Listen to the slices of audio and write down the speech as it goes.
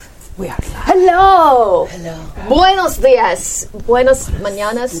We are live. Hello. Hello. Buenos días. Buenos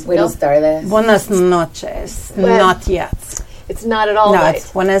mañanas. Buenos tardes. Buenas noches. Well, not yet. It's not at all No, right.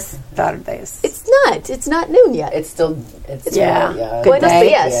 it's buenas tardes. It's not. It's not noon yet. It's still. Yeah. Yeah. Good Buenos day.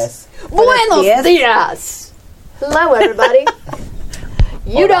 días. Yes. Buenos Buenos días. Hello, everybody.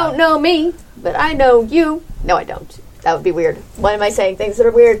 You don't know me, but I know you. No, I don't. That would be weird. Why am I saying things that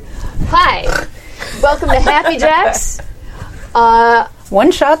are weird? Hi. Welcome to Happy Jacks. One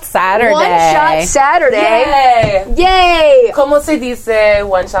Shot Saturday. One Shot Saturday. Yay! Yay! ¿Cómo se dice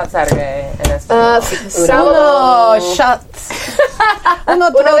One Shot Saturday en español? Uno shots. Uno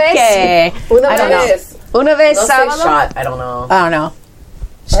Una troque. vez. Una I don't know. vez. Una vez No say sábado. shot. I don't know. I don't know.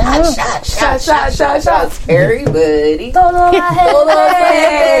 Shot. Everybody. Good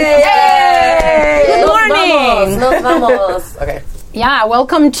morning. Nos vamos. Okay. Yeah,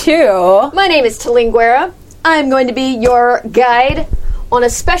 welcome to... My name is Talene Guerra. I'm going to be your guide on a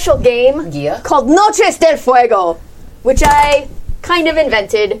special game called Noches del Fuego, which I kind of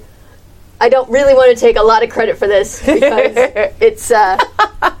invented. I don't really want to take a lot of credit for this because it's.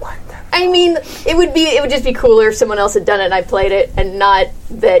 I mean, it would just be cooler if someone else had done it and I played it, and not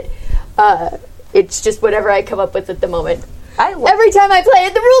that it's just whatever I come up with at the moment. Every time I play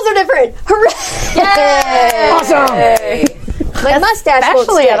it, the rules are different. Hooray! Awesome. My mustache won't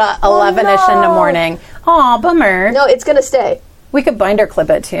Especially stay. at 11-ish in the morning. Aw, bummer. No, it's going to stay. We could binder clip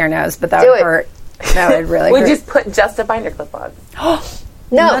it to your nose, but that Do would it. hurt. That would really We hurt. just put just a binder clip on.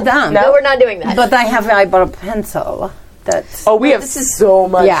 Madame. No, we're not doing that. But I bought a pencil. That's... Oh, we have so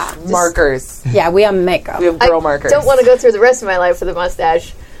much Yeah. markers. Yeah, we have makeup. We have I girl markers. don't want to go through the rest of my life with a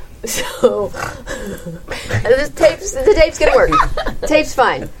mustache. So the tape's gonna work. Tape's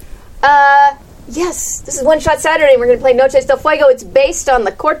fine. Yes, this is One Shot Saturday. We're gonna play Noches del Fuego. It's based on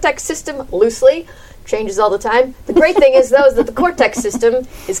the Cortex system loosely. Changes all the time. The great thing is, though, is that the Cortex system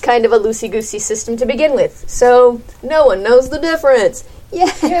is kind of a loosey-goosey system to begin with. So no one knows the difference. Yay!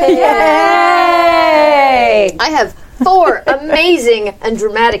 Yay! I have 4 amazing and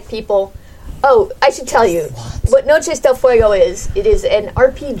dramatic people. Oh, I should tell you what Noches del Fuego is. It is an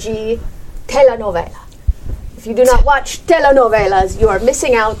RPG telenovela. If you do not watch telenovelas, you are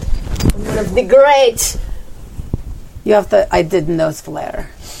missing out on one of the great. You have to... I did nose flare.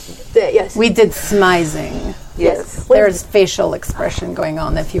 Yes. We did smizing. Yes. There's facial expression going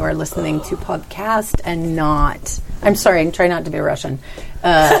on if you are listening to podcast and not... I'm sorry, try not to be Russian.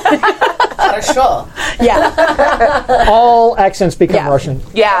 Хорошо. Yeah. All accents become Yeah. Russian.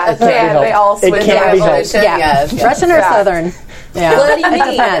 Yeah, they all It switch. can't be helped. Yeah. Yes. Russian or Yeah. Southern? Yeah. What do you It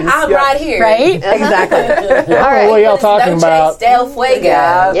mean? depends. I'm right here. Right? Exactly. All right. What are y'all talking Noches about? del Fuego.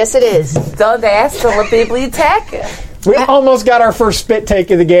 Yeah. Yes, it is. Donde está la biblioteca? We almost got our first spit take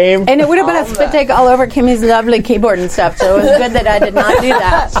of the game. And it would have been a spit take all over Kimmy's lovely keyboard and stuff, so it was good that I did not do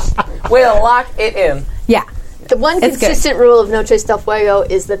that. We'll lock it in. Yeah. The one It's consistent rule of Noches del Fuego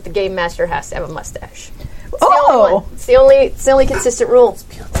is that the game master has to have a mustache. It's the only Oh. one. It's the only consistent rule.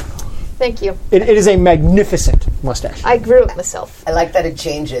 Thank you. It is a magnificent mustache. I grew it myself. I like that it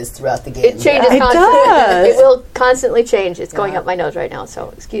changes throughout the game. It changes It constantly. does. It will constantly change. It's going up my nose right now,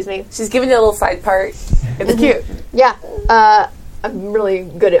 so excuse me. She's giving you a little side part. It's cute. Yeah, I'm really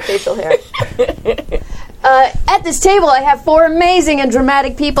good at facial hair. At this table, I have 4 amazing and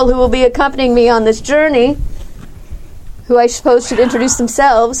dramatic people who will be accompanying me on this journey, who I suppose should introduce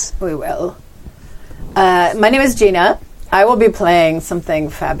themselves. We will. My name is Gina. I will be playing something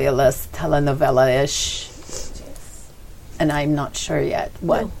fabulous, telenovela-ish. And I'm not sure yet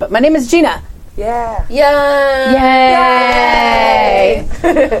what. But my name is Gina. Yeah. Yay!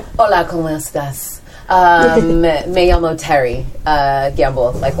 Hola, ¿cómo estás? Me llamo Terry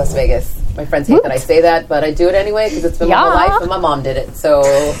Gamble, like Las Vegas. My friends hate that I say that, but I do it anyway because it's been my whole life and my mom did it. So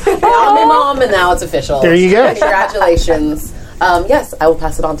now I'm my mom and now it's official. There you go. Congratulations. Yes, I will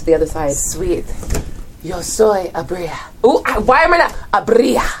pass it on to the other side. Sweet. Yo soy abria. Ooh, why am I not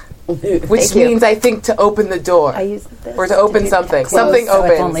abria? Which Thank you. means I think to open the door I use this or to open something. Something so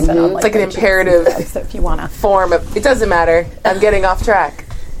it's opens. only been on, It's like an pages. imperative So if you want to. form of. It doesn't matter. I'm getting off track.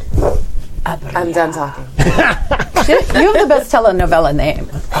 I'm done talking. You have the best telenovela name.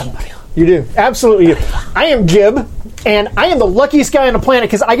 You do. Absolutely you. I am Gib, and I am the luckiest guy on the planet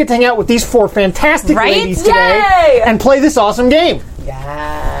because I get to hang out with these 4 fantastic Right? ladies today Yay! and play this awesome game.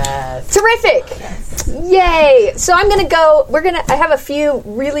 Yes. Terrific! Yay! So I'm going to go. I have a few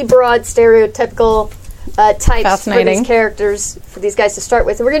really broad stereotypical types for Fascinating. these characters, for these guys to start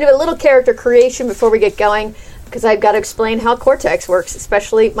with. And we're going to do a little character creation before we get going, because I've got to explain how Cortex works,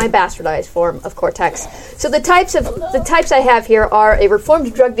 especially my bastardized form of Cortex. So the types I have here are a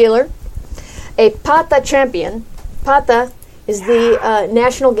reformed drug dealer, a Pata champion. Pata is the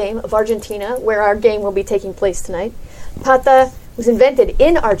national game of Argentina, where our game will be taking place tonight. Pata was invented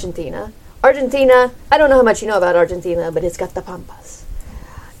in Argentina. Argentina, I don't know how much you know about Argentina, but it's got the Pampas.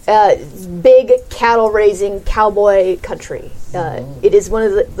 Big cattle-raising cowboy country. It is one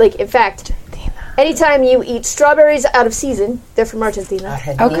of the, in fact, anytime you eat strawberries out of season, they're from Argentina.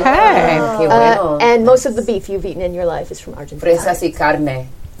 Okay. And most of the beef you've eaten in your life is from Argentina. Fresas y carne.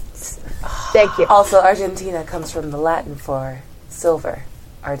 Thank you. Also, Argentina comes from the Latin for silver,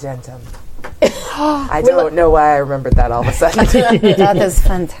 argentum. I don't know why I remembered that all of a sudden. That is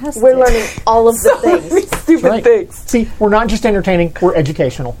fantastic. We're learning all of the things. Stupid things. See, we're not just entertaining, we're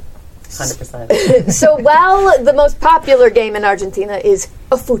educational. 100%. So while the most popular game in Argentina is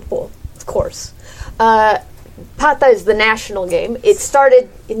a football, of course, Pata is the national game. It started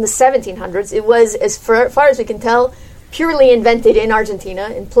in the 1700s. It was, as far as we can tell, purely invented in Argentina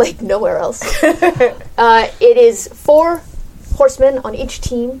and played nowhere else. It is 4 horsemen on each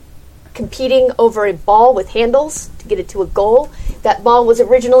team competing over a ball with handles to get it to a goal. That ball was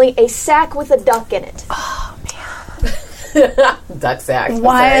originally a sack with a duck in it. Duck sack.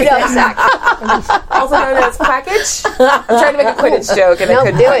 Why? Duck sack. Also known as package. I'm trying to make a Quidditch joke and Nope,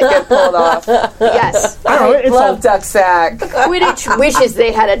 it couldn't do it. get pulled off. Yes. I don't know, it's Love duck sack. Quidditch wishes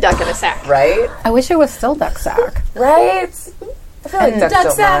they had a duck in a sack. Right? I wish it was still duck sack. Right? I feel like ducks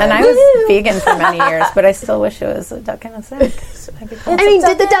don't mind. And I was vegan for many years, but I still wish it was a duck in a sack. That'd be cool. I mean,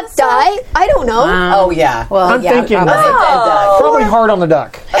 did the duck die? I don't know. Oh, yeah. Well, I'm yeah, thinking probably. probably hard on the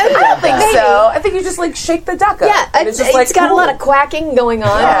duck. I don't think so. I think you just shake the duck up. Yeah, and it's just got a lot of quacking going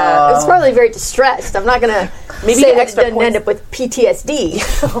on. Yeah. It was probably very distressed. I'm not going to Maybe say the that extra it doesn't end up with PTSD.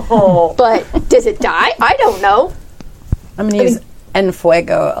 Oh. But does it die? I don't know. I'm going to use En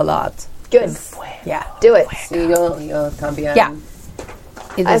Fuego a lot. Good. Yeah. Do it. Sí, yo también. Yeah.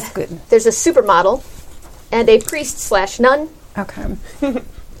 It is good. There's a supermodel and a priest/nun. Okay.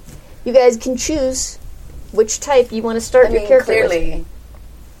 You guys can choose which type you want to start your character with. clearly,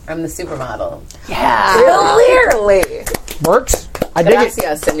 I'm the supermodel. Yeah. Clearly. Works. I dig it.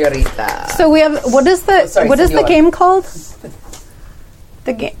 Gracias, señorita. So we have, what is the sorry, what is the senor. game called?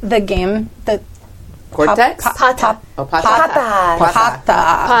 The game the Cortex? Pata. Oh, pata. Pata.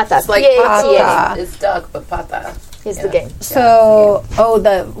 Pata. It's like P-A-T-A pata. It's duck, but pata. is the game. So,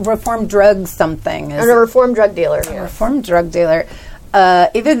 the reformed drug something is And a reformed drug dealer. reformed drug dealer.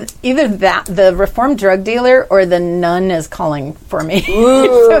 Either that the reformed drug dealer or the nun is calling for me.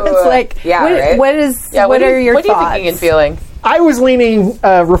 So it's like, Yeah, right? what is? Yeah, what are your what thoughts? are you thinking and feeling? I was leaning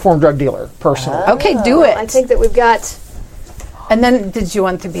reformed drug dealer, personally. Okay, do it. I think that we've got... And then, did you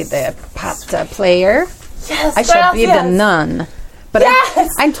want to be the pata player? Yes, I shall be the nun. But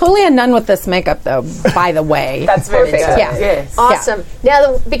I'm totally a nun with this makeup, though. By the way, That's very Perfect. good. Yeah. Yes. Awesome.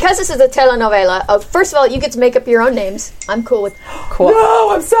 Now, because this is a telenovela, first of all, you get to make up your own names. I'm cool with... cool.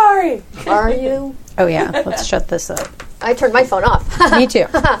 No, I'm sorry. Are you? Oh yeah, let's shut this up. I turned my phone off. Me too.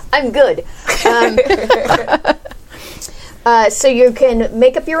 I'm good. So you can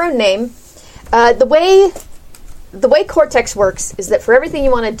make up your own name. The way Cortex works is that for everything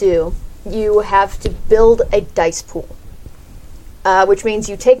you want to do, you have to build a dice pool, which means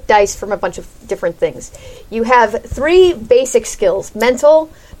you take dice from a bunch of different things. You have 3 basic skills: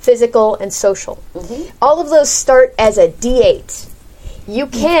 mental, physical, and social. All of those start as a D8. You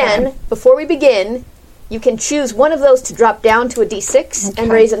can, before we begin, you can choose one of those to drop down to a D6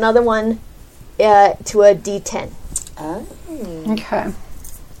 and raise another one to a D10. Okay.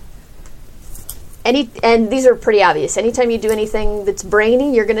 And these are pretty obvious. Anytime you do anything that's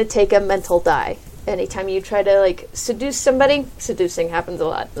brainy, you're going to take a mental die. Anytime you try to seduce somebody, seducing happens a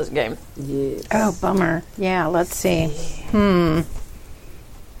lot in this game. Yes. Oh, bummer. Yeah, let's see.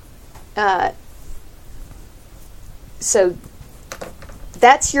 So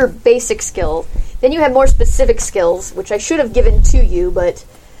that's your basic skill. Then you have more specific skills, which I should have given to you, but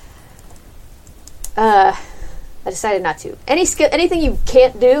I decided not to. Anything you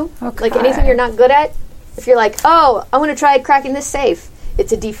can't do, like anything you're not good at, if you're like, oh, I want to try cracking this safe,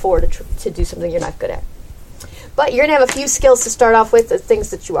 it's a D4 to do something you're not good at. But you're going to have a few skills to start off with, the things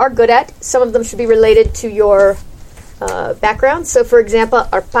that you are good at. Some of them should be related to your background. So, for example,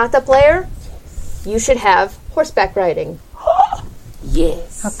 our Pata player, you should have horseback riding.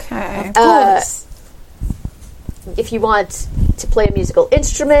 Yes. Okay. If you want to play a musical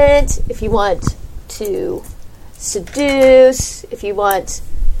instrument, if you want to seduce, if you want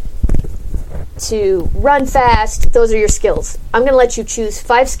to run fast, those are your skills. I'm going to let you choose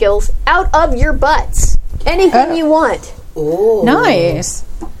 5 skills out of your butts. Anything you want. Ooh. Nice.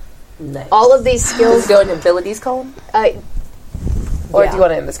 Nice. All of these skills. Does it go in the abilities column? Or Yeah. do you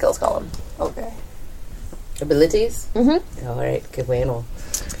want it in the skills column? Okay. Abilities? Mm-hmm. All right, qué bueno.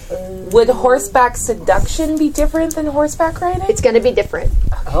 Would horseback seduction be different than horseback riding? It's going to be different.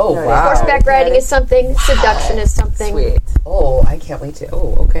 Oh, wow. Horseback riding is something. Seduction is something. Sweet. Oh, I can't wait to.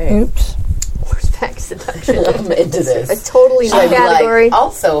 Oh, okay. Oops. Horseback seduction. I'm into this. A totally new I'd be category. like,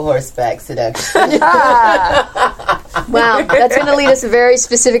 also horseback seduction. Wow, that's going to lead us a very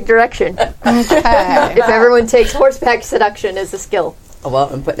specific direction. Okay. If everyone takes horseback seduction as a skill. Oh, well,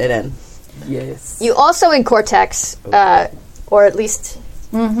 I'm putting it in. Yes. You also in Cortex, or at least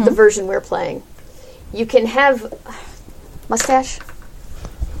the version we're playing, you can have mustache.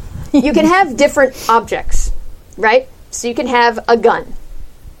 You can have different objects, right? So you can have a gun.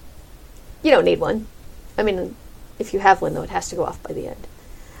 You don't need one. I mean, if you have one, though, it has to go off by the end.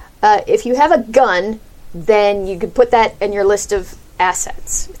 If you have a gun, then you could put that in your list of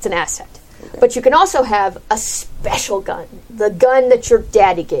assets. It's an asset. Okay. But you can also have a special gun, the gun that your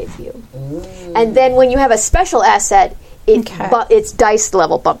daddy gave you. And then when you have a special asset, its dice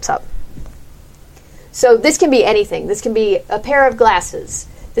level bumps up. So this can be anything. This can be a pair of glasses.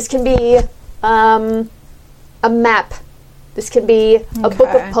 This can be a map. This can be a book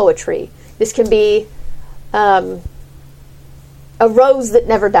of poetry. This can be a rose that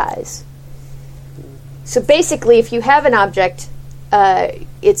never dies. So basically, if you have an object,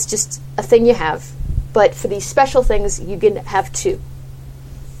 it's just a thing you have. But for these special things, you can have two.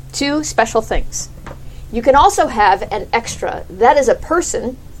 Two special things. You can also have an extra. That is a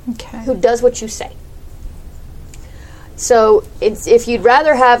person who does what you say. So if you'd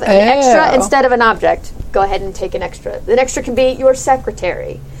rather have an extra instead of an object, go ahead and take an extra. An extra can be your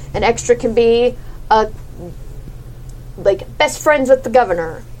secretary. An extra can be best friends with the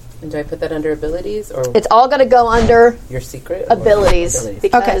governor. And do I put that under abilities? Or It's all going to go under your secret? abilities.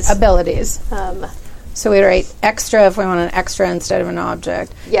 Because, abilities. So we write extra if we want an extra instead of an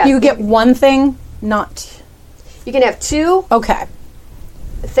object. Yeah. You get one thing, not... You can have two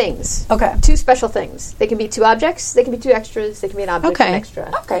things. Okay. Two special things. They can be two objects. They can be two extras. They can be an object and an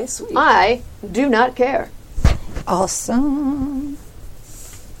extra. Okay, sweet. I do not care. Awesome.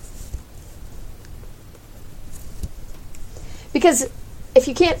 Because if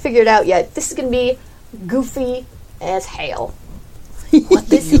you can't figure it out yet, this is going to be goofy as hell.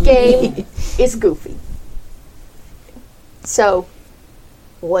 This game is goofy. So,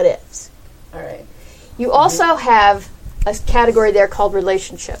 what ifs? All right. You also have a category there called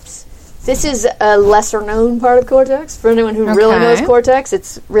relationships. This is a lesser-known part of Cortex. For anyone who really knows Cortex,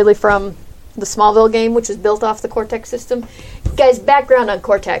 it's really from the Smallville game, which is built off the Cortex system. Guys, background on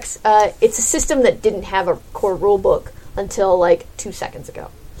Cortex. It's a system that didn't have a core rule book until, 2 seconds ago.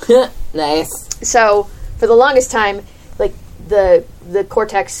 Nice. So, for the longest time, the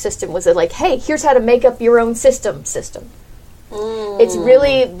Cortex system was hey, here's how to make up your own system. It's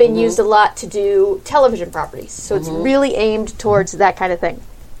really been used a lot to do television properties. So it's really aimed towards that kind of thing.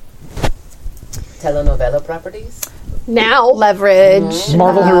 Telenovela properties? Now. Leverage.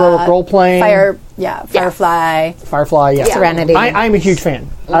 Marvel heroic role playing. Firefly. Firefly, yeah. Serenity. I'm a huge fan.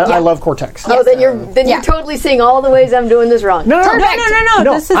 I love Cortex. Oh, then you're totally seeing all the ways I'm doing this wrong. No.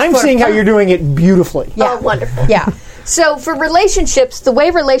 This is I'm seeing how you're doing it beautifully. Oh, wonderful. Yeah. So for relationships, the way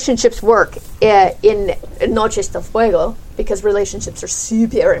relationships work in Noches del Fuego, because relationships are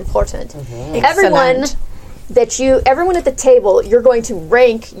super important, everyone at the table, you're going to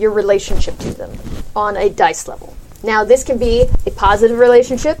rank your relationship to them on a dice level. Now, this can be a positive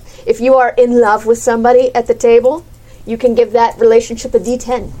relationship. If you are in love with somebody at the table, you can give that relationship a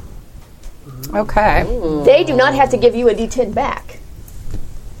D10. Okay. They do not have to give you a D10 back.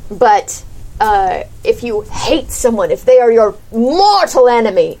 But if you hate someone, if they are your mortal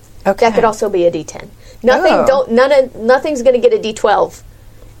enemy, that could also be a D10. Nothing's going to get a D12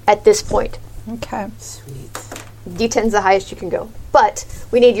 at this point. Okay. Sweet. D10's the highest you can go. But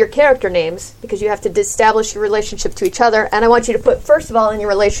we need your character names because you have to establish your relationship to each other. And I want you to put, first of all, in your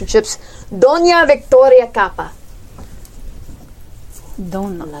relationships, Doña Victoria Capa.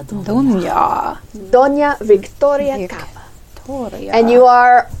 Doña Victoria Capa. And you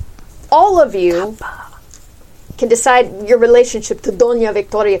are, all of you can decide your relationship to Doña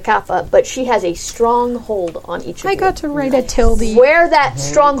Victoria Capa, but she has a strong hold on each of you. I got to write a tilde. Where that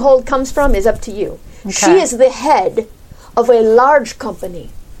stronghold comes from is up to you. Okay. She is the head of a large company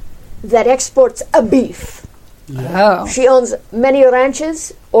that exports a beef. Oh. She owns many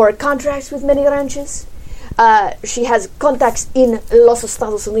ranches or contracts with many ranches. She has contacts in Los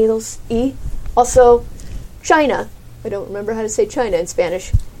Estados Unidos y also China. I don't remember how to say China in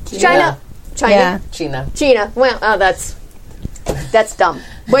Spanish. China. Yeah. China. Well, that's dumb.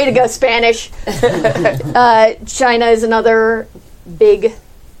 Way to go, Spanish. China is another big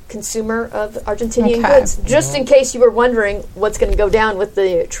consumer of Argentinian Okay. goods. Just in case you were wondering what's going to go down with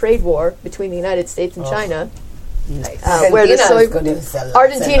the trade war between the United States and China. Where the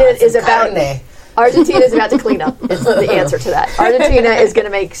Argentina is about Argentina is about to clean up. Is the answer to that. Argentina is going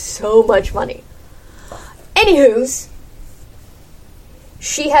to make so much money. Anywho's,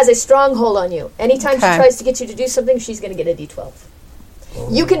 she has a stronghold on you. Anytime she tries to get you to do something, she's going to get a D12.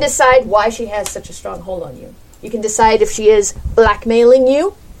 You can decide why she has such a strong hold on you. You can decide if she is blackmailing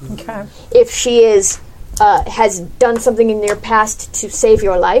you, if she is has done something in your past to save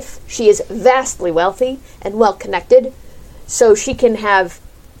your life. She is vastly wealthy and well connected, so she can have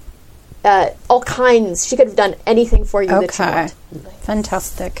all kinds. She could have done anything for you that you want.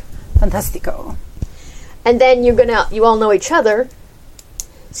 Fantastic. Fantastico. And then you all know each other,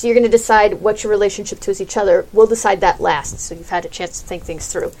 so you're going to decide what your relationship to each other. We'll decide that last, so you've had a chance to think things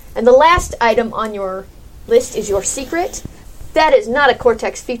through. And the last item on your list is your secret. That is not a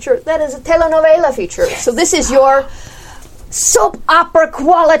Cortex feature. That is a telenovela feature. So this is your soap opera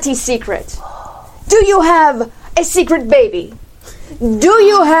quality secret. Do you have a secret baby? Were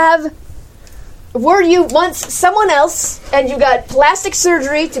you once someone else and you got plastic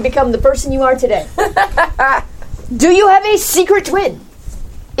surgery to become the person you are today? Do you have a secret twin?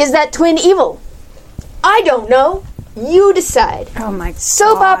 Is that twin evil? I don't know. You decide. Oh my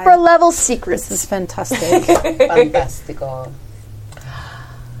Soap God. opera level secrets. This is fantastic. Fantastico.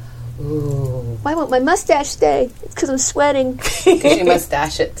 Ooh. Why won't my mustache stay? It's because I'm sweating. Because you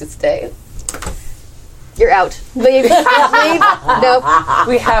mustache it to stay. You're out. Leave. Leave. No.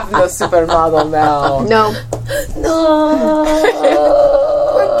 We have no supermodel now. No.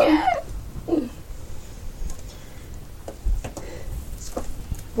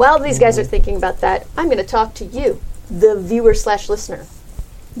 While these guys are thinking about that, I'm going to talk to you, the viewer/listener.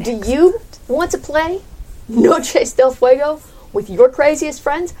 Do you want to play Noches del Fuego with your craziest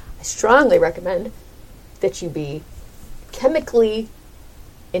friends? I strongly recommend that you be chemically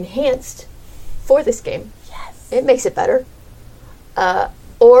enhanced for this game. Yes. It makes it better.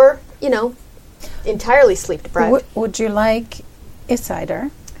 Or, entirely sleep deprived. Would you like a cider?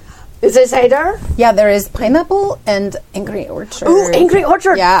 Is this cider? Yeah, there is pineapple and Angry Orchard. Ooh, Angry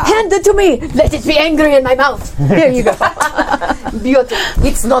Orchard! Yeah. Hand it to me! Let it be angry in my mouth! Here you go. Beautiful.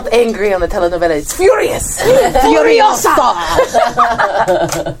 It's not angry on the telenovela, it's furious. Furiosa!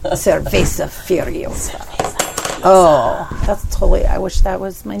 Cerveza Furiosa. Oh, that's totally, I wish that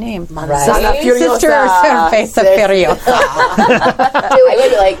was my name. Manzana Sister Furiosa. Cerveza Furiosa.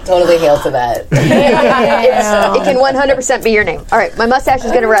 I would totally hail to that. It can 100% be your name. All right, my mustache is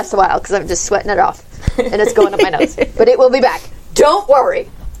going to rest a while because I'm just sweating it off. And it's going up my nose. But it will be back. Don't worry.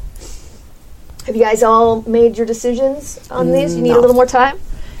 Have you guys all made your decisions on these? You need a little more time?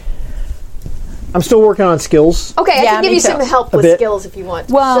 I'm still working on skills. Okay, I Yeah, can give me you too. some help A with bit. skills if you want.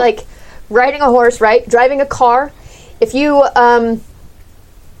 Well- So, like riding a horse, right? Driving a car. If you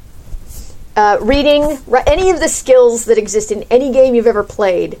reading, any of the skills that exist in any game you've ever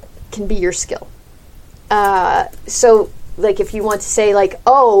played can be your skill. So, like, if you want to say,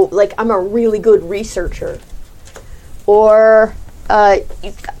 I'm a really good researcher, or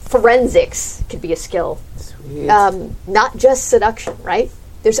forensics could be a skill. Sweet. Not just seduction, right?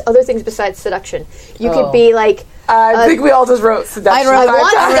 There's other things besides seduction. You could be like, I think we all just wrote seduction. I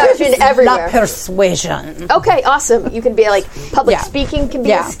want seduction La everywhere. Persuasion. Okay, awesome. You can be like, public Yeah. speaking can be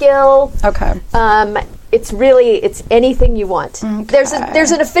Yeah. a skill. Okay. It's anything you want. There's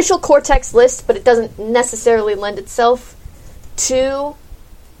an official Cortex list, but it doesn't necessarily lend itself to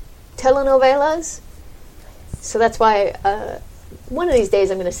telenovelas. So that's why one of these days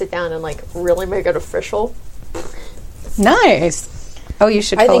I'm going to sit down and really make it official. Nice. Oh, you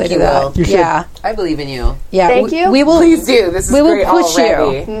should I totally think do you that. will. You should. Yeah. I believe in you. Yeah. Thank you. We will. Please do. This is We will great push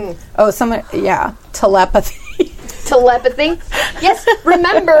already. you. Oh, someone. Yeah. Telepathy. Telepathy. Yes,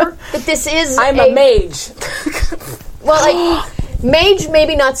 remember that this is I'm a mage. Well, mage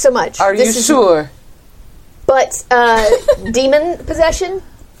maybe not so much. Are This you is- sure? But demon possession?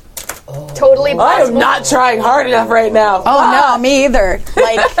 Totally I am possible. not trying hard enough right now. Oh no, me either.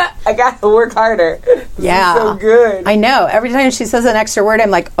 Like, I got to work harder. yeah. So good. I know. Every time she says an extra word, I'm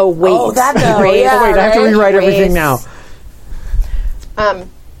like, oh wait. Oh, that though, Erase. yeah. Oh, wait, I have to right? rewrite everything now.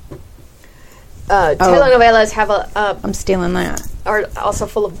 Telenovelas have I'm stealing that. are also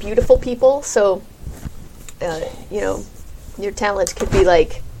full of beautiful people, so your talents could be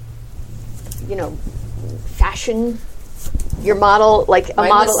fashion. Your model, like a Mine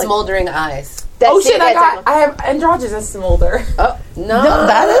model. with smoldering eyes. That's Oh it, shit! that's I have androgynous smolder. Oh, no. No,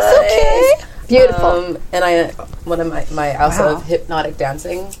 that is okay. Beautiful. And one of my also hypnotic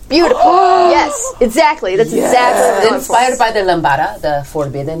dancing. Beautiful. Yes, exactly. That's exactly what I'm going for. Inspired by the lambada, the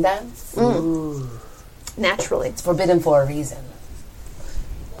forbidden dance. Naturally. It's forbidden for a reason.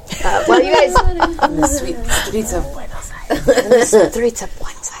 Well, you guys... In the sweet streets of Buenos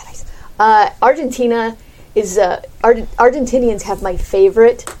Aires. Argentina is... Argentinians have my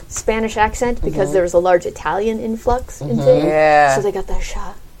favorite Spanish accent because there's a large Italian influx into it. Yeah. So they got that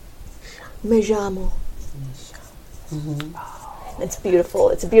sha. Me llamo. It's beautiful.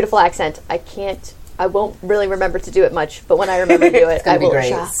 It's a beautiful accent. I won't really remember to do it much, but when I remember to do it, I will. Great.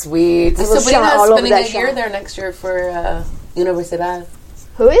 Sha. Sweet. I will So sha all over spending that a year sha. there next year for Universidad.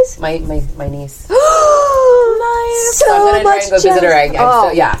 Who is? My niece. So So I'm gonna try much and go visit her. I'm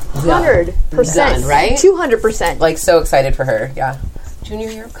jealous. so, yeah. 100%. Done, right? 200%. Like, so excited for her. Yeah. Junior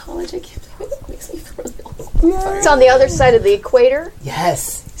year of college, I can't believe it makes me feel really old. It's on the other side of the equator,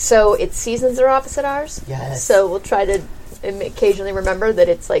 Yes. so its seasons are opposite ours. Yes. So we'll try to occasionally remember that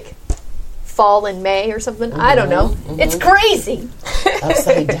it's like fall in May or something. I don't know. It's crazy.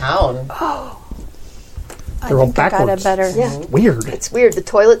 Upside down. They're all I got backwards. it better. Yeah. Weird. It's weird. The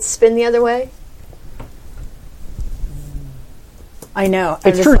toilets spin the other way. I know. I'm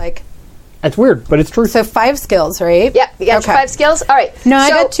It's just true. like, That's weird, but it's true. so 5 skills, right? Yep, you got your 5 skills. All right. No, I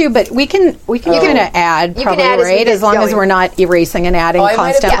So- got 2, but we can kind of add you can probably, add as we right? get As long as going. we're not erasing and adding Oh, I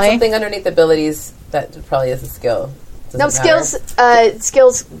might have got constantly. something underneath abilities that probably is a skill. Does No, it matter?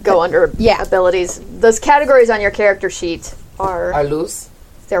 skills go under Yeah. abilities. Those categories on your character sheet Are loose.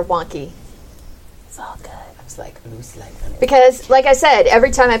 they're wonky. It's all good. I was like loose, like Because, like I said,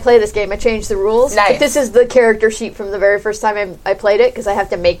 every time I play this game, I change the rules. Nice. But this is the character sheet from the very first time I played it, because I have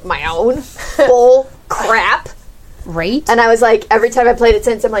to make my own bull crap. Right? And I was like, every time I played it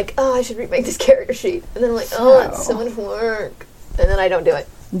since, I'm like, oh, I should remake this character sheet. And then I'm like, oh, it's so much work. And then I don't do it.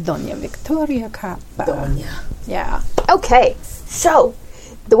 Doña Victoria Capa. Doña. Yeah. Okay, so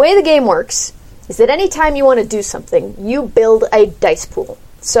the way the game works is that anytime you want to do something, you build a dice pool.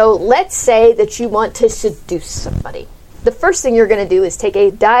 So let's say that you want to seduce somebody. The first thing you're going to do is take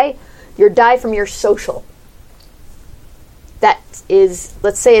your die from your social. That is,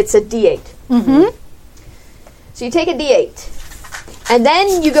 let's say it's a D8. Mm-hmm. So you take a D8. And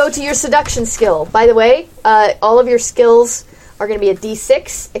then you go to your seduction skill. By the way, all of your skills are going to be a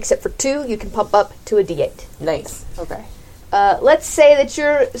D6, except for 2, you can pump up to a D8. Nice. Okay. Let's say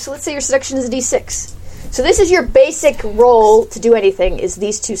your seduction is a D6. So this is your basic roll to do anything, is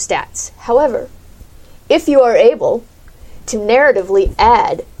these 2 stats. However, if you are able to narratively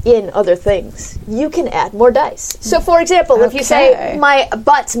add in other things, you can add more dice. So for example, if you say, Okay. my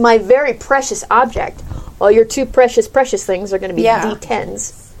very precious object, well, your 2 precious things are going to be Yeah.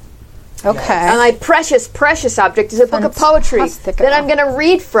 D10s. Okay. And my precious object is a book of poetry Fantastic. that I'm going to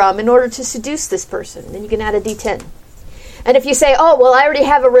read from in order to seduce this person. Then you can add a D10. And if you say, oh, well, I already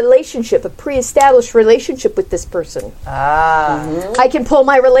have a pre-established relationship with this person, I can pull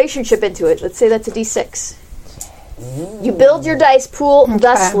my relationship into it. Let's say that's a D6. You build your dice pool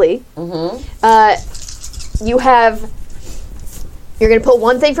thusly. You're going to pull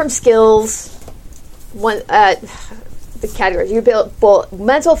one thing from skills, the categories. You build both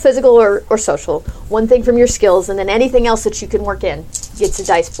mental, physical, or social. One thing from your skills, and then anything else that you can work in gets a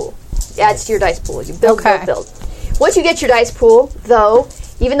dice pool. Adds to your dice pool. You build. Once you get your dice pool, though,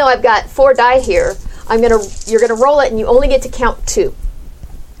 even though I've got 4 die here, you're gonna roll it, and you only get to count 2.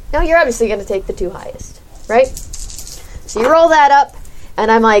 Now you're obviously gonna take the 2 highest, right? So you roll that up,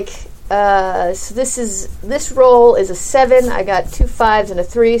 and I'm like, so this roll is a 7. I got 2 5s and a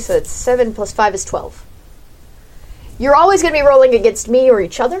 3, so it's 7 plus 5 is 12. You're always going to be rolling against me or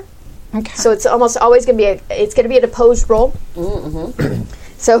each other. Okay. So it's almost always going to be an opposed roll. Mm-hmm.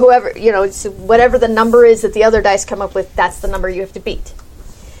 So whoever, it's whatever the number is that the other dice come up with, that's the number you have to beat.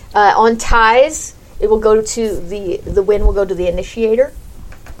 On ties, it will go to the win will go to the initiator.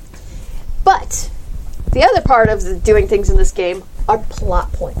 But the other part of doing things in this game are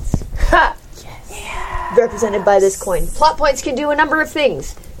plot points. Yes. Represented by this coin. Plot points can do a number of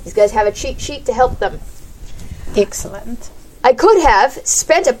things. These guys have a cheat sheet to help them. Excellent. I could have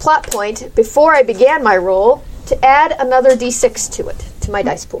spent a plot point before I began my roll to add another D6 to it, to my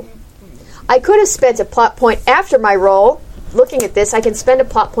dice pool. I could have spent a plot point after my roll. Looking at this, I can spend a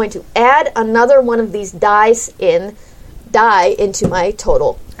plot point to add another one of these die into my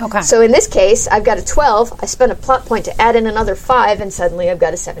total. Okay. So in this case, I've got a 12. I spent a plot point to add in another 5, and suddenly I've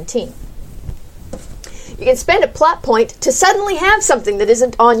got a 17. You can spend a plot point to suddenly have something that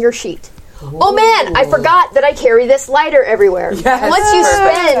isn't on your sheet. Oh man, I forgot that I carry this lighter everywhere. Yes. Once you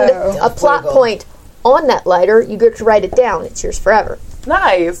spend a plot point on that lighter, you get to write it down. It's yours forever.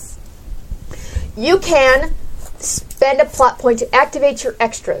 Nice. You can spend a plot point to activate your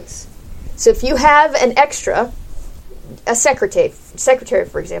extras. So if you have an extra, a secretary,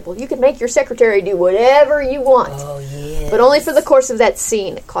 for example, you can make your secretary do whatever you want. Oh, yeah. But only for the course of that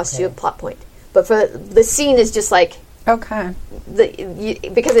scene. It costs you a plot point. But for the scene is just like Okay.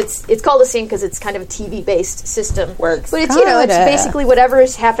 because it's called a scene because it's kind of a TV based system. Works. But it's Got it's it. basically whatever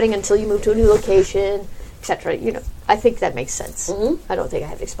is happening until you move to a new location, etc. I think that makes sense. I don't think I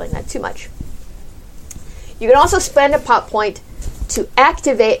have to explain that too much. You can also spend a plot point to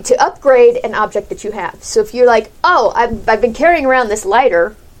upgrade an object that you have. So if you're like, oh, I've been carrying around this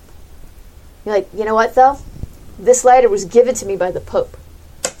lighter, you're like, you know what though? This lighter was given to me by the Pope.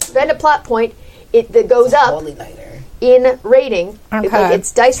 Spend a plot point that goes up Holy lighter. in rating. Okay.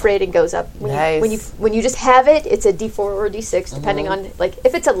 Its dice rating goes up. Nice. When you just have it, it's a D4 or a D6, depending on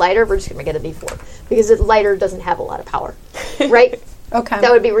if it's a lighter, we're just gonna get a D4 because a lighter doesn't have a lot of power, right? Okay.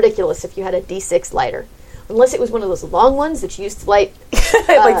 That would be ridiculous if you had a D6 lighter. Unless it was one of those long ones that you used to light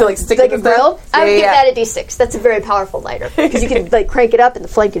like stick like it a in the grill. stuff? I would Yeah, give yeah. that a D6. That's a very powerful lighter because you can crank it up and the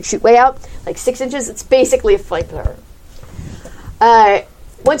flame can shoot way out, like 6 inches. It's basically a flamethrower.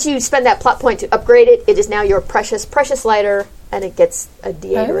 Once you spend that plot point to upgrade it, it is now your precious lighter, and it gets a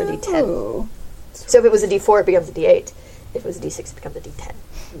D8 or a D10. Oh. So if it was a D4, it becomes a D8. If it was a D6, it becomes a D10.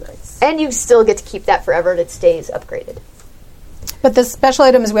 Nice. And you still get to keep that forever, and it stays upgraded. But the special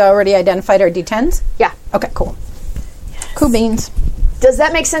items we already identified are D10s? Yeah. Okay, cool. Cool beans. Does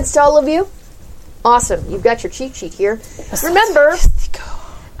that make sense to all of you? Awesome. You've got your cheat sheet here. Remember,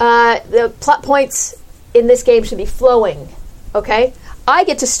 the plot points in this game should be flowing. Okay? I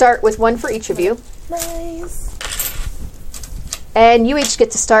get to start with one for each of you. Nice. And you each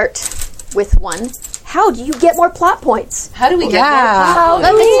get to start with one. How do you get more plot points? How do we get Yeah. more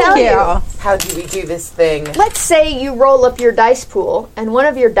Let me tell you. Yeah. How do we do this thing? Let's say you roll up your dice pool and one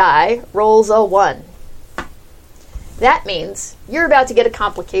of your die rolls a 1. That means you're about to get a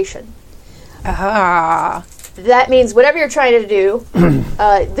complication. Ah. That means whatever you're trying to do,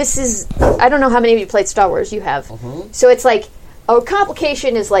 this is, I don't know how many of you played Star Wars, you have. So it's like, a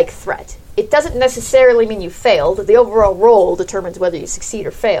complication is like threat. It doesn't necessarily mean you failed. The overall roll determines whether you succeed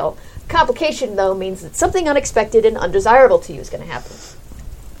or fail. Complication, though, means that something unexpected and undesirable to you is going to happen.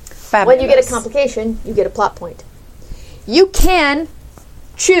 Fabulous. When you get a complication, you get a plot point. You can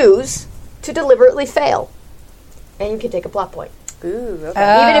choose to deliberately fail, and you can take a plot point. Ooh,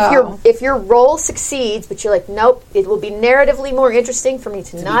 okay. Even if your roll succeeds, but you're like, nope, it will be narratively more interesting for me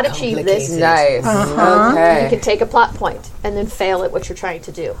to not achieve this. complicated. Nice. You Okay. can take a plot point and then fail at what you're trying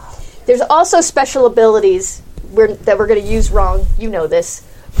to do. There's also special abilities that we're going to use wrong. You know this.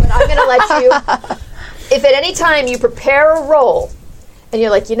 But I'm going to let you, if at any time you prepare a roll and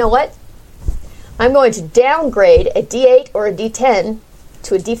you're like, you know what? I'm going to downgrade a D8 or a D10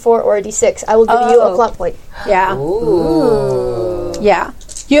 to a D4 or a D6. I will give you a plot point. Yeah. Ooh. Yeah.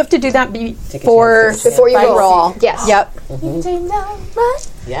 You have to do that before Before you I roll. roll. Yes. Yep.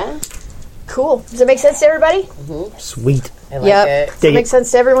 Yeah. Cool. Does that make sense to everybody? Sweet. I like Yep. it. Does it make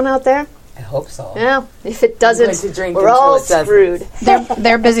sense to everyone out there? I hope so. Yeah. If it going doesn't, to drink we're until all it doesn't. screwed.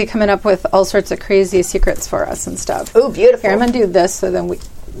 They're busy coming up with all sorts of crazy secrets for us and stuff. Ooh, beautiful. Here, I'm gonna do this so then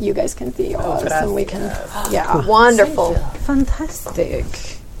you guys can see us and we can. Yeah. Wonderful. Fantastic.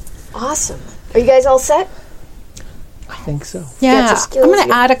 Awesome. Are you guys all set? I think so. Yeah. your skills, I'm gonna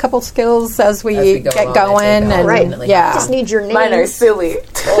yeah. add a couple skills as we go get along, I going. take And Right. yeah. Just need your names. Mine are silly.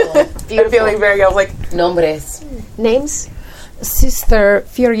 I'm feeling very, I'm like, Nombres. Names? Sister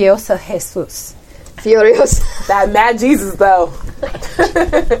Furiosa Jesus. Furious. that mad Jesus, though.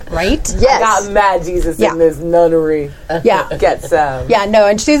 Right? Yes. Got mad Jesus Yeah. in this nunnery. Yeah. Get some. Yeah, no,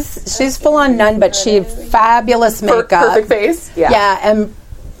 and she's full on nun, but she fabulous makeup. Perfect face. Yeah. Yeah, and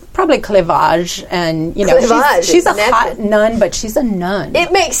probably cleavage, and Cleavage, she's a natural. hot nun, but she's a nun.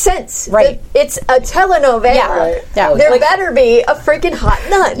 It makes sense. Right. It's a telenovela. Yeah. Right. Yeah. There better be a freaking hot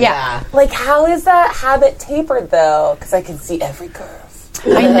nun. Yeah. Like, how is that habit tapered, though? Because I can see every curve.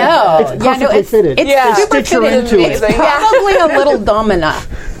 I know. It's perfectly fitted. It's Yeah. super Stitch her fitted. into it. Amazing. Probably a little domina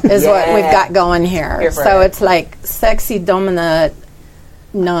is what Yeah. we've got going here. Here for So it. it's like sexy domina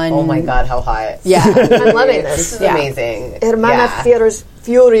nun. Oh my God, how hot. Yeah. I'm loving This this. is Yeah. amazing. Hermana Yeah. Furiosa.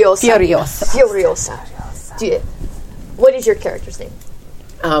 Furiosa. Furiosa. What is your character's name?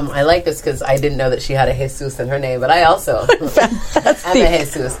 I like this because I didn't know that she had a Jesus in her name, but I also am a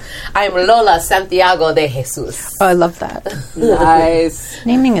Jesus. I'm Lola Santiago de Jesus. Oh, I love that. Nice.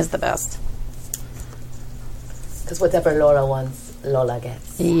 Naming is the best. Because whatever Lola wants, Lola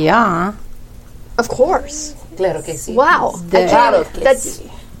gets. Yeah. Of course. Claro que sí. Wow. The- That's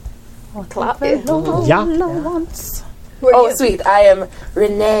Claro. Yeah. Once. Oh, sweet. I am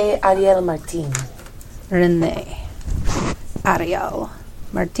Renee Ariel Martin, Renee. Ariel.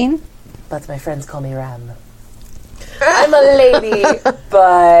 Martin? but my friends call me Ram. I'm a lady,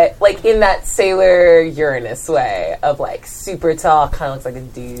 but like in that Sailor Uranus way of like super tall, kind of looks like a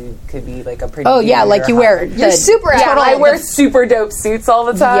dude, could be like a pretty. Oh, yeah, dude like or you hot. wear. You're super Yeah, total. I wear super dope suits all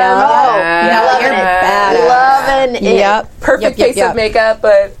the time. Yeah. Oh, No, you're badass. loving it. Yep. Perfect Yep, face yep. of makeup,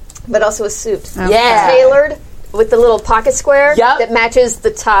 but But also a suit. yeah. Tailored with the little pocket square Yep. that matches the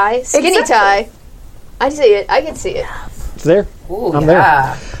tie. Skinny Exactly. tie. I see it. I can see it. It's there. Ooh, I'm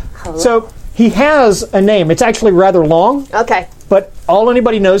yeah. So he has a name. It's actually rather long, Okay. but all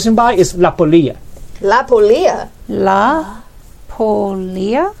anybody knows him by is La Polilla. La Polia. La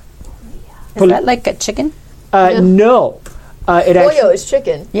Polia? Is Pol- that like a chicken? No. It Pollo actually, is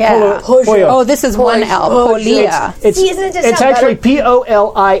chicken. Yeah. Pollo. Oh, this is one L. Polia. it's, See, isn't it just it's sound actually better?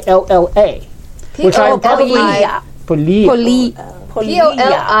 Polilla, which I'm probably Polia. Polilla.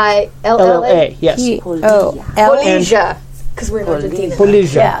 Poliilla. LLA, yes. P-O-L. Polija. Because we're in Argentina.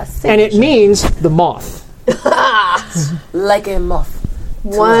 Polilla. Yes. And it means the moth. like a moth.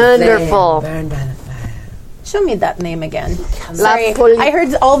 Wonderful. Burned by the fire. Show me that name again. La Sorry, Poli- I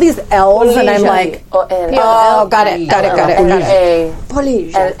heard all these L's and I'm like, oh, got it.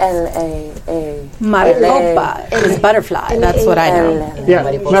 Polija. L-L-A-A. Maricopa is butterfly. That's what I know. Yeah,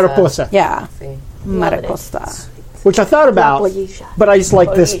 mariposa. Yeah. Mariposa. Which I thought about, Polilla. but I just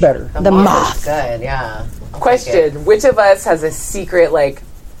like this better. The moth. Good, yeah. I'll take it. Question: which of us has a secret like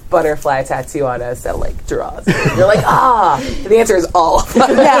butterfly tattoo on us that like draws? You're like, and the answer is all. of us.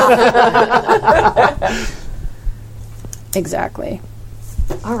 Yeah. Exactly.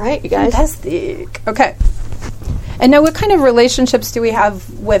 All right, you guys. Fantastic. Okay. And now what kind of relationships do we have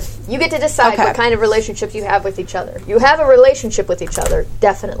with You get to decide Okay. what kind of relationship you have with each other. You have a relationship with each other,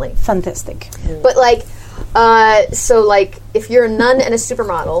 definitely. Fantastic? But like, so like, if you're a nun and a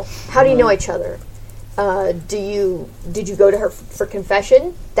supermodel, how do you know each other? Did you go to her for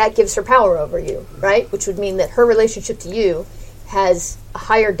confession? That gives her power over you, right? Which would mean that her relationship to you has a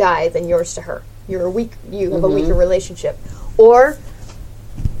higher die than yours to her. You have a weaker relationship, or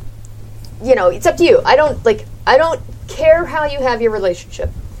it's up to you. I don't care how you have your relationship.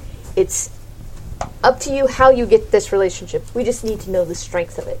 It's up to you how you get this relationship. We just need to know the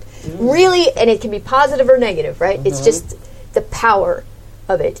strength of it. Really, and it can be positive or negative, right? It's just the power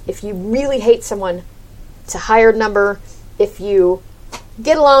of it. If you really hate someone, it's a higher number. If you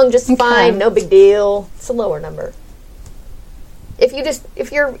get along just fine, no big deal, it's a lower number.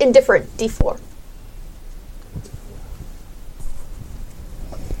 If you're indifferent, D4.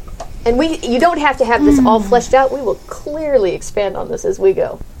 And you don't have to have this all fleshed out. We will clearly expand on this as we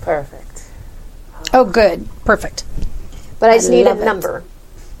go. Perfect. Oh, good. Perfect. But I just need a love it. number.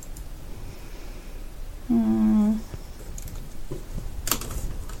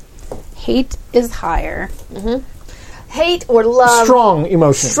 Hate is higher. Hate or love. Strong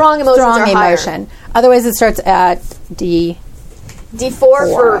emotion. Strong emotions Strong are higher. emotion. Otherwise, it starts at D. D4 Four.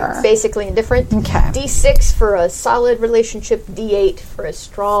 for basically indifferent. Okay. D6 for a solid relationship. D8 for a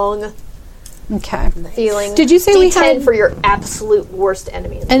strong Okay. feeling. Did you say D10 we had- for your absolute worst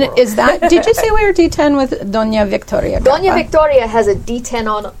enemy in the And world. is that? Did you say we were D10 with Doña Victoria? Doña Capa? Victoria has a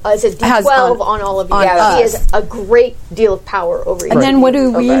D10 as a D12 Has on all of you. on She us. has a great deal of power over you. And then what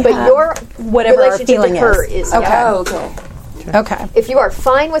do we? But have? your whatever our relationship feeling to her is. is Okay. yeah. okay. Okay. If you are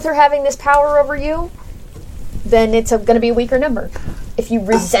fine with her having this power over you, then it's going to be a weaker number. If you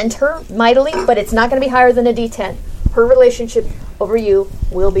resent her mightily, but it's not going to be higher than a D10, her relationship over you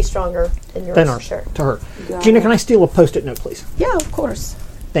will be stronger than yours. Than ours, Sure. to her. Gina, can I steal a Post-it note, please? Yeah, of course.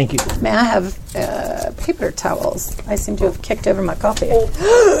 Thank you. May I have paper towels? I seem to have kicked over my coffee.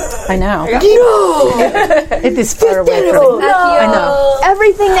 I know. It is far away from me. I know.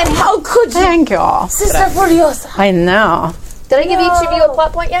 Everything that How could you, Thank you. Sister Furiosa? I know. Did I give each of you a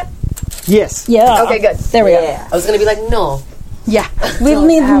plot point yet? Yes. Yeah. Okay, good. There we go. Yeah. I was going to be like, no. Yeah. We'll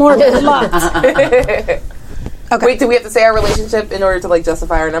need more plots. Okay. Wait, do we have to say our relationship in order to like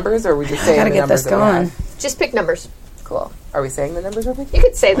justify our numbers, or are we just saying Gotta the get numbers this that we going. have? Just pick numbers. Cool. Are we saying the numbers? Real You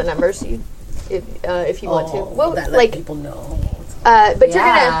could say the numbers if you want to. Well, that let like, people know. but you're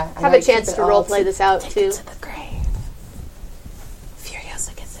Yeah, gonna and have I a chance keep it to all role play this out too. The grave.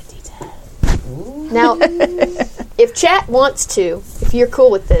 Furiosa gets the D10. Now, if chat wants to, if you're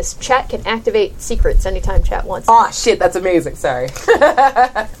cool with this, chat can activate secrets anytime chat wants. Oh shit, that's amazing. Sorry.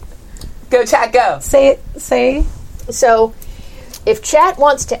 Go chat, go. Say. So, if chat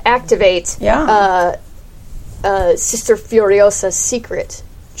wants to activate Yeah. Sister Furiosa's secret,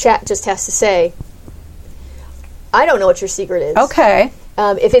 chat just has to say, I don't know what your secret is. Okay.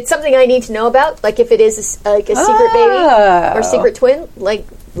 If it's something I need to know about, like if it is like a secret baby or secret twin, like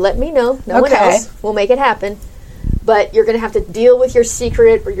let me know. No one else will make it happen. But you're going to have to deal with your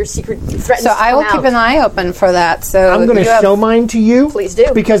secret, or your secret threatens. So I will keep an eye open for that. So I'm going to show mine to you. Please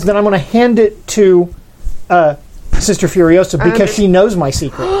do. Because then I'm going to hand it to Sister Furiosa because she knows my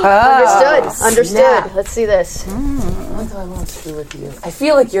secret. Understood. Snap. Let's see this. What do I want to do with you? I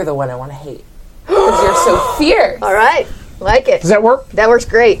feel like you're the one I want to hate. Because you're so fierce. All right. Like it. Does that work? That works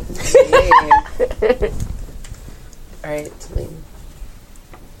great. All right, Talene.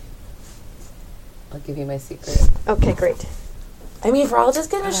 I'll give you my secret. Okay, great. I mean, if we're all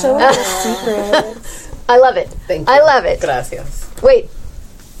just going to show us secrets. I love it. Thank you. I love it. Gracias. Wait.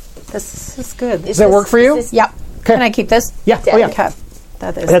 This is good. Does that work for you? Yep. Can I keep this? Yeah. Oh, yeah. Okay.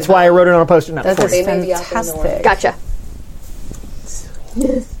 That's why I wrote it on a post-it note. That is They may be out in the world. fantastic. Gotcha.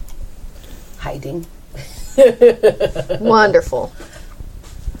 Hiding. Wonderful.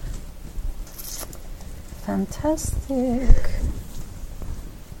 Fantastic.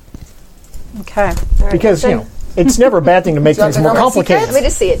 Okay. Because, it's never a bad thing to make things more complicated. Let me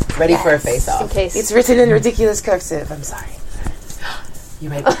just see it. Ready for a face-off. In case. It's written in ridiculous cursive. I'm sorry. You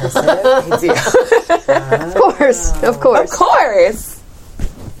write cursive? I do. Of course. Of course. Of course.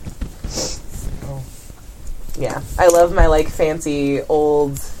 Yeah, I love my fancy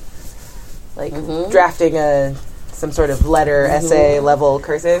old drafting some sort of letter essay level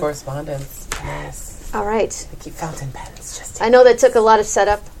cursive Correspondence. Nice. All right. I keep fountain pens just. I know that took a lot of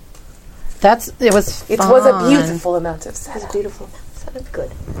setup. It was It fun. was a beautiful amount of It setup. was beautiful. Setup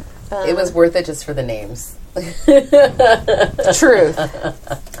good. It was worth it just for the names. Truth.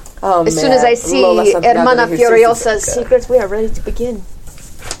 Oh, As soon as I see Hermana Furiosa's secrets, we are ready to begin.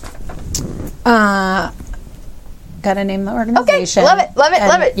 Gotta name the organization. Love it, love it,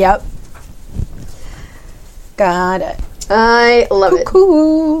 love it. Yep. Got it. I love it.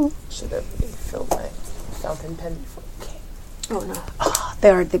 Cool. Should have filled my fountain pen before it came. Oh no. They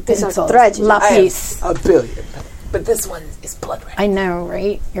are the These are pencils. tragedy. Lapis. A billion. But this one is blood red. I know,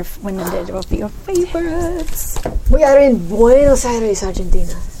 right? Your one of it will be your favorites. We are in Buenos Aires,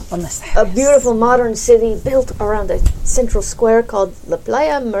 Argentina. A beautiful modern city built around a central square called La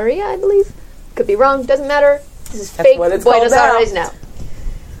Playa Maria, I believe. Could be wrong, doesn't matter. This is fake what it's Buenos called now. Aires now.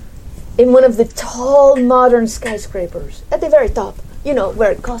 In one of the tall modern skyscrapers, at the very top,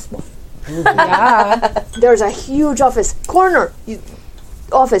 where it costs more. Yeah. There's a huge office,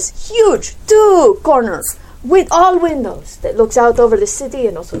 huge, 2 corners, with all windows that looks out over the city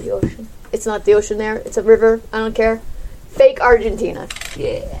and also the ocean. It's not the ocean there, it's a river, I don't care. Fake Argentina.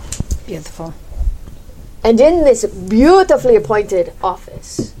 Yeah. Beautiful. And in this beautifully appointed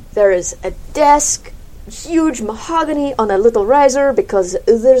office, there is a desk, huge mahogany on a little riser, because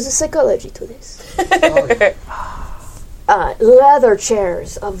there's a psychology to this. Leather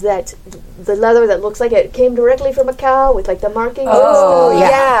chairs of the leather that looks like it came directly from a cow with the markings. Oh,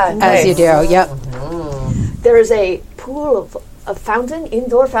 yeah. As you do. Yep. There is a pool of a fountain,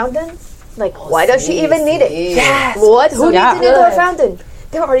 indoor fountain. Why does she even need it? Yes. What? Who Yeah. needs an indoor fountain?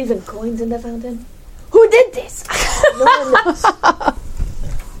 There are even coins in the fountain. Who did this? No one knows.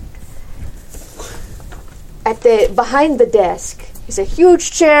 Behind the desk is a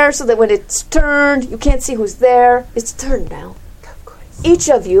huge chair so that when it's turned, you can't see who's there. It's turned now. Each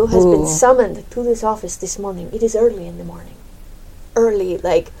of you has been summoned to this office this morning. It is early in the morning. Early,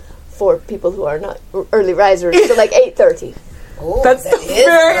 for people who are not early risers, so 8:30. Oh, That's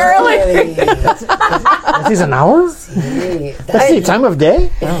very early. That is an hour? That's the time of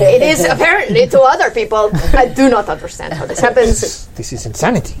day? It is apparently to other people. I do not understand how this happens. This is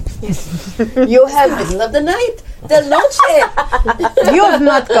insanity. You have Middle of the night. Del noche. You have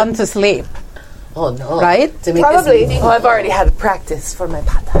not gone to sleep, Oh, no. right? To make Probably. this meeting. Oh, I've already had practice for my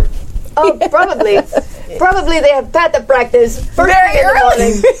pata. probably they have pata practice first Very thing in the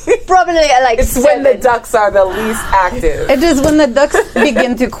early. morning. Probably at It's when the ducks are the least active. It is when the ducks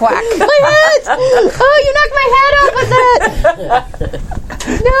begin to quack. What? Oh, you knocked my head off with that.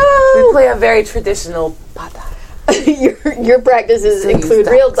 We No. play a very traditional pata. your practices include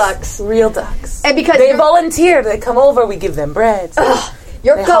real ducks. Real ducks. And because They volunteer. They come over. We give them bread.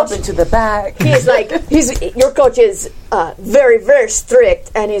 your They coach hop into the bag. your coach is very, very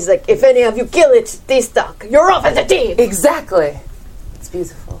strict, and he's like, if any of you kill this duck, you're off as a team. Exactly. It's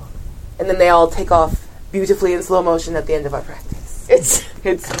beautiful. And then they all take off beautifully in slow motion at the end of our practice. It's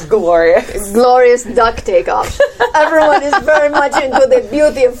It's glorious. glorious duck takeoff. Everyone is very much into the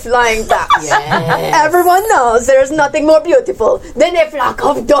beauty of flying ducks. Yes. Everyone knows there's nothing more beautiful than a flock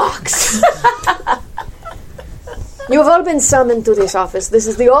of ducks. You have all been summoned to this office. This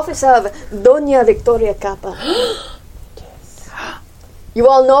is the office of Doña Victoria Capa. You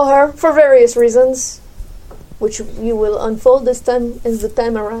all know her for various reasons, which you will unfold this time as the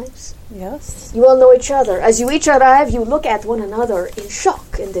time arrives. Yes. You all know each other. As you each arrive, you look at one another in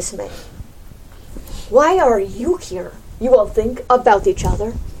shock and dismay. Why are you here? You all think about each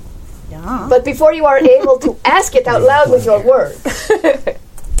other. Yeah. But before you are able to ask it out loud with your words,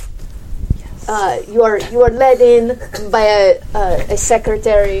 you are led in by a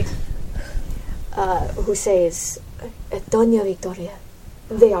secretary who says, Doña Victoria,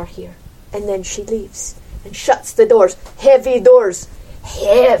 they are here. And then she leaves and shuts the doors. Heavy doors.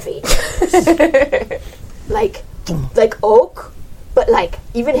 Heavy. like oak, but like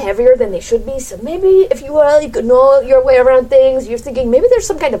even heavier than they should be. So maybe if you could know your way around things, you're thinking maybe there's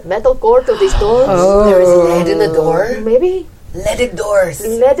some kind of metal core to these doors. There is lead in the door. Maybe Leaded doors.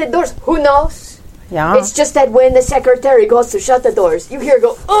 leaded doors. Who knows? Yeah. It's just that when the secretary goes to shut the doors, you hear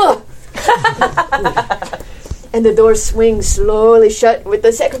go, ugh! And the doors swing slowly shut with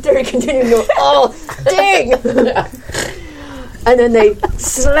the secretary continuing to go, oh, dang! And then they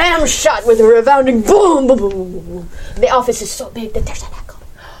slam shut with a resounding boom, boom, boom, boom, boom. The office is so big that there's an echo.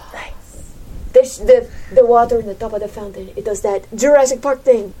 Nice. There's the water in the top of the fountain. It does that Jurassic Park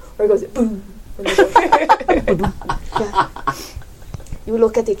thing where it goes boom. When the doors- Yeah. You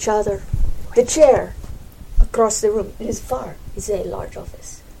look at each other. The chair across the room is far. It's a large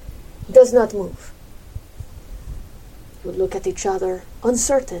office. It does not move. You look at each other,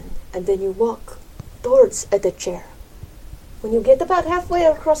 uncertain, and then you walk towards the chair. When you get about halfway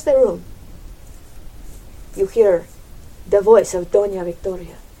across the room, you hear the voice of Doña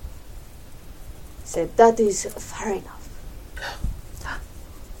Victoria. Said, that is fair enough.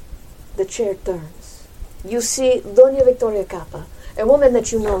 The chair turns. You see Doña Victoria Capa, a woman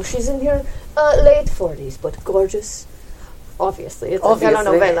that you know. She's in her late 40s, but gorgeous. Obviously, it's a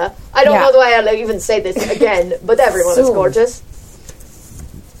telenovela. I don't know why I even say this again, but everyone is gorgeous.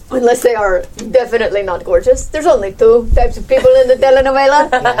 Unless they are definitely not gorgeous. There's only two types of people in the telenovela.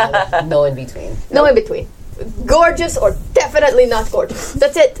 Yeah, no in between. No in between. Gorgeous or definitely not gorgeous.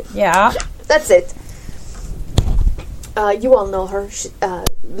 That's it. Yeah. That's it. You all know her. She,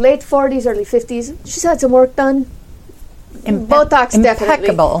 late 40s, early 50s. She's had some work done. Botox, definitely.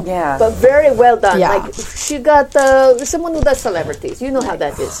 Impeccable. Yeah. But very well done. Yeah. Like she got someone who does celebrities. You know how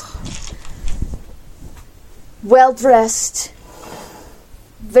that is. Well dressed,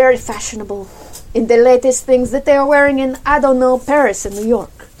 very fashionable, in the latest things that they are wearing in, I don't know, Paris and New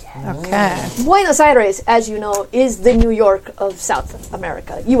York. Okay. Buenos Aires, as you know, is the New York of South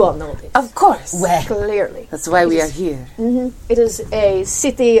America. You all know this. Of course. Well, Clearly. That's why we are here. It is a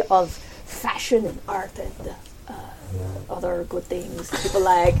city of fashion and art and other good things. People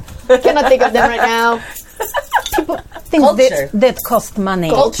like, cannot think of them right now. Things Culture. that cost money.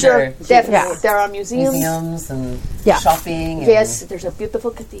 Culture, definitely. Yeah. There are museums. museums and Yeah. shopping. And Yes, there's a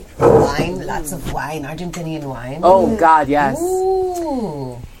beautiful cathedral. wine. Lots of wine. Argentinian wine. Oh, God, yes.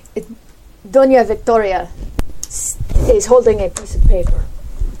 Ooh. Doña Victoria is holding a piece of paper.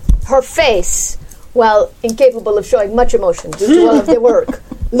 Her face, while incapable of showing much emotion due to all of the work,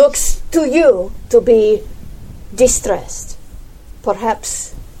 looks to you to be distressed,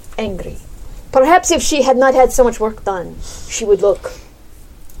 perhaps angry. Perhaps if she had not had so much work done, she would look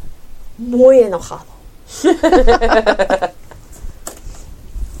muy enojado.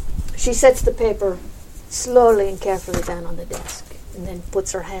 She sets the paper slowly and carefully down on the desk and then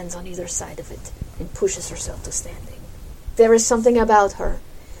puts her hands on either side of it and pushes herself to standing. There is something about her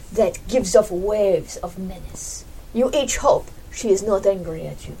that gives off waves of menace. You each hope she is not angry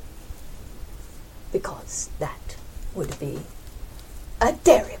at you, because that would be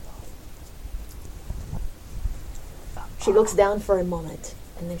terrible. She looks down for a moment,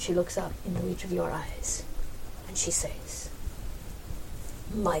 and then she looks up into each of your eyes, and she says,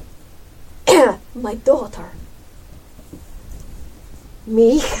 My daughter,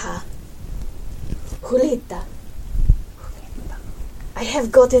 mi hija, Julita, I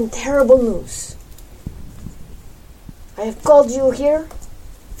have gotten terrible news. I have called you here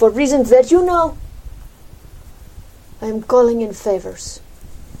for reasons that you know. I am calling in favors.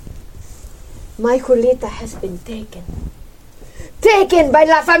 My Julita has been taken. Taken by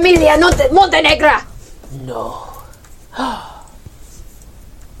La Familia Montenegra! No.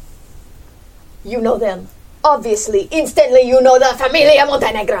 You know them. Obviously, instantly you know La Familia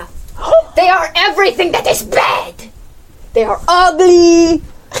Montenegra. They are everything that is bad. They are ugly.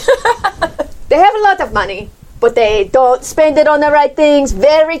 They have a lot of money, but they don't spend it on the right things.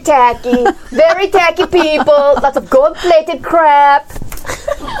 Very tacky people. Lots of gold-plated crap.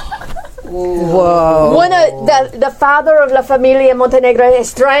 Whoa. The father of La Familia Montenegra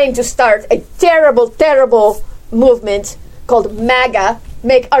is trying to start a terrible, terrible movement called MAGA,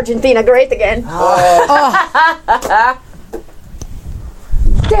 Make Argentina Great Again.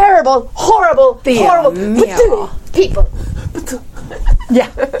 Terrible, horrible mio. people.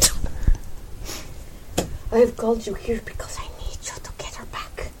 Yeah. I have called you here because I need you to get her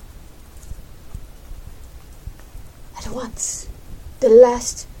back. At once. The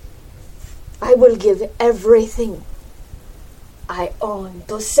last. I will give everything I own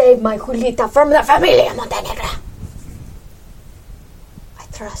to save my Julita from the Familia Montenegra. I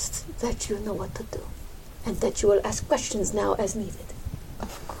trust that you know what to do and that you will ask questions now as needed.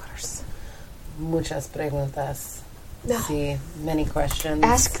 Of course. Muchas preguntas. No. Sí, many questions.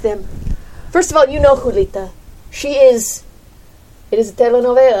 Ask them. First of all, you know Julita. It is a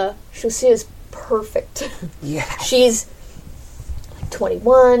telenovela. She is perfect. Yeah. She's like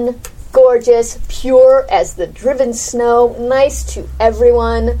 21, gorgeous, pure as the driven snow, nice to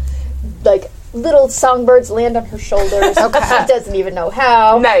everyone. Like little songbirds land on her shoulders. She doesn't even know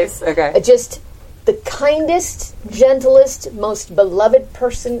how. Nice. Okay. Just the kindest, gentlest, most beloved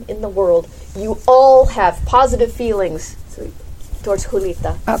person in the world. You all have positive feelings towards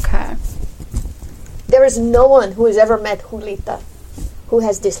Julita. Okay. There is no one who has ever met Julita who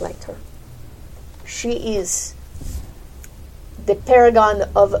has disliked her. She is the paragon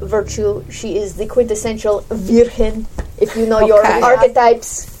of virtue. She is the quintessential virgen, if you know your archetypes.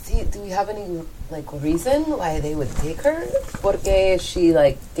 See, do we have any reason why they would take her? Porque is she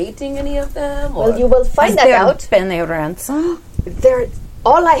dating any of them? Or? Well, you will find that out. Been a ransom? This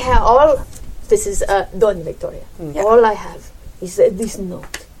is Doña Victoria. Yeah. All I have is this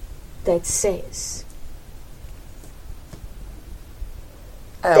note that says,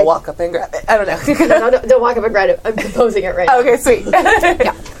 I walk up and grab it. I don't know. no, don't walk up and grab it. I'm composing it right now. Okay, sweet.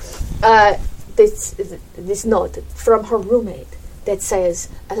 This note from her roommate that says,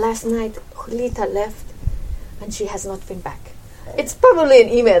 last night Julita left and she has not been back. It's probably an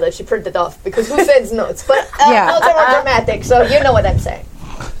email that she printed off because who sends notes? But notes are more dramatic, so you know what I'm saying.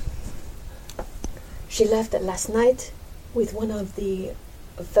 She left last night with one of the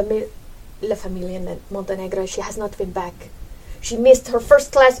La Familia Montenegra. She has not been back. She missed her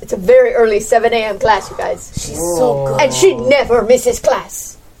first class. It's a very early 7 a.m. class, you guys. She's so good. And she never misses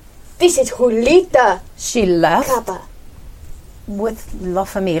class. This is Julita She left Capa. with La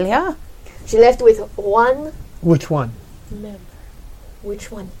Familia? She left with one Which one? member.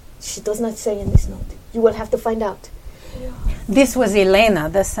 Which one? She does not say in this note. You will have to find out. This was Elena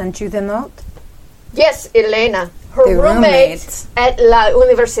that sent you the note? Yes, Elena. Her The roommate roommate. at La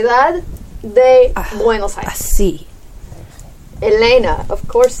Universidad de Buenos I Aires. see. Elena. Of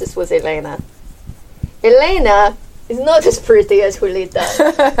course this was Elena. Elena is not as pretty as Julita.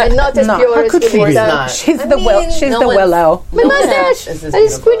 And not as No, pure how as could she be? Julita. Not. She's I the mean, she's no the one's- willow. My mustache! Is I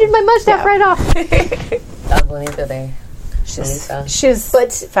this just squinted my mustache Yeah. right off. Tan bonito de Julita. She's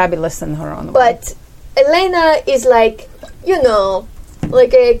But- fabulous in her own way. But Elena is like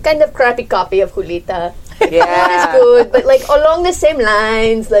a kind of crappy copy of Julita. Not as Yeah. good, but along the same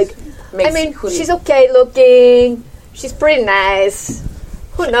lines. Makes She's okay looking. She's pretty nice.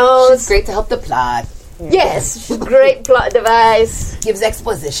 Who knows? She's great to help the plot. Yes, she's a great plot device. Gives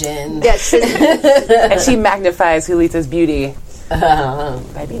exposition. Yes, And she magnifies Julita's beauty.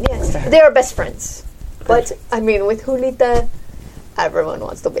 By being yes, they are best friends. But with Julita, everyone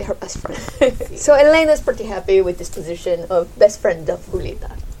wants to be her best friend. So Elena's pretty happy with this position of best friend of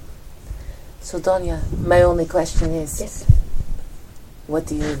Julita. So, Doña, my only question is, Yes. what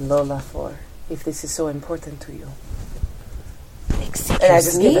do you need Lola for, if this is so important to you? Excuse And I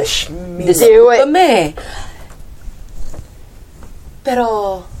just give me? a schmeal. Do it. Discúlpame.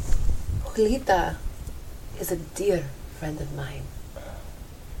 Pero Julita is a dear friend of mine.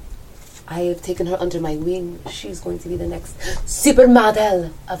 I have taken her under my wing. She's going to be the next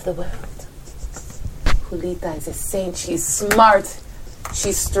supermodel of the world. Julita is a saint. She's smart.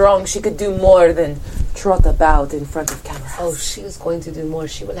 She's strong. She could do more than trot about in front of cameras. Oh, she's going to do more.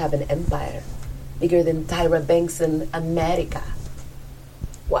 She will have an empire bigger than Tyra Banks in America.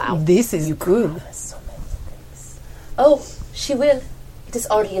 Wow. This is good. So many things. Oh, she will. It is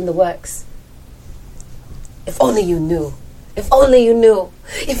already in the works. If only you knew. If only you knew.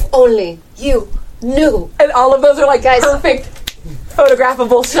 If only you knew. And all of those are Guys. perfect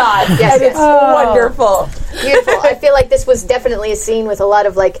photographable shots. Yes, And yes. it's wonderful. Beautiful. I feel like this was definitely a scene with a lot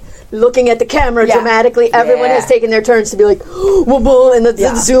of looking at the camera Yeah. dramatically. Everyone Yeah. has taken their turns to be like, whoa, and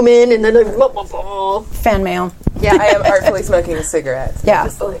then zoom in, and then whoa. Fan mail. Yeah. I am artfully smoking a cigarette. Yeah.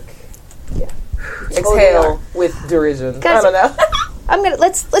 Just Exhale with derision. Guys- I don't know.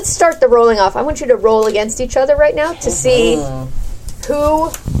 let's start the rolling off. I want you to roll against each other right now to see who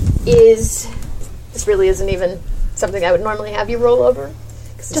is. This really isn't even something I would normally have you roll over.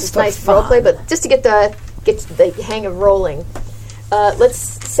 It's just for nice fun. role play, but just to get the hang of rolling. Let's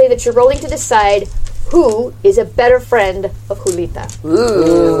say that you're rolling to decide who is a better friend of Julita.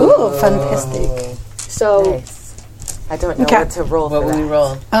 Ooh, fantastic. So Nice. I don't know Okay. what to roll What for will we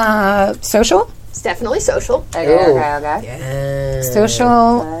that. roll? Social? it's definitely social. Okay.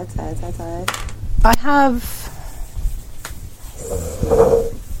 Social. Side. I have.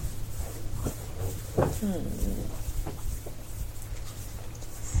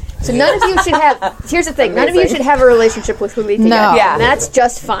 So none of you should have. Here's the thing: none of you Amazing. should have a relationship with Julita. No. yet, Yeah. and that's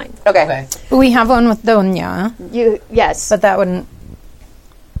just fine. Okay. We have one with Donya, Yes, but that wouldn't.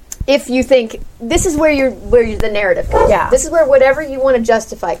 if you think this is where the narrative comes. Yeah. in. This is where whatever you want to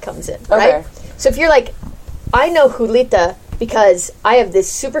justify comes in. Right. Okay. So if you're like, I know Julita because I have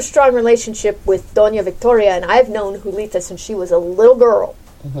this super strong relationship with Doña Victoria, and I've known Julita since she was a little girl.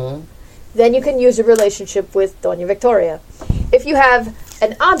 Then you can use a relationship with Doña Victoria. If you have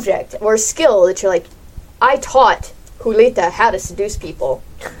an object or a skill that you're like, I taught Julita how to seduce people,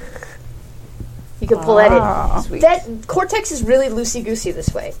 you can pull that in. That Cortex is really loosey-goosey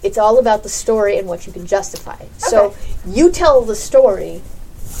this way. It's all about the story and what you can justify. So you tell the story.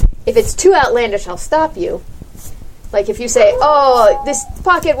 If it's too outlandish, I'll stop you. Like if you say, oh, this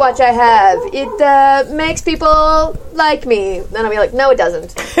pocket watch I have, it makes people like me. Then I'll be like, no, it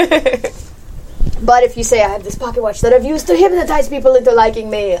doesn't. But if you say, I have this pocket watch that I've used to hypnotize people into liking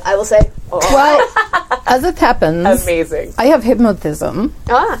me, I will say, oh. Well, as it happens, Amazing. I have hypnotism,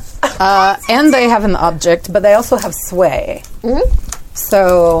 and they have an object, but they also have sway.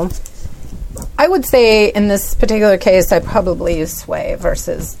 So I would say in this particular case, I probably use sway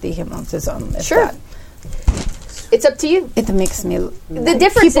versus the hypnotism. if Sure. that- It's up to you. It makes me. The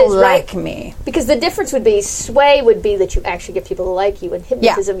difference people is, right? like me. Because the difference would be sway would be that you actually get people to like you, and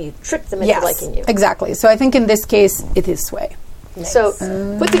hypnotism you trick them into Yes, liking you. exactly. So I think in this case, it is sway. So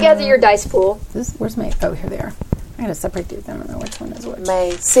put together your dice pool. Where's my? Oh, here they are. I gotta separate these. I don't know which one is which.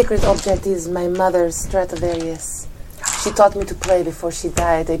 My secret object is my mother's Stradivarius. She taught me to play before she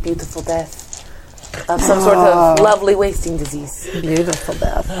died a beautiful death of some sort of lovely wasting disease. Beautiful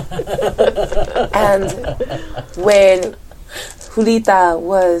death. And when Julita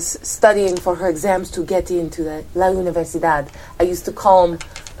was studying for her exams to get into the La Universidad, I used to calm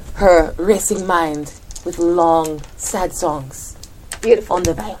her racing mind with long, sad songs Beautiful. on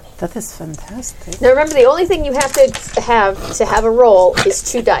the violin. That is fantastic. Now remember, the only thing you have to have a roll is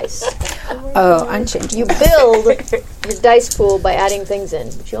 2 dice. Oh, I'm changing. You build your dice pool by adding things in,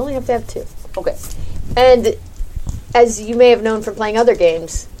 but you only have to have 2. Okay. And as you may have known from playing other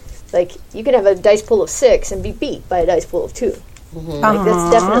games, like you can have a dice pool of 6 and be beat by a dice pool of 2. Like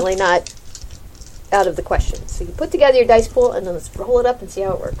that's definitely not out of the question. So you put together your dice pool and then let's roll it up and see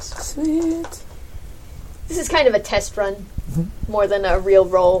how it works. Sweet. This is kind of a test run more than a real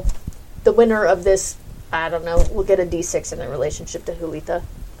roll. The winner of this, I don't know, will get a D6 in their relationship to Julita.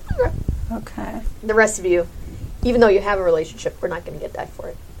 Okay. The rest of you, even though you have a relationship, we're not going to get die for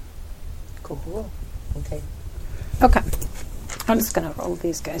it. Cool. Okay. Okay. I'm just gonna roll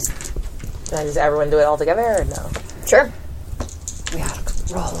these guys. Now, does everyone do it all together or no? Sure. We are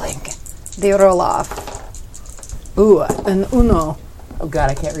rolling. They roll off. Ooh, an uno. Oh God,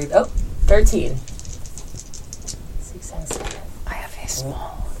 I can't read. Oh, 13. 6 and 7. I have a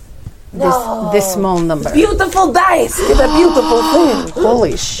small. No. This small number. Beautiful dice did a beautiful thing.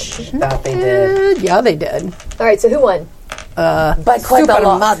 Holy shit. Thought they did. Yeah, they did. All right, so who won? By quite a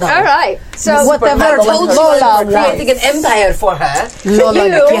lot. All right. So Whatever told Lola Creating an empire for her. Lola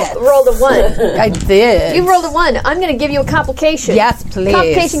you gets. rolled a 1. I did. You rolled a 1. I'm going to give you a complication. Yes, please.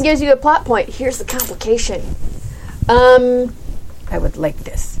 Complication gives you a plot point. Here's the complication. I would like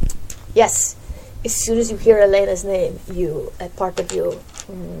this. Yes. As soon as you hear Elena's name, a part of you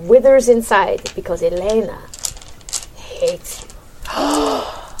withers inside because Elena hates you.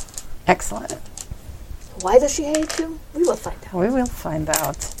 Excellent. Why does she hate you? We will find out. We will find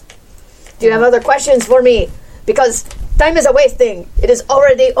out. Do you have other questions for me? Because time is a wasting. It is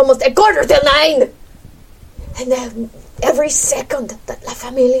already almost 9:15. And every second that La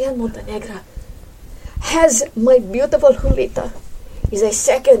Familia Montenegra has my beautiful Julita is a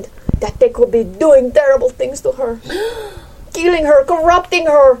second that they could be doing terrible things to her. Killing her, corrupting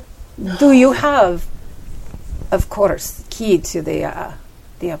her. Do you have, of course, key to the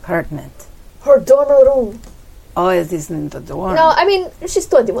apartment? Her dormer room. Oh, it is in the dorm. No, I mean, she's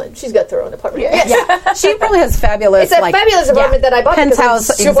 21. She's got her own apartment. Yes. Yeah, she probably has fabulous. It's a fabulous apartment that I bought penthouse.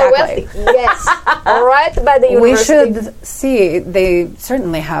 because I'm super Exactly. wealthy. Yes. Right by the We university. should see. They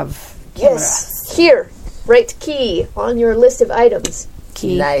certainly have cameras. Yes. Here. Write key on your list of items.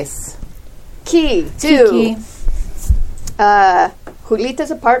 Key. Nice. Key to Key.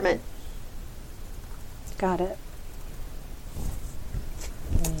 Julita's apartment. Got it.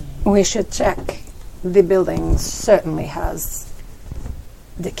 We should check. The building certainly has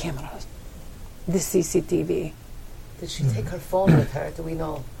the cameras, the CCTV. Did she take her phone with her? Do we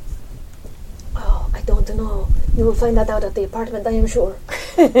know? Oh, I don't know. You will find that out at the apartment, I am sure.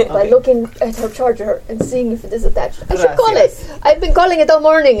 By looking at her charger and seeing if it is attached. I should call it. I've been calling it all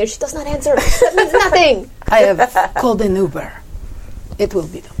morning and she does not answer. That means nothing. I have called an Uber. It will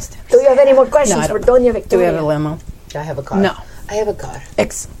be downstairs. Do you have any more questions for Doña Victoria? Do we have a limo? I have a car. No. I have a car.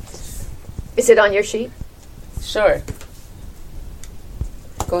 Excellent. Is it on your sheet? Sure.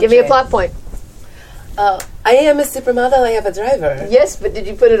 Give me a plot point. I am a supermodel. I have a driver. Yes, but did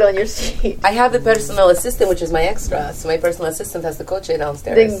you put it on your sheet? I have the personal assistant, which is my extra. So my personal assistant has the coche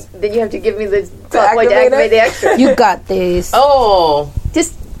downstairs. Then you have to give me the plot point to activate the extra. You got this. Oh.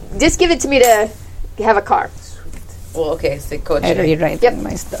 Just give it to me to have a car. Well, okay. So coche. I rewrite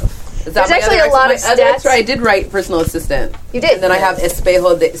my stuff. Is that There's actually a lot of other stats. extra, I did write personal assistant. You did. And then I have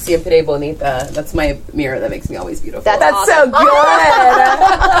Espejo de Siempre Bonita. That's my mirror that makes me always beautiful. That's so awesome.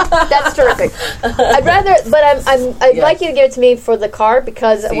 good. That's terrific. I'd rather, but I'd like you to give it to me for the car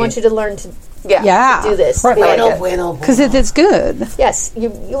because I want you to learn to Yeah. do this. Right. Bueno. Because it is good. Yes, you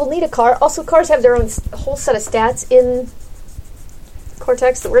will need a car. Also, cars have their own whole set of stats in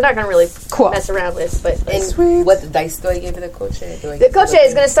Cortex that we're not going to really mess around with. But And what dice do I give to the coche? the coche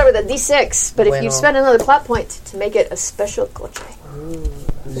is going to start with a D6, but if you spend another plot point to make it a special coche.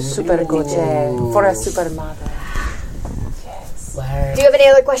 Super coche for a supermodel. Yes. Do you have any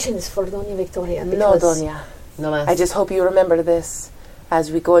other questions for Doña Victoria? No, Doña. No más. I just hope you remember this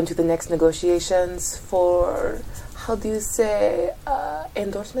as we go into the next negotiations for, how do you say,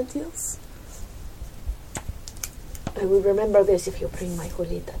 endorsement deals? I will remember this if you bring my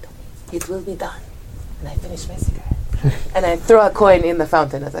Julita to me. It will be done. And I finish my cigarette. And I throw a coin in the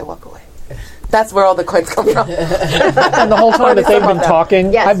fountain as I walk away. That's where all the coins come from. And the whole time that they've been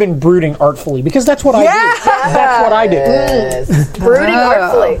talking, I've been brooding artfully because that's what I do. That's what I do. Yes. Brooding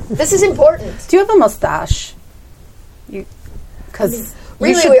artfully. This is important. Do you have a mustache? Because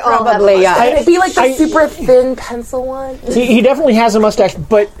really, we all have a mustache. It'd be like the super thin pencil one. He definitely has a mustache,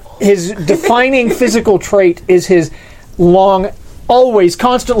 but his defining physical trait is his long, always,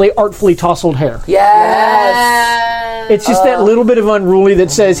 constantly, artfully tousled hair. Yes. It's just that little bit of unruly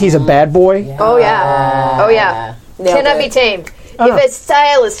that says he's a bad boy. Oh, yeah. Oh, yeah. Cannot be tamed. If a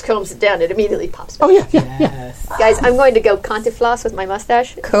stylist combs it down, it immediately pops back. Oh, yeah. Guys, I'm going to go Cantifloss with my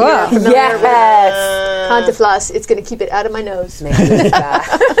mustache. Cool. Yes. Cantifloss. It's going to keep it out of my nose. And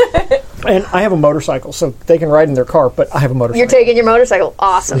I have a motorcycle, so they can ride in their car, but I have a motorcycle. You're taking your motorcycle.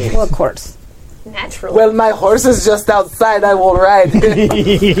 Awesome. Well, of course. Naturally. Well, my horse is just outside. I will ride.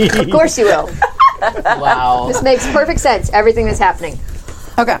 Of course you will. Wow. This makes perfect sense. Everything that's happening.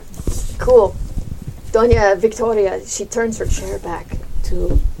 Okay. Cool. Doña Victoria, she turns her chair back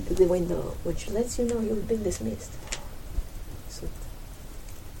to the window, which lets you know you've been dismissed. So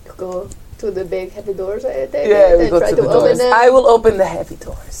you go to the big heavy doors, I think, Yeah, we and go try to to the open doors. them. I will open the heavy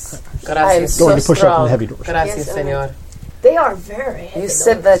doors. I am Gracias. so Going to push strong. up the heavy doors. Gracias, Yes, señor. They are very heavy You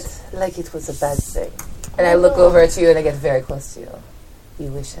said doors. that like it was a bad thing. And I look over at you and I get very close to you.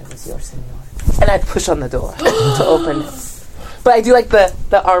 You wish I was your senor. And I push on the door to open it. But I do like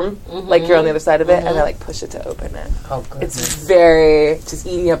the arm, like you're on the other side of it, and I like push it to open it. Oh, good. It's very just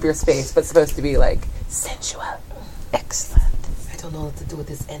eating up your space, but supposed to be like sensual. Excellent. I don't know what to do with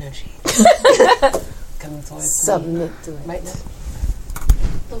this energy. Coming towards me. Submit to it. Right now.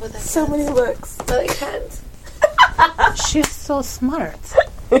 No, but I So can't. many looks. But I can't. She's so smart.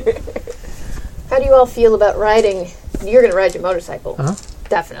 How do you all feel about riding? You're going to ride your motorcycle. Uh-huh.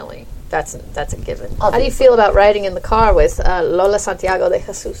 Definitely. That's a given. How do you feel about riding in the car with Lola Santiago de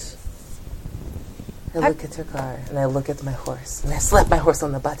Jesus? I look at your car and I look at my horse and I slap my horse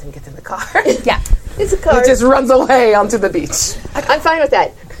on the butt and get in the car. Yeah. It's a car. It just runs away onto the beach. I'm fine with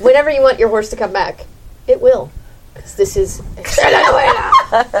that. Whenever you want your horse to come back, it will. Because this is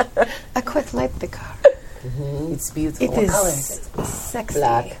I quite like the car. It's beautiful. It What is colors? sexy.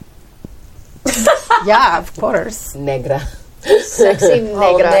 Black. Yeah, of course. Negra. sexy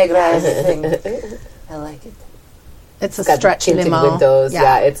Oh, negra. negra is the thing. I like it. It's a Got the stretch tinted limo. windows.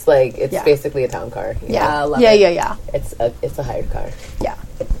 Yeah. It's like it's Yeah. basically a town car. Yeah. I love Yeah, it. yeah. It's a hired car. Yeah.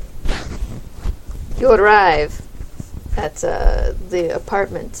 You arrive at the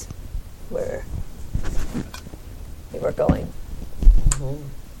apartment where we were going.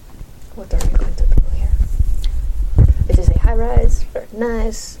 What are you going to do here? It is a high-rise, very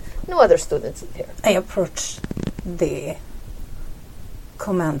nice. No other students live here. I approach the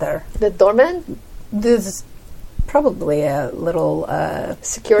commander. The doorman? This probably a little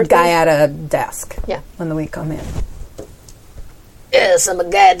Security guy at a desk. Yeah. When we come in. Yes, I'm a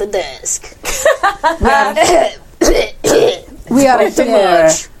guy at the desk. We are here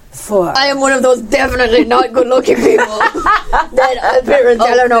for. I am one of those definitely not good-looking people that appear in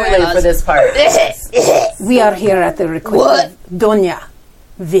Ready for telenovelas. this part. We are here at the request What? of Doña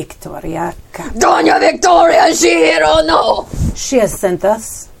Victoria. Doña Victoria, is she here or no? She has sent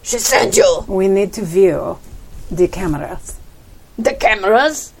us. She sent you We need to view the cameras. the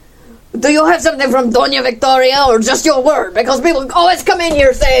cameras. Do you have something from Doña Victoria or just your word? Because people always come in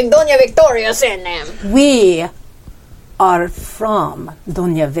here saying Doña Victoria sent them. We are from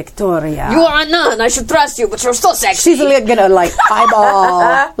Doña Victoria. You are a nun. I should trust you, but you're still sexy. She's gonna like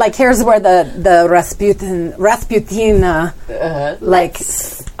eyeball. Like here's where the Rasputin like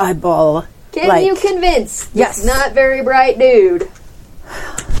eyeball. Can like, you convince Yes. this not very bright dude?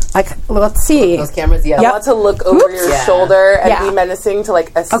 Let's see. Those cameras, yeah. I want to look over your Yeah. shoulder and Yeah. be menacing to like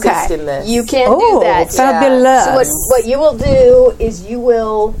assist Okay. in this. You can't Oh, do that. fabulous. So what you will do is you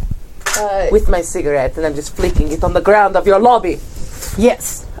will with my cigarette, and I'm just flicking it on the ground of your lobby.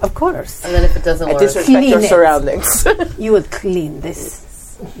 Yes, of course. And then if it doesn't I work, disrespect Clean your it. surroundings. You will clean this.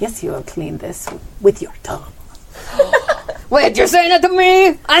 Yes, you will clean this with your tongue. wait. You're saying that to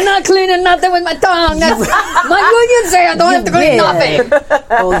me? I'm not cleaning nothing with my tongue. That's my union say I don't have to clean will. nothing.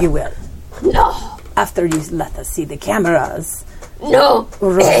 Oh, you will. No, After you let us see the cameras. no.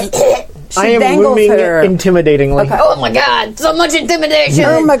 She I am dangles looming her. intimidatingly. Okay. Oh my God! So much intimidation.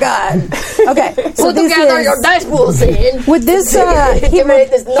 Oh my god. Okay. So Put this together is your dice pool scene. with this Intimidate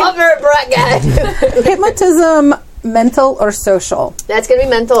this not very bright guy. hypnotism, mental or social. That's gonna be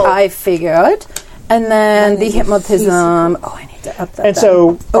mental. I figured. And then the hypnotism. Oh, I need to up that. And down.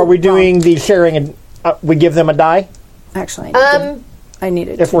 so, are we wrong. doing the sharing? And we give them a die. Actually, I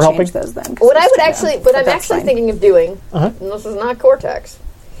needed If to we're change helping? those then. 'cause what I it's would too actually, young. what But I'm that's actually fine. thinking of doing, and this is not Cortex,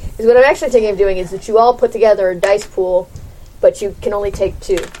 is what I'm actually thinking of doing is that you all put together a dice pool, but you can only take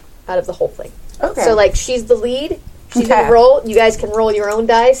 2 out of the whole thing. Okay. So like she's the lead. She's Okay. gonna roll. You guys can roll your own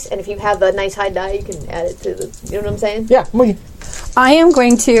dice, and if you have a nice high die, you can add it to the. You know what I'm saying? Yeah, we. I am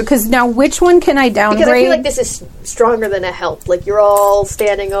going to because now which one can I downgrade? Because I feel like this is stronger than a help. Like you're all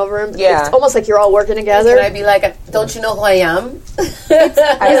standing over him. Yeah. It's almost like you're all working together. can I be like, don't you know who I am?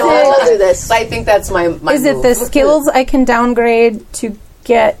 I know, I'll do this. I think that's my Is it move. the skills I can downgrade to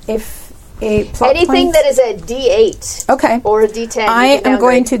get if a plot Anything point? that is a D8 Okay. or a D10. I you can am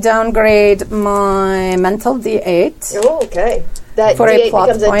going downgrade. to downgrade my mental D8 Oh, okay. That for D8 a plot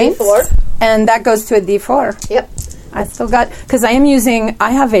becomes point, a D4. and that goes to a D4. Yep. I still got because I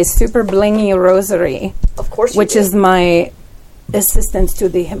have a super blingy rosary, Of course you which do. is my assistant to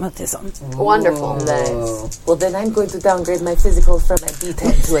the hypnotism. Wonderful. Nice. Well, then I'm going to downgrade my physical from a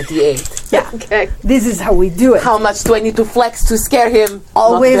D10 to a D8. Yeah, Okay. this is how we do it. How much do I need to flex to scare him?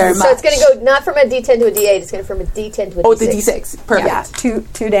 Always. Not very much. So it's going to go not from a D10 to a D8, it's going to from a D10 to a D6. Oh, the D6. Perfect. Yeah,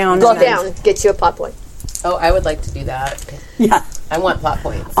 two down. Go and then- down, gets you a plot point. Oh, I would like to do that. Yeah, I want plot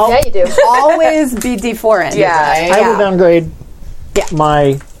points. Yeah, you do. always be D4 in. Yeah. Right? I will downgrade Yeah.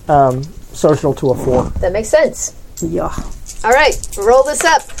 my social to a 4. That makes sense. Yeah. All right, roll this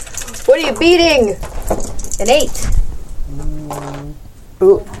up. What are you beating? An 8.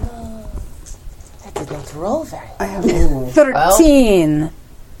 Ooh, That didn't roll very well. I have 13.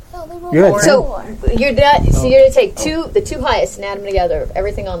 You're at 10. So you're going to take the 2 highest and add them together,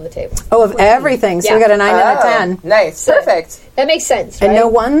 everything on the table. Oh, of everything. So Yeah. we got a 9 and a 10. Nice. Perfect. That makes sense, right? And no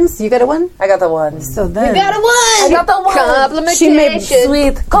ones? You got a 1? I got the one. So then You got a 1! I got the 1. Complimentation. She made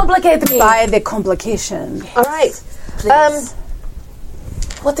Sweet. Complicate me. by the complication. All right.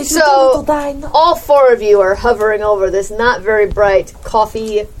 What did you So- do, little die? No. All 4 of you are hovering over this not very bright,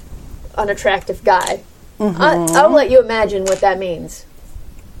 coffee, unattractive guy. I'll let you imagine what that means.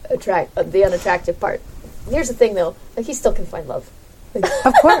 The unattractive part. Here's the thing, though. Like, he still can find love.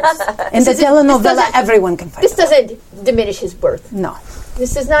 Of course. In the This telenovela, doesn't- everyone can fight. This doesn't diminish his worth. No.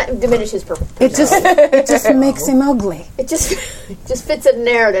 This does not diminish his purpose. It just makes him ugly. It just fits a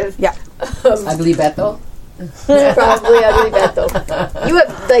narrative. Yeah. Ugly Beto. Probably ugly Beto. You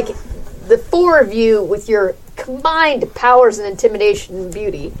have, like, the 4 of you with your combined powers and intimidation and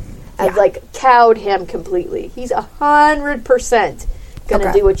beauty have, like, cowed him completely. He's 100% going to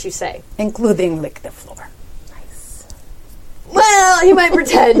Okay. do what you say. Including lick the floor. Well, he might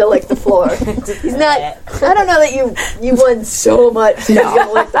pretend to lick the floor. He's not. I don't know that you won so much. He's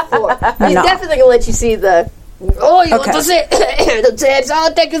gonna lick the floor. He's No. definitely gonna let you see the. Oh, you Okay. want to see the tapes?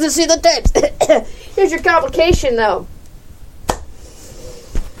 I'll take you to see the tapes. Here's your complication, though.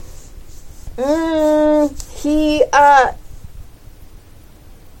 He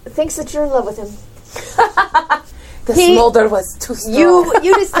thinks that you're in love with him. The smolder was too strong.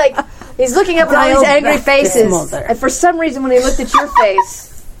 You just like he's looking up at all these angry faces, smolder. and for some reason when he looked at your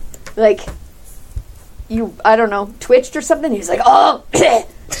face, like you, I don't know, twitched or something. He's like, "Oh,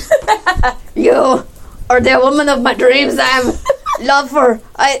 you are the woman of my dreams. I love her.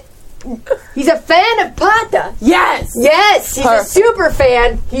 He's a fan of Pata. Yes. Yes, he's a super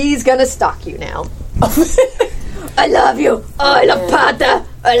fan. He's gonna stalk you now. I love you. Oh, I love Pata.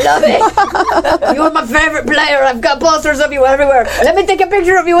 I love it. You're my favorite player. I've got posters of you everywhere. Let me take a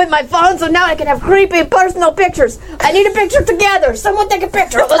picture of you with my phone so now I can have creepy personal pictures. I need a picture together. Someone take a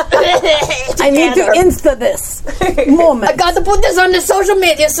picture of us. I need to Insta this moment. I got to put this on the social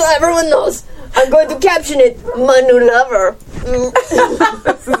media so everyone knows. I'm going to caption it, my new lover.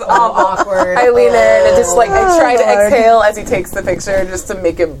 This is all awkward. I lean in and just like I try to exhale as he takes the picture just to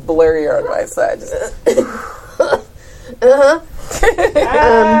make it blurrier on my side.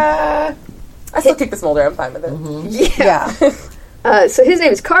 I still keep the smolder. I'm fine with it. Yeah. So his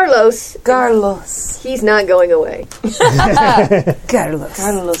name is Carlos. Carlos. He's not going away.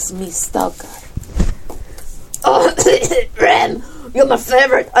 Carlos, mi stalker. Oh, Rem, you're my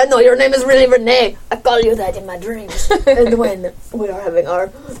favorite. I know your name is really Renee. I call you that in my dreams. And when we are having our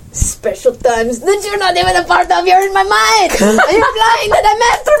special times that you're not even a part of, you're in my mind. And you're lying that I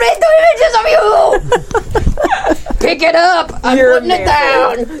masturbate to images of you. Pick it up. I'm putting it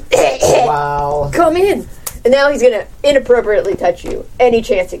down. Wow. Come in. And now he's going to inappropriately touch you any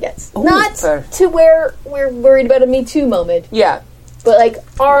chance he gets. Not Sorry. to where we're worried about a Me Too moment, Yeah. but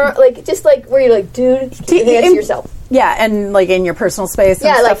just like where you're like, dude, keep your hands to yourself. Yeah, and like in your personal space and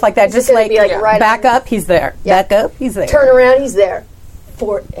Yeah, stuff like that. it's Just gonna like, be, like, right back on- up, he's there. Yeah. Back up, he's there. Turn around, he's there.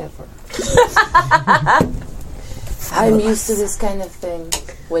 Forever. I'm used to this kind of thing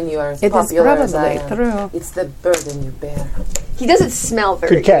when you are as It is popular as I probably am. true. It's the burden you bear. He doesn't smell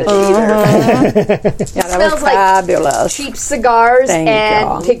very Good catch. good either. Yeah, that was Smells like fabulous. Cheap cigars Thank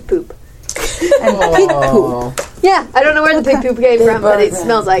and you. pig poop. And pig poop. Yeah, I don't know where the pig poop came from, but it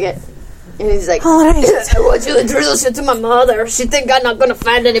smells like it. And he's like, All right. I want you to introduce you to my mother. She think I'm not going to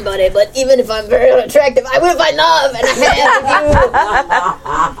find anybody, but even if I'm very unattractive, I will find love and a hand with you.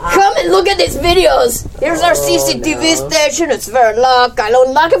 Come and look at these videos. Here's our CCTV station. It's very locked. I'll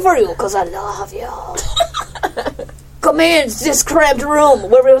unlock it for you because I love you. Come in. It's this cramped room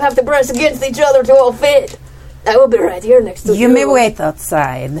where we'll have to press against each other to all fit. I will be right here next to you. You may wait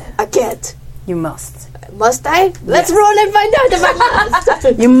outside. I can't. You must. Must I? Let's roll and find out if I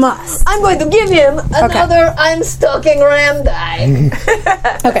must. You must. I'm going to give him another I'm stalking Ram die.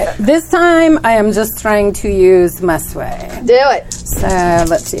 Okay, this time I am just trying to use my sway. Do it. So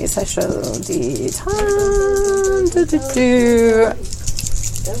let's see. Special D10.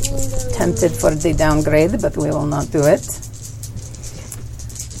 Tempted for the downgrade, but we will not do it.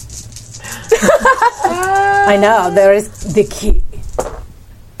 I know, there is the key.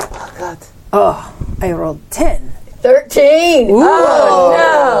 Oh, God. Oh, I rolled 10. 13.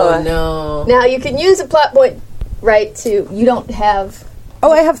 Oh, no. Now you can use a plot point, right? You don't have.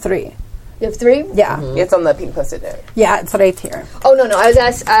 Oh, I have 3. You have 3? Yeah. It's on the pink post-it note. Yeah, it's right here. Oh no, I was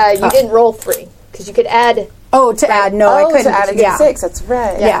asked. You didn't roll 3 because you could add. Oh, to add. No, I couldn't. to add a yeah. D6. That's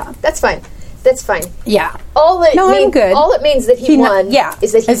right. Yeah. That's fine. That's fine. Yeah. All it No, I'm means, good. All it means that he won. Yeah.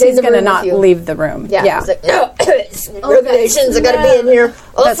 is that he's in the going to room not with you. leave the room. Yeah. Yeah. He's like, no, regulations. I got to be in here.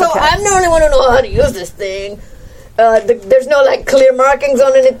 Also, okay. I'm the only one who knows how to use this thing. There's no like clear markings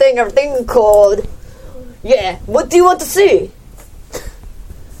on anything. Everything's cold. Yeah. What do you want to see?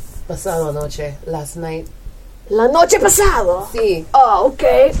 Pasado noche, last night. La noche pasado. Sí. Oh,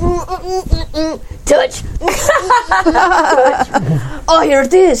 okay. Touch. Touch. Oh, here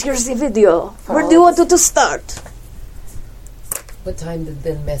it is. Here's the video. Where do you want it to start? What time did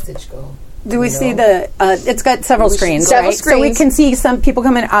the message go? Do we see the? It's got several screens, Several right? So we screens. can see some people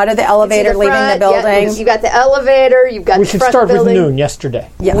coming out of the elevator, leaving the building. Yeah, you got the elevator. You've got We the should front start with building. noon yesterday.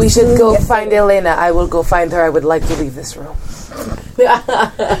 Yes. We should go find Elena. I will go find her. I would like to leave this room.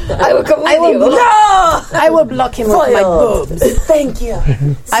 I will come with will you. I will block him with my boobs. Thank you.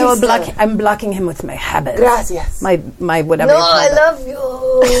 I will block. I'm blocking him with my habits. Gracias. My whatever. No, you call I it. love you.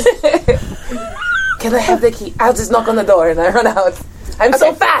 Can I have the key? I'll just knock on the door and I run out. I'm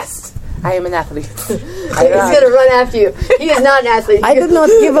so fast. I am an athlete. He's gonna run after you. He is not an athlete. I did not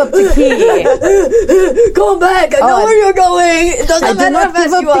give up the key. Go back. I know Oh, where you're going. It doesn't I did matter how not give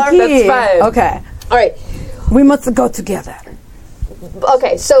fast up you the are. key. That's fine. Okay. All right. We must go together.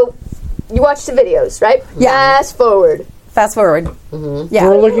 Okay. So you watch the videos, right? Yeah. Fast forward. Fast forward. Yeah.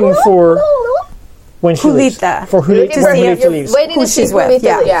 We're looking for when she leaves. Julita. For Julita, To when see if Julita you're leaves. Waiting Who to see she's with, Julita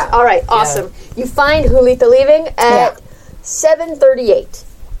yeah. leaves. Yeah. All right. Awesome. You find Julita leaving at 7:38.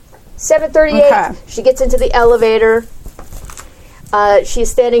 7:38. Okay. She gets into the elevator. She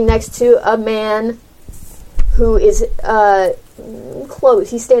is standing next to a man who is close.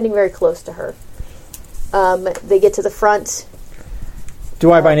 He's standing very close to her. They get to the front.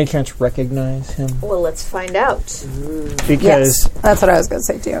 Do I by any chance recognize him? Well, let's find out. Because Yes, that's what I was going to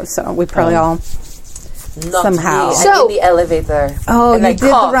say too. So we probably all Not somehow. me. So- I'm in the elevator. Oh, and you I did the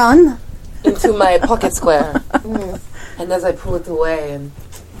cough run? into my pocket square. And as I pull it away and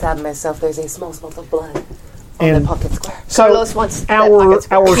dab myself, there's a small spot of blood on And- the pocket square. so Carlos wants that our pocket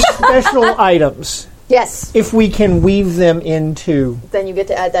square. our special items, Yes. if we can weave them into Then you get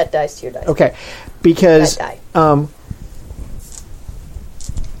to add that dice to your dice. okay, because That die.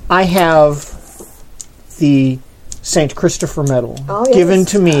 I have the Saint Christopher medal Oh, yes. given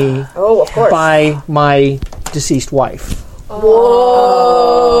to me Oh, of course. by my deceased wife.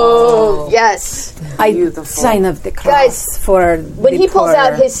 Whoa. Yes. I Beautiful. sign of the cross Guys, for When the he pulls poor.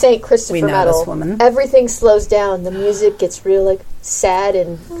 out his St. Christopher we know medal, this woman. everything slows down. The music gets real like sad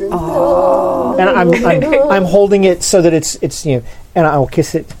and And I'm holding it so that it's and I'll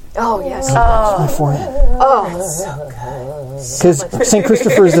kiss it yes. on the forehead. Oh, Because St.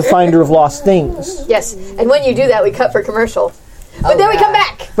 Christopher is the finder of lost things. yes. And when you do that, we cut for commercial. But then we come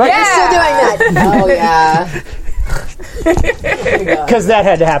back. Right. We're still doing that. Oh yeah. Because that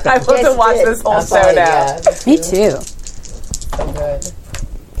had to happen. I want Yes, to watch it this whole That's show right, now. yeah. Me too. So good.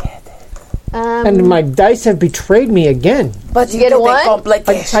 And my dice have betrayed me again. But you get a one?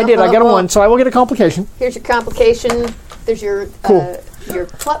 complication. I did. I got a 1, so I will get a complication. Here's your complication. There's your your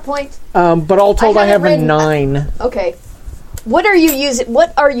plot point. But all told, I have a written- 9. Okay. What are you using?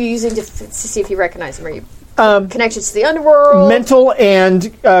 What are you using to see if you recognize him? Are you connections to the underworld? Mental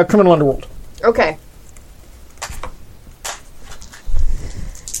and criminal underworld. Okay.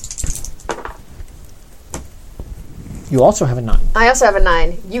 You also have a 9. I also have a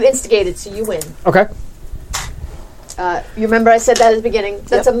 9. You instigated, so you win. Okay. You remember I said that at the beginning.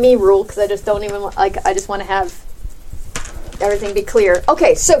 That's a me rule because I just don't even like. I just want to have everything be clear.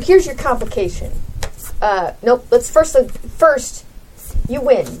 Okay, so here's your complication. Nope. Let's first. You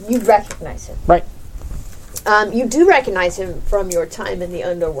win. You recognize him. Right. You do recognize him from your time in the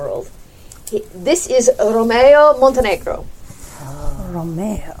underworld. This is Romeo Montenegro.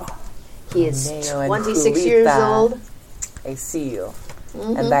 Romeo. He is Romeo and 26 years Julita. old. I see you.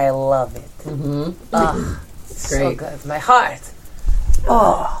 And I love it. It's so Great. good. My heart.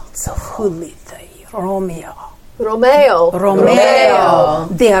 Oh, so Julita, Romeo. Romeo.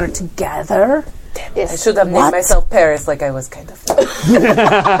 They are together. I Yes. should have named What? myself Paris like I was kind of.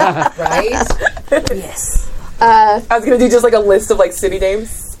 Right? Yes. I was going to do just like a list of like city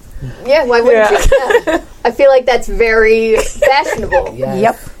names. Yeah, why wouldn't you? Yeah. I feel like that's very fashionable. Yes.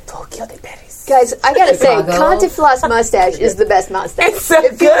 Yep. Tokyo de Paris. Guys, I gotta say, Chicago. Cantinflas mustache is the best mustache. It's so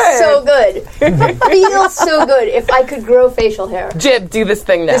it feels good. so good. It feels so good. If I could grow facial hair, Jib, do this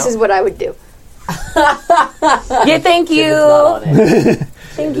thing now. this is what I would do. yeah, thank you. Not on it.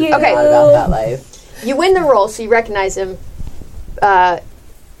 Thank you. Okay. Not about that life. You win the role, so you recognize him.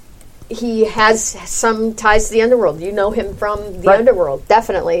 He has some ties to the underworld. You know him from the Right. underworld,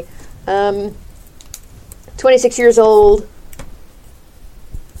 definitely. 26 years old.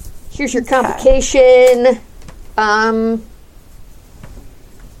 Here's your complication.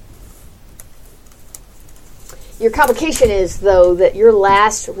 Your complication is, though, that your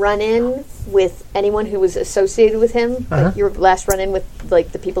last run-in with anyone who was associated with him, like your last run-in with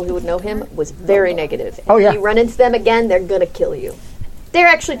like the people who would know him, was very negative. Oh, yeah. If you run into them again, they're gonna kill you. They're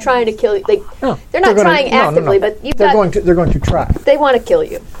actually trying to kill you. Like No, they're not gonna- trying no, no, no. actively, but you've they're got. going to. They're going to try. They want to kill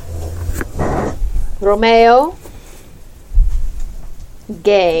you. Romeo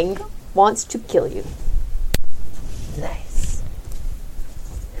gang wants to kill you. Nice.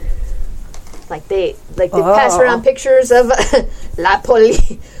 Like they pass around pictures of La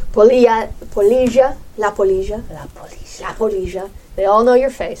Polija. They all know your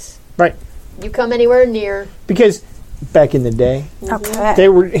face. Right. You come anywhere near. Because back in the day,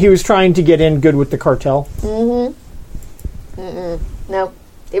 Okay. he was trying to get in good with the cartel. No,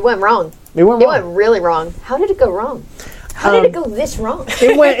 it went wrong. It went It wrong. went really wrong. How did it go wrong? How did it go this wrong?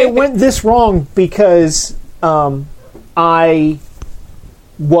 It went this wrong because I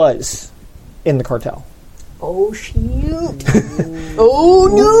was in the cartel. Oh shoot! Oh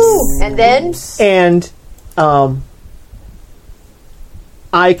no! And then And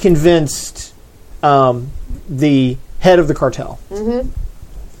I convinced the head of the cartel,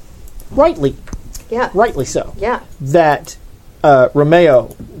 rightly so, yeah. that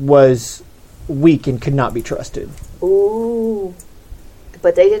Romeo was weak and could not be trusted. Ooh.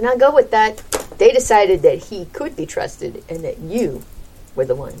 But they did not go with that. They decided that he could be trusted and that you were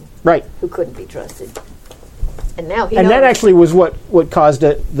the one Right. who couldn't be trusted. And now he And knows. that actually was what caused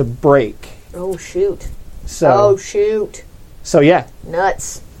the break. Oh, shoot. So, Oh, shoot. so yeah,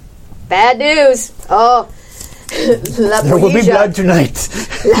 Nuts. Bad news. Oh. La there will be Polilla. blood tonight.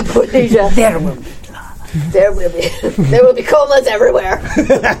 La Polilla. There will be. There will be. There will be comas everywhere.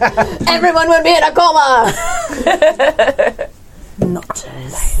 Everyone will be in a coma.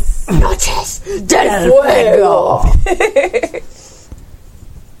 Noches. Noches del fuego.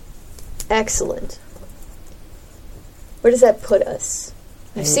 Excellent. Where does that put us?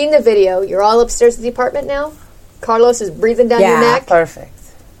 You've seen the video. You're all upstairs at the apartment now. Carlos is breathing down your neck. Perfect.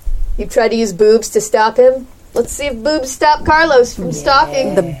 You tried to use boobs to stop him. Let's see if boobs stop Carlos from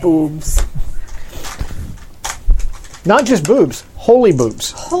stalking. The boobs. Not just boobs, holy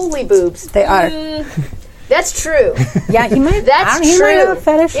boobs. Holy boobs. They are. That's true. Yeah, he might. That's he might have true. a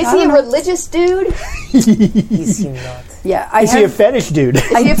fetish. Is I he a don't know. religious dude? Is he not? Yeah, I Is he a fetish dude?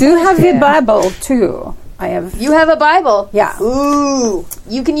 I do have the Bible too. I have. You have a Bible. Yeah. Ooh.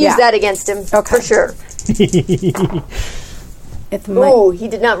 You can use Yeah. that against him Okay. for sure. It's my. Ooh, he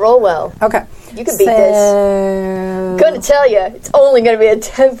did not roll well. Okay. You can beat this. Gonna tell you, it's only gonna be a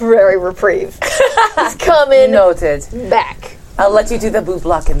temporary reprieve. It's coming Noted. back. I'll let you do the boob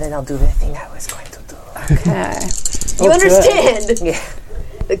block, and then I'll do the thing I was going to do. Okay. You understand Yeah,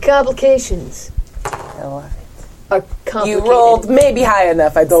 the complications I love it. are complicated. You rolled maybe high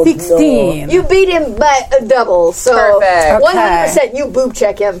enough. I don't 16. You beat him by a double, so Perfect. 100% you boob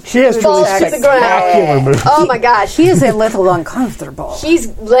check him. She has Falls really to the ground. spectacular boobs. Oh my gosh. He is a little uncomfortable. He's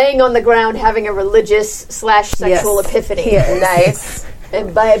laying on the ground having a religious/sexual Yes, epiphany. he is. Nice.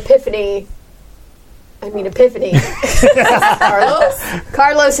 And by epiphany, I mean epiphany. Carlos?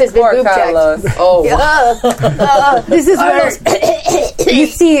 Carlos has been Poor boob Carlos. checked. Oh, This is where you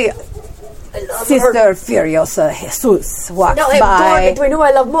see Sister Furiosa Jesus walks No, I'm torn by, between who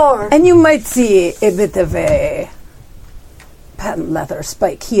I love more. and you might see a bit of a patent leather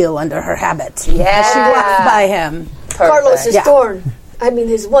spike heel under her habit as she walks by him. Carlos is Yeah. torn. I mean,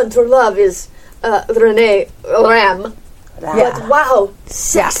 his one true love is Renee Ram. But wow,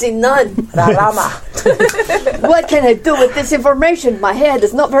 sexy nun. Rama. What can I do with this information? My head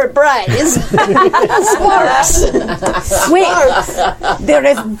is not very bright. It's sparks. Wait, there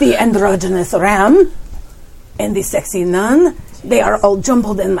is the androgynous ram and the sexy nun. They are all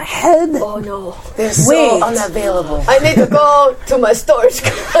jumbled in my head. Oh no. They're so Wait. unavailable. I need to go to my storage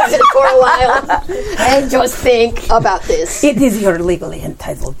closet for a while and just think about this. It is your legally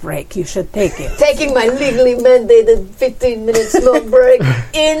entitled break. You should take it. Taking my legally mandated 15-minute smoke break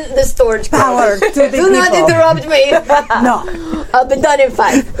in the storage Power closet. to the Do not people. interrupt me. No, I'll be done in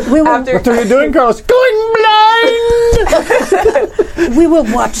 5. we will. What are you doing, Carlos? Going blind! We will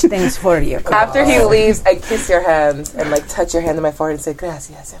watch things for you. After he leaves, I kiss your hand and like touch your hand on my forehead and say,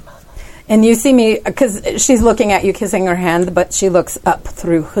 gracias, hermano. And you see me, because she's looking at you kissing her hand, but she looks up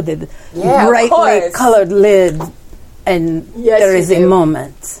through hooded, Yeah, of brightly course. colored lid, and Yes, there you is a do.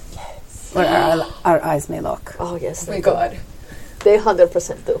 moment where our eyes may look. Oh, yes. my God. They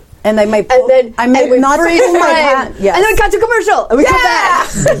 100% do. And I might And then I may and we not freeze pull my frame. hand. Yes. And then we cut to commercial. And we come back.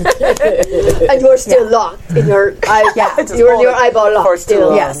 And you're still locked in your eye. Yeah. You're in your eyeball locked For too still.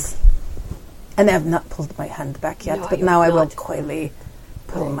 long. Yes. And I have not pulled my hand back yet, No, but you now I have will not. coyly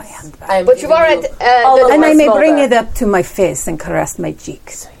pull my hand back. I'm But you've giving already... you all of And my I may smell bring back. it up to my face and caress my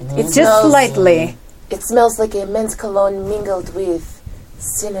cheeks. It's just smells- slightly. It smells like a men's cologne mingled with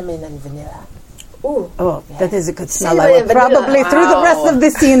cinnamon and vanilla. Ooh. Oh, that is a good smell. Cinnamon I will and vanilla. probably, through the rest of the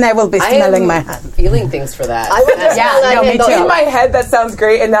scene, I will be smelling my hand. feeling things for that. I would just Yeah, smell that no, me handle. too. In my head, that sounds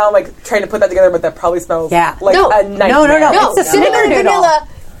great, and now I'm like trying to put that together, but that probably smells Yeah. like No. a nightmare. No. No, It's a cinnamon and snickerdoodle. vanilla.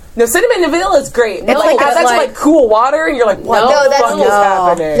 No, cinnamon and vanilla is great. But It's like, like adds a- that to like cool water, and you're like, what No, the that's fuck is no.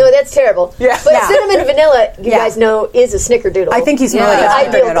 happening? No, that's terrible. Yeah. But Yeah. cinnamon and vanilla, you Yeah. guys know, is a snickerdoodle. I think you smell Yeah. like a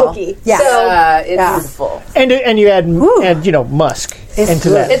Ideal snickerdoodle. cookie. Yeah. So, It's Yeah. beautiful. And you add musk into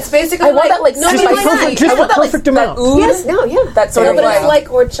good. that. It's basically I want that, like, no, just no, like no, perfect- no, just I want the that, like, perfect that amount. ooze, yes, no, yeah. that sort No, of but like, it's like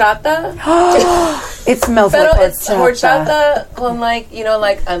horchata. It smells Pero like it's horchata con like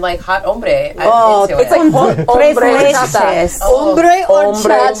hot hombre. Oh, I'm into it's like it. Tres hombre leches. horchata. Hombre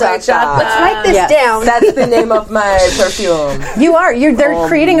Hombre horchata. horchata. Let's write this Yes. down. That's the name of my perfume. You are. They're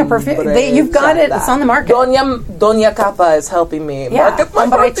creating a perfume. You've got it. It's on the market. Doña Capa is helping me market my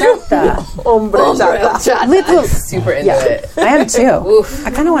Hombre perfume. chata. Hombre chata. Horchata. Little. Super into Yeah, it. I am too. Oof.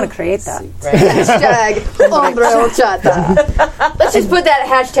 I kind of want to create that. Right. Hashtag hombre horchata. Let's just put that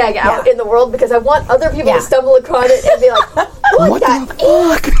hashtag out in the world because I want other people Yeah. to stumble across it and be like, what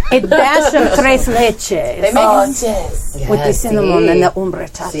the A dash of tres leches Oh, yes. with the cinnamon and the hombre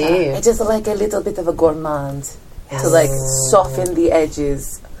chata. See. I just like a little bit of a gourmand to like soften the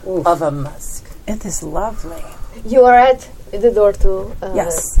edges of a musk. It is lovely. You are at the door to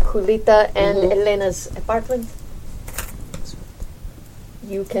Yes. Julita and Elena's apartment.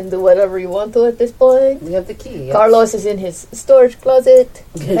 You can do whatever you want to at this point. We have the key. Yes. Carlos is in his storage closet.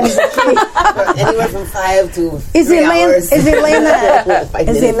 Anywhere from 5 to 3 Is Elena? hours. Is Elena? 5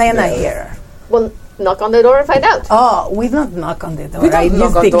 Is minutes. Elena here? Well, knock on the door and find out. Oh, we don't knock on the door. We don't I use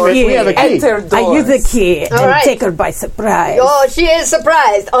knock on the doors. key. We have a key. Enter doors. I use the key and right. take her by surprise. Oh, she is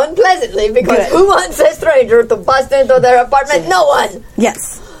surprised, unpleasantly, because Good. who wants a stranger to bust into their apartment? No one.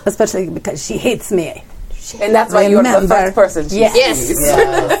 Yes, especially because she hates me. And that's why you're the Remember. first person she Yes. sees.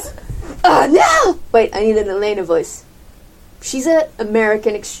 Yes. No! Wait, I need an Elena voice. She's an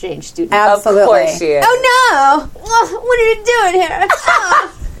American exchange student. Absolutely. Of course she is. Oh no! What are you doing here?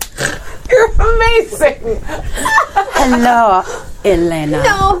 Oh, You're amazing. Hello, Elena.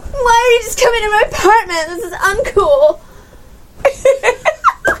 no! Why are you just coming to my apartment? This is uncool.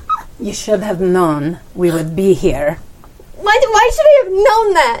 You should have known we would be here. Why should I have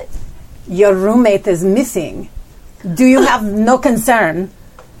known that? Your roommate is missing. Do you have no concern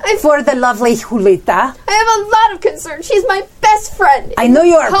for the lovely Julita? I have a lot of concern. She's my best friend. I know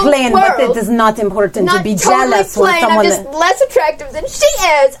you are Whole plain, but world. it is not important Not to be totally jealous when plain. someone. I'm just less attractive than she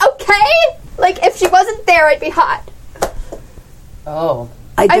is, okay? Like, if she wasn't there, I'd be hot. Oh.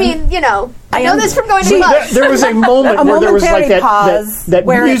 I didn't- mean, you know, I know am- this from going to See, clubs. There was a moment A where there was like momentary pause that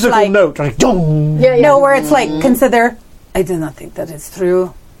where it's musical like- note, like dong. Yeah, yeah. No, where it's like, consider, I do not think that is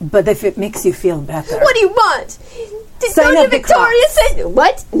true, but if it makes you feel better. What do you want? Did Sign Doña up the Victoria cross. send you?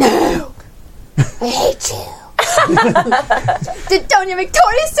 What? No. I hate you. Did Doña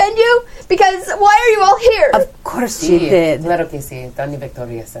Victoria send you? Because why are you all here? Of course she did. Claro que sí. Doña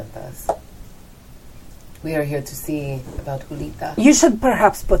Victoria sent us. We are here to see about Julita. You should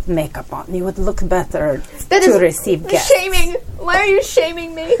perhaps put makeup on. You would look better That to is receive guests. Shaming. Why are you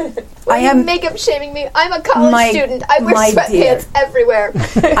shaming me? Why I are you am- makeup shaming me? I'm a college My- student. I wear my sweatpants dear. everywhere.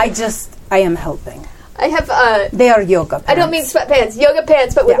 I am helping. I have, They are yoga pants. I don't mean sweatpants, yoga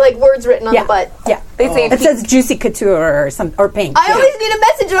pants, but with Yeah. like words written on Yeah. the butt. Yeah. They say It says juicy couture or pink. I always need a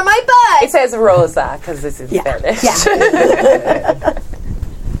message on my butt. it says Rosa because this is Yeah. Spanish. Yeah.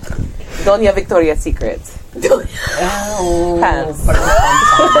 Doña Victoria's Secret. Pants.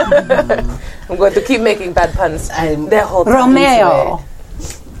 I'm going to keep making bad puns the whole time. Romeo.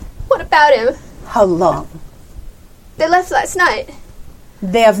 What about him? How long? They left last night.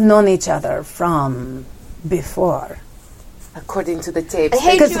 They have known each other from before. According to the tapes. I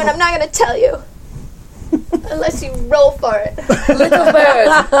hate Because- you, and I'm not going to tell you. Unless you roll for it. Little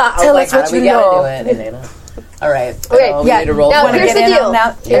bird. Tell us what you know. Do it, Elena. All right. Okay, we need to roll now for here's it. the get in deal. on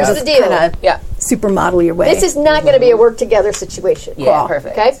that? Here's Yeah. the deal. Kinda Yeah. supermodel your way. This is not going to be a work together situation. Yeah, Cool.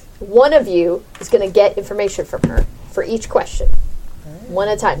 perfect. Okay? One of you is going to get information from her for each question. One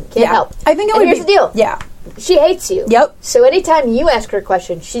at a time. Can't yeah. help. I think it And would here's be. the deal. Yeah. She hates you. Yep. So anytime you ask her a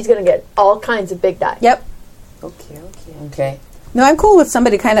question, she's going to get all kinds of big die. Yep. Okay. Okay. No, I'm cool with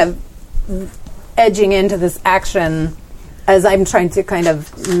somebody kind of edging into this action as I'm trying to kind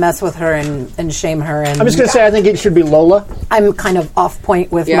of mess with her and shame her. And I'm just going to say I think it should be Lola. I'm kind of off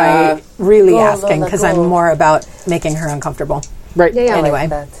point with Yeah. my really Go, asking Lola, because go. I'm more about making her uncomfortable. Right. Yeah, yeah. Anyway,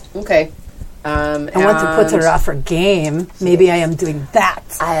 That. Okay. I want to put her off her game. Maybe I am doing that.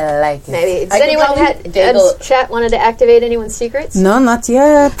 I like it. Maybe. Does I can anyone probably have dangle- chat wanted to activate anyone's secrets? No, not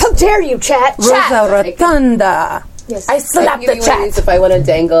yet. How dare you, chat? Rosa Chat! Rotunda. Yes. I slapped the chat. If I want to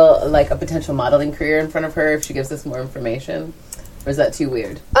dangle like a potential modeling career in front of her, if she gives us more information, or is that too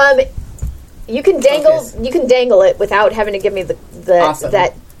weird? You can dangle. Focus. You can dangle it without having to give me the Awesome.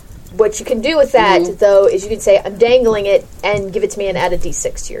 that. What you can do with that though is you can say I'm dangling it and give it to me and add a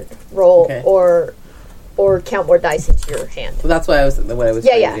d6 to your roll Okay. or count more dice into your hand. Well, that's what I was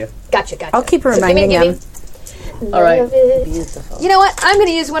Yeah, trying yeah. to do. Gotcha. I'll keep So reminding give him. me. All right. Love it. Beautiful. You know what? I'm going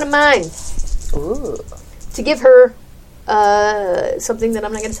to use one of mine Ooh. to give her something that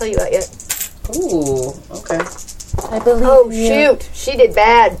I'm not going to tell you about yet. Ooh. Okay. I believe Oh in you. shoot! She did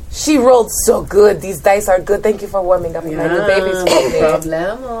bad. She rolled so good. These dice are good. Thank you for warming up my new babies for me.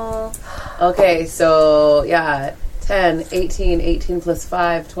 Problemo. Okay, so yeah, 10, 18, 18 plus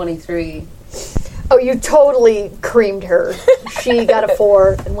 5, 23. Oh, you totally creamed her. She got a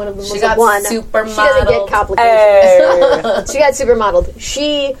 4, and one of them She was got a 1. supermodeled. She doesn't get complications. Hey. She got supermodeled.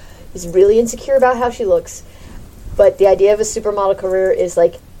 She is really insecure about how she looks, but the idea of a supermodel career is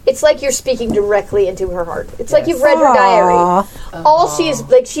like it's like you're speaking directly into her heart. It's like you've read her diary. All she's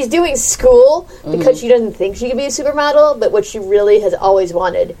like she's doing school because she doesn't think she can be a supermodel, but what she really has always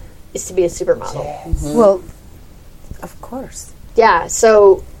wanted is to be a supermodel. Well, of course. Yeah,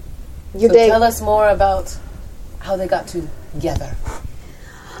 so you So tell us more about how they got together.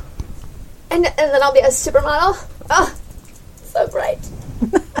 and then I'll be a supermodel. Oh, so bright.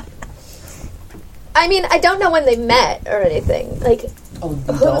 I mean, I don't know when they met or anything. Like, Oh,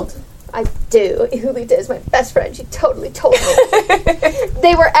 you don't? I do. Julita is my best friend. She totally told me.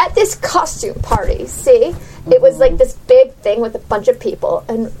 They were at this costume party, see? It was like this big thing with a bunch of people.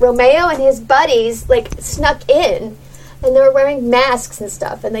 And Romeo and his buddies, like, snuck in. And they were wearing masks and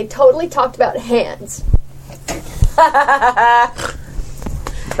stuff. And they totally talked about hands.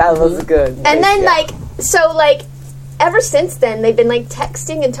 That was good. And then, like, so, like, ever since then, they've been, like,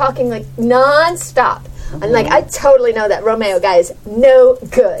 texting and talking, like, nonstop. And, like, I totally know that Romeo guy is no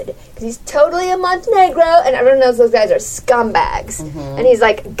good. Because he's totally a Montenegro, and everyone knows those guys are scumbags. And he's,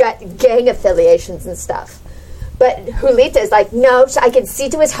 like, got gang affiliations and stuff. But Julita is like, no, I can see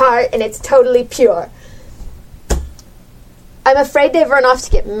to his heart, and it's totally pure. I'm afraid they've run off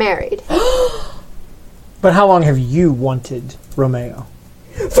to get married. But how long have you wanted Romeo?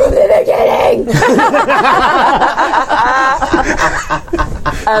 From the beginning!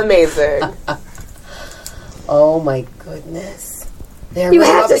 Amazing. Oh my goodness. They're You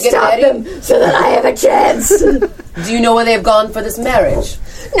running have off to get stop married? them so that I have a chance. Do you know where they've gone for this marriage?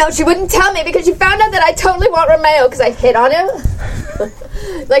 No, she wouldn't tell me because she found out that I totally want Romeo because I hit on him.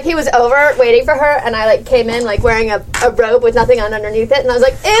 Like, he was over waiting for her, and I, like, came in, like, wearing a robe with nothing on underneath it, and I was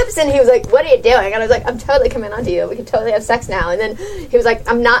like, oops, and he was like, what are you doing? And I was like, I'm totally coming onto you. We can totally have sex now. And then he was like,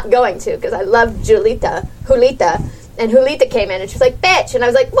 I'm not going to because I love Julita. And Julita came in, and she was like, bitch. And I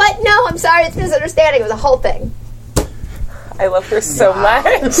was like, what? No, I'm sorry. It's misunderstanding. It was a whole thing. I love her so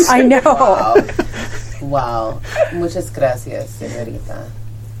much. I know. Wow. Muchas gracias, señorita.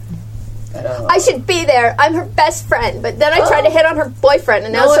 Pero, I should be there. I'm her best friend. But then I tried to hit on her boyfriend,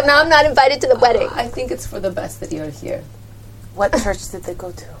 and now I'm not invited to the wedding. I think it's for the best that you're here. What church did they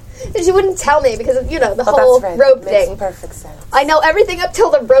go to? And she wouldn't tell me because of, you know, the Oh, whole that's right. robe Makes thing. perfect sense. I know everything up till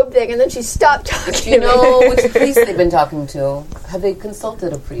the robe thing, and then she stopped talking Do to you know me. which priest they've been talking to? Have they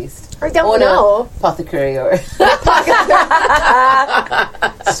consulted a priest? I don't Or an know. apothecary or...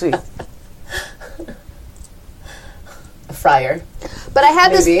 Sweet. a friar. But I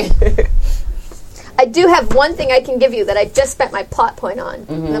have this. Maybe. I do have one thing I can give you that I just spent my plot point on.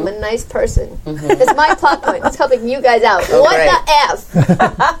 And I'm a nice person. It's my plot point. It's helping you guys out. What great. the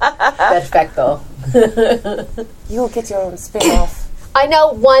F? Perfecto. You'll get your own spin-off. I know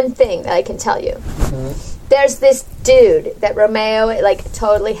one thing that I can tell you. There's this dude that Romeo, like,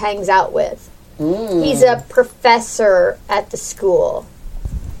 totally hangs out with. He's a professor at the school.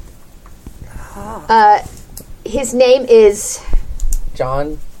 His name is...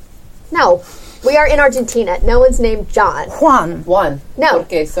 John. No. We are in Argentina. No one's named John. Juan. Juan. No.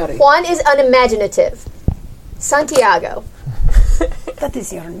 Okay, sorry. Juan is unimaginative. Santiago. That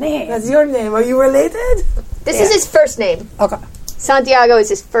is your name. That's your name. Are you related? This is his first name. Okay. Santiago is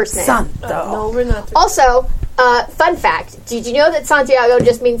his first name. Santo. No, we're not. Also, fun fact, did you know that Santiago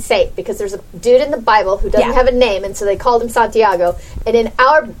just means saint? Because there's a dude in the Bible who doesn't have a name, and so they called him Santiago. And in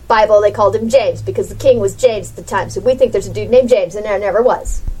our Bible, they called him James, because the king was James at the time. So we think there's a dude named James, and there never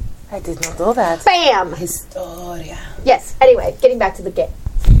was. I did not know that. Bam! Historia. Yes, anyway, getting back to the game.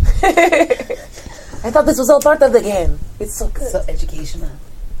 I thought this was all part of the game. It's so good. So educational.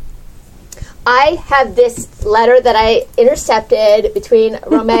 I have this letter that I intercepted between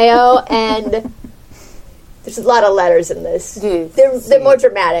Romeo and... There's a lot of letters in this. Yes. They're more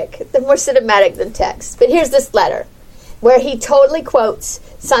dramatic. They're more cinematic than text. But here's this letter where he totally quotes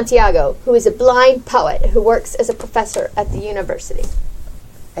Santiago, who is a blind poet who works as a professor at the university.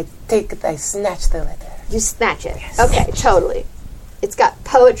 I snatch the letter. You snatch it. Yes. Okay, totally. It's got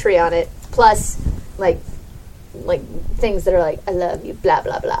poetry on it, plus like things that are like, I love you, blah,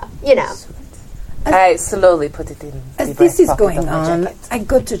 blah, blah. You know. I slowly put it in. As the this breast is pocket going of my on, jacket. I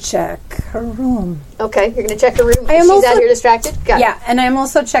go to check her room. Okay, you're going to check her room. I am She's also- out here distracted? Got it. Yeah, and I'm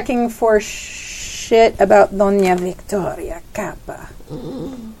also checking for shit about Doña Victoria Capa.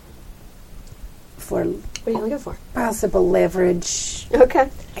 For What are you looking for? possible leverage. Okay.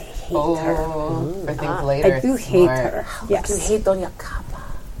 I hate her. Oh, for things later. I do Smart. hate her. You Yes. hate Doña Capa.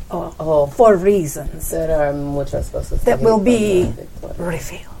 Oh, For reasons there are muchas cosas that que will hate be on Victoria.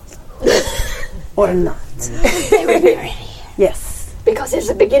 revealed. Or not. They will be ready. Yes. Because there's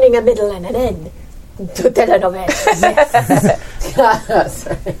a beginning, a middle, and an end to telenovela.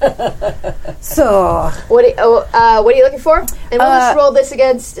 So, What are you looking for? And we'll just roll this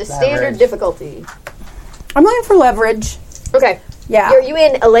against a standard Leverage. difficulty. I'm looking for leverage. Okay. Yeah. Are you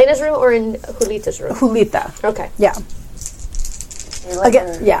in Elena's room or in Julita's room? Julita. Okay. Yeah.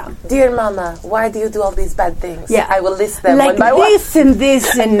 Again, yeah. Dear Mama, why do you do all these bad things? Yeah. I will list them Like one by one. this and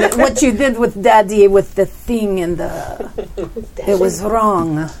this and what you did with Daddy with the thing and the... It was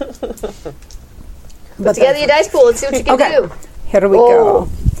wrong. But Together your dice pool. Let's see what you can Okay. do. Here we Oh. go.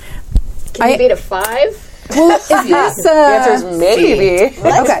 Can you beat a 5? Well, is this... The answer is maybe.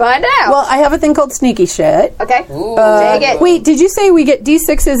 Let's find out. Well, I have a thing called sneaky shit. Okay. Take it. Wait, did you say we get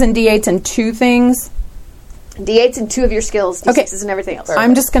D6s and D8s and 2 things? D8s and 2 of your skills. D6s Okay. and everything else.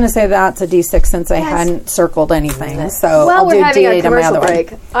 I'm just going to say that's a D6 since I hadn't circled anything. So While I'll we're do having D8 a on my other commercial one.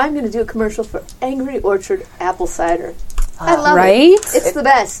 break, I'm going to do a commercial for Angry Orchard apple cider. I love Right? it. It's the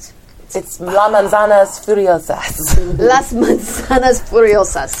best. It's La Manzanas Furiosas. Las manzanas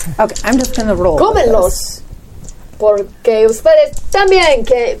furiosas. Okay, I'm just going to roll. Cómenlos. Porque ustedes también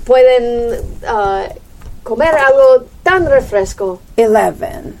que pueden comer algo tan refresco.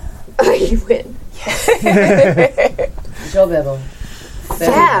 11. You win. Yo bebo.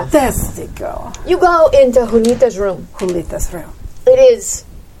 Yeah. Fantastico. You go into Julita's room. Julita's room. It is,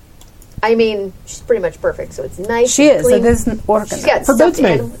 I mean, she's pretty much perfect. So it's nice. She and is. clean. It isn't organized. She's got Her bed's stuff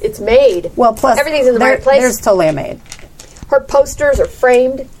made. in. It's made. Well, plus Everything's in the there- right place. There's totally a maid. Her posters are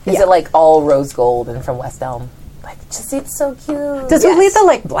framed. Is it like all rose gold and from West Elm? Like, just it's so cute. Does Yes. Julita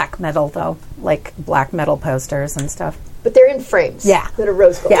like black metal though? Like black metal posters and stuff. But they're in frames. Yeah. That are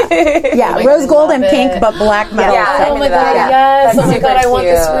rose gold. Yeah, yeah. my rose God, gold love and pink, it. but black metal. Yeah. stuff. Oh my God, Yeah. yes. That's Oh my God, I want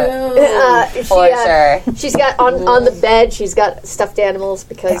this super room. For sure. She's got on the bed. She's got stuffed animals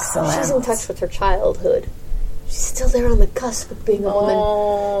because Excellent. she's in touch with her childhood. She's still there on the cusp of being a woman.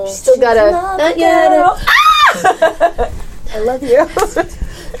 Oh, She's still got a not yet. I love you.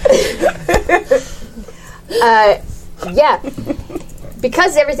 yeah.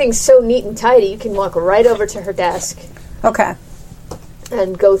 Because everything's so neat and tidy, you can walk right over to her desk Okay.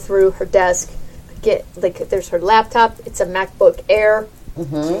 and go through her desk. Get like there's her laptop. It's a MacBook Air.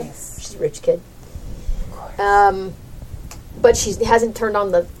 She's a rich kid. But she hasn't turned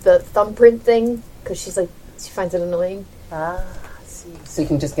on the thumbprint thing because she finds it annoying. So you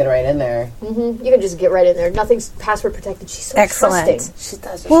can just get right in there. You can just get right in there. Nothing's password protected. She's so Excellent. trusting. She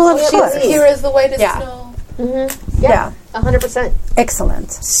does. Well, of yeah, course. please. Here is the way to Yeah. snow. Yeah. 100%.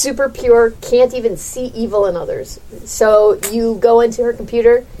 Excellent. Super pure. Can't even see evil in others. So you go into her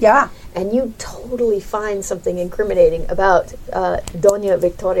computer Yeah. and you totally find something incriminating about Doña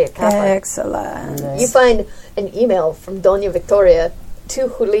Victoria Capa. Excellent. You find an email from Doña Victoria to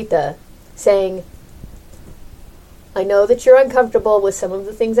Julita saying, I know that you're uncomfortable with some of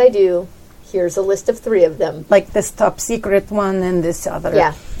the things I do. Here's a list of 3 of them. Like this top secret one and this other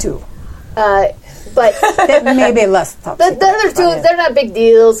Yeah. 2. But Maybe less top the secret. other 2, but yeah. they're not big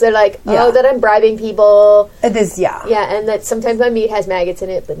deals. They're like, Yeah. that I'm bribing people. It is, yeah. Yeah, and that sometimes my meat has maggots in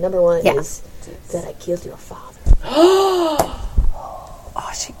it. But number 1 Yeah. is that I killed your father.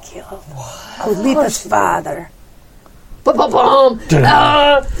 Oh, she killed Julita's father. Ba-ba-boom.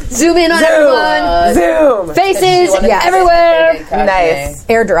 Zoom in on everyone. Zoom. Faces Yeah. everywhere. Nice.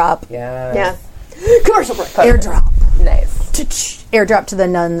 Airdrop. Yeah. Yeah. Commercial break. Airdrop. Nice. Airdrop to the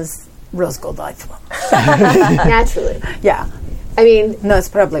nuns. Rose gold iPhone. Naturally. Yeah. I mean, No, it's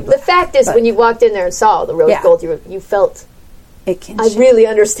probably the fact is, when you walked in there and saw the rose Yeah. gold, you felt, it can. I really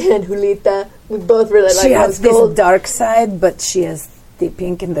understand Julita. We both really like She rose has this gold. dark side, but she has the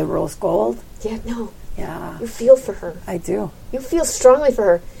pink and the rose gold. Yeah, no. Yeah, You feel for her. I do. You feel strongly for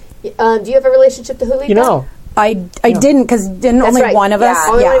her. Do you have a relationship to Julita? You know, I didn't because didn't That's only right. one of us.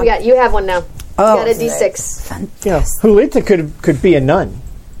 Yeah. Only one we got. You have one now. Oh, You got a D6. fantastic. Julita could be a nun.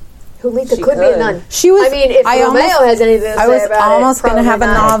 Julita She could be a could. nun. She was. I mean, if I Romeo almost- has anything to say I was about almost it, going to have a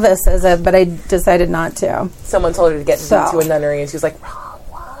probably not. novice as a, but I decided not to. Someone told her to get So. to a nunnery, and she was like, "Wrong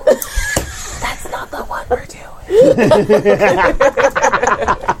one. That's not the one we're doing."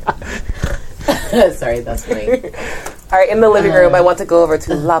 Sorry, that's funny. All right, in the living room, I want to go over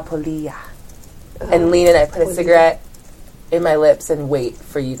to La Polilla and lean in. I put a cigarette in my lips and wait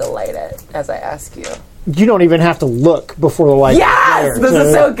for you to light it as I ask you. You don't even have to look before the light. Yes, is this there.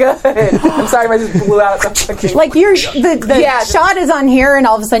 is so good. I'm sorry if I just blew out the fucking. Like the Yeah. shot is on here, and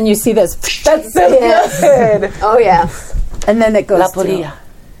all of a sudden you see this, That's so good. Oh, yeah. and then it goes. La to- Polilla.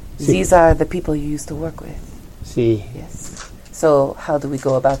 These are the people you used to work with. See, Yes. So how do we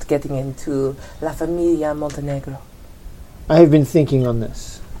go about getting into La Familia Montenegro? I have been thinking on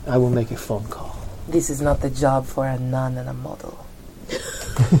this. I will make a phone call. This is not the job for a nun and a model.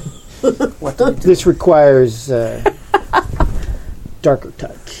 What do we do? This requires darker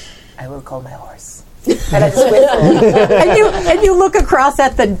touch. I will call my horse. And I just whistle. and you look across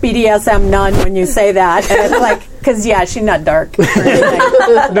at the BDSM nun when you say that, and it's like, Because she's not dark.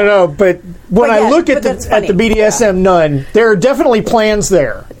 No, but when I look at but that's the BDSM nun, there are definitely plans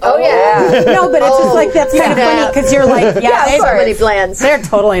there. Oh yeah. No, but it's just like that's kind of funny because you're like, So many plans. they're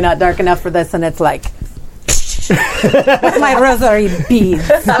totally not dark enough for this, and it's like with my rosary beads.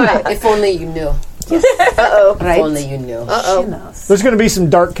 If only you knew. Right? If only you knew. She knows. There's going to be some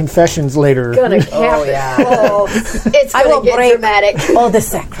dark confessions later. Oh, yeah. It's I will going to get break dramatic. all the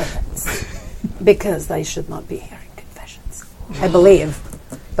sacraments because I should not be hearing confessions. I believe,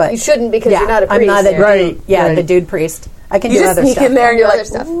 but You shouldn't because you're not a priest. I'm not a Right, dude. Yeah, right. the dude priest. I can You do just other sneak stuff. in there and you're Other like,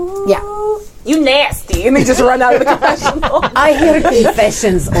 stuff. Yeah, you nasty. And they just run out of the confessional. I hear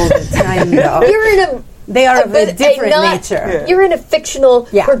confessions all the time, though. You're in a They are of a but different not- nature. You're in a fictional,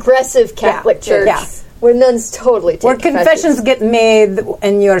 progressive Catholic church where nuns totally take Where confessions get made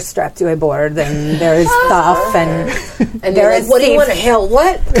and you're strapped to a board and there is stuff and And there you're is like, what do you safe- want to hell?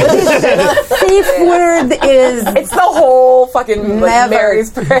 What? safe word is It's the whole fucking like, Never. Mary's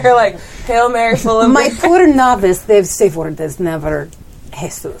prayer, like Hail Mary, full of my poor novice. Their safe word is never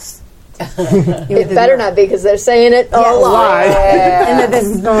Jesus. It better not be because they're saying it a lot. And it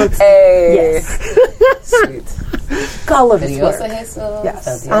is not. Hey. Yes, Sweet. colorless Dios word. Jesus. Yes,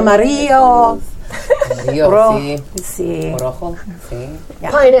 Dios. amarillo, Amarillo, rojo. sí. Sí. Rojo, sí.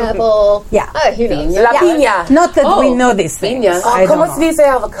 Pineapple. Yeah. Who knows? La piña. Not that we Oh, know these things. piña. I ¿Cómo don't se know. dice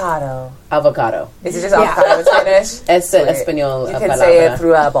avocado? Avocado. Is it just avocado in Spanish? Es Sweet. español You a can palabra. say it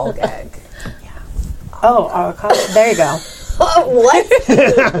through a ball gag. Oh, avocado. There you go. What?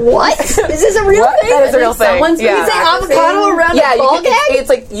 What? Is this a real thing? That is a real thing. Someone's You say avocado around Yeah, a ball you can, gag? it's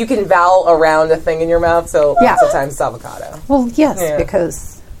like you can vowel around a thing in your mouth, so Yeah. sometimes it's avocado. Well, yes, Yeah.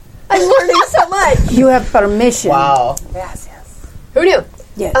 because I'm learning so much. you have permission. Wow. Yes. Who knew?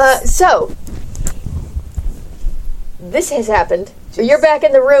 Yes. So, this has happened. So you're back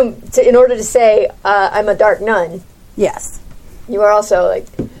in the room in order to say, I'm a dark nun. Yes. You are also like...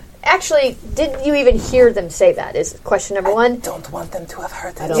 Actually, did you even hear them say that? Is question number one. Don't want them to have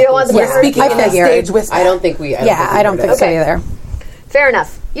heard that. You don't want them to Yeah. hear Speaking I in a figured. stage whisper. I don't think we. Yeah, I don't think so Okay. either. Fair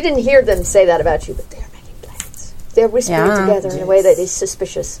enough. You didn't hear them say that about you, but they're making plans. They're whispering Yeah. together in a way that is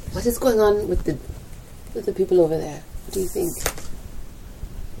suspicious. What is going on with the people over there? What do you think?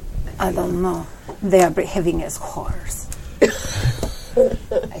 I don't know. They are behaving as whores.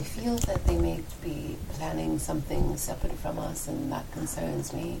 I feel that they may be planning something separate from us, and that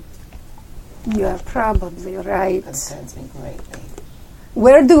concerns me. You are probably right. Concerns me greatly.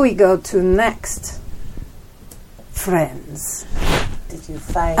 Where do we go to next? Friends. Did you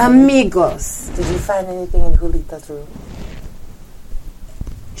find Amigos. Did you find anything in Julita's room?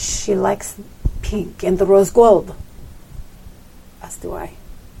 She likes pink and the rose gold. As do I.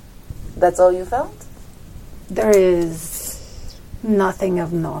 That's all you found? There is nothing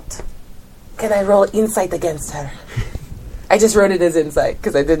of note. Can I roll insight against her? I just wrote it as insight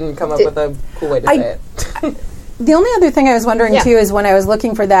because I didn't come up with a cool way to say it. The only other thing I was wondering Yeah. too is when I was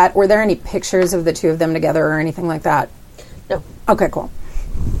looking for that, were there any pictures of the two of them together or anything like that? No. Okay, cool.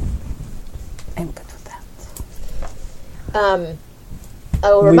 I'm good with that. I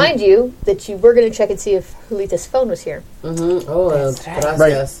will remind you that you were going to check and see if Julita's phone was here. Mm-hmm. Oh, gracias.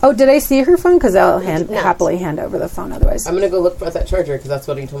 Right. Oh, did I see her phone? Because I'll not. happily hand over the phone otherwise. I'm gonna go look for that charger because that's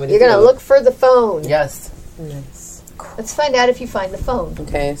what he told me to You're do. going to look for the phone. Yes. Let's find out if you find the phone.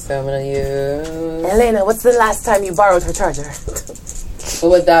 Okay, so I'm gonna use. Elena, what's the last time you borrowed her charger?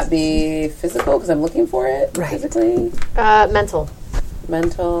 Well, would that be physical? Because I'm looking for it. Right. Physically, Mental.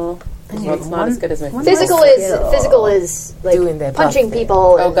 mental. Well, it's not as good as my Physical is like Doing their punching bluffing. people.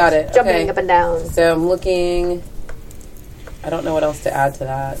 Oh, and got it. Jumping Okay. up and down. So I'm looking. I don't know what else to add to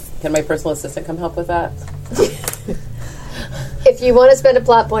that. Can my personal assistant come help with that? If you want to spend a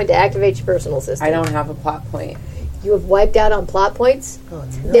plot point to activate your personal assistant, I don't have a plot point. you have wiped out on plot points.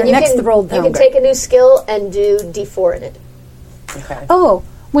 Then Your you next can, roll you can down. take a new skill and do D4 in it. Okay. Oh,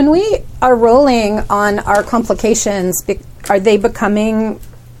 when we are rolling on our complications, are they becoming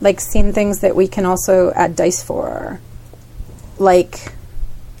like scene things that we can also add dice for? Like,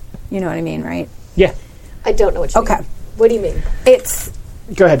 you know what I mean, right? Yeah. I don't know what you Okay. mean. What do you mean? It's,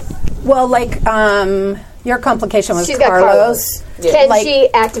 Go ahead. well, like, your complication was She's got Carlos. Can Like- she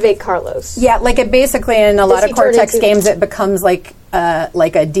activate Carlos? Yeah, like it basically in a lot he of turn Cortex into- games, it becomes like a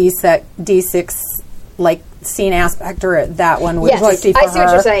D6 like scene aspect, or that one would Yes, just be for I see what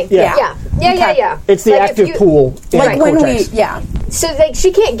her. you're saying. Yeah. Yeah. It's the Like if active you- pool in Like when Cortex. we, yeah, So like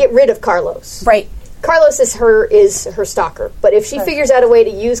she can't get rid of Carlos. right. Carlos is her stalker. But if she figures out a way to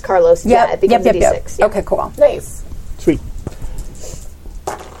use Carlos, yeah, it becomes a D6. Yeah. Okay, cool. Nice. Sweet.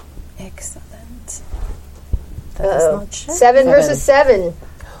 Excellent. That does not check. 7 versus 7.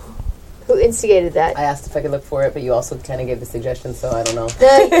 instigated that. I asked if I could look for it, but you also kind of gave the suggestion, so I don't know.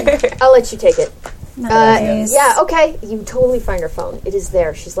 I'll let you take it. Nice. Yeah, okay. You totally find her phone. It is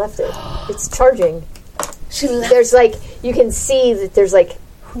there. She's left it. It's charging. She left. There's like, you can see that there's like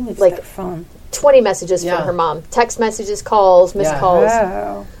Who leaves like that phone? 20 messages Yeah. from her mom. Text messages, calls, missed Yeah. calls.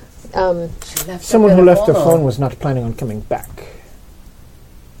 Oh. She left Someone who left their phone. phone was not planning on coming back.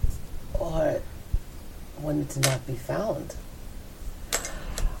 Or wanted to not be found.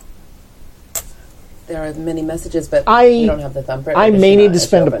 There are many messages, but you don't have the thumbprint. I or does may she need not? to Is she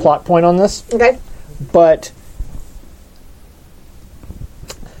spend a open? plot point on this, Okay. but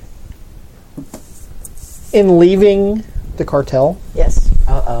in leaving the cartel, Yes.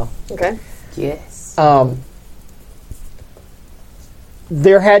 Uh-oh. Okay. Yes.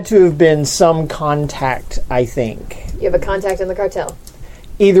 there had to have been some contact, I think. You have a contact in the cartel.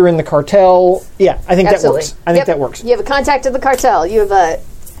 Either in the cartel, yeah, I think Absolutely. that works. I think Yep. that works. You have a contact in the cartel. You have a...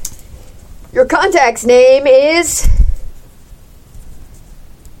 Your contact's name is...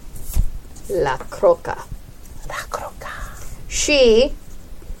 La Croca. La Croca. She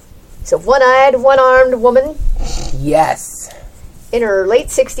is a one-eyed, one-armed woman Yes. in her late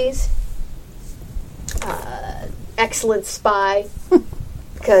 60s. Excellent spy.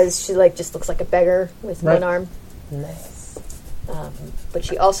 Because she just looks like a beggar with Right. one arm. Nice. But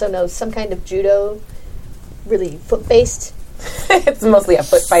she also knows some kind of judo, really foot-based. It's mostly a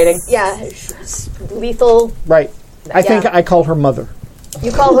foot fighting. Yeah, she's lethal. Right. I think Yeah. I call her mother.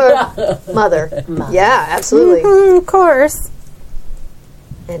 You call her Mother. Yeah, absolutely. Of course.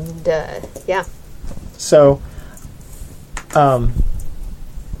 And, yeah. So,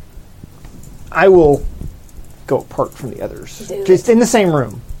 I will go apart from the others, Do just in the same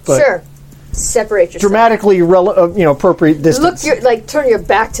room, but Sure. Separate yourself. dramatically, appropriate distance. Turn your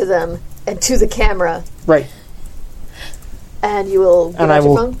back to them and to the camera, Right. and you will get And out I your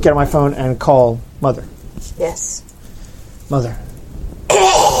will phone? get on my phone and call Mother. Yes. Mother.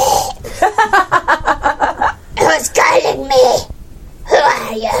 Who's calling me? Who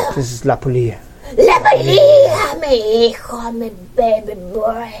are you? This is La Polia. La Maria, mi hijo, mi baby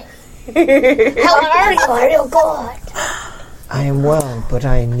boy. How are you? Are you good? I am well, but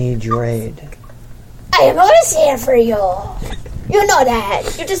I need your aid. I am always here for you. You know that.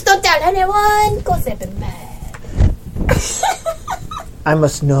 You just don't tell anyone because they've been mad. I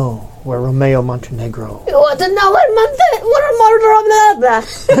must know where Romeo Montenegro. You want to know what Romeo...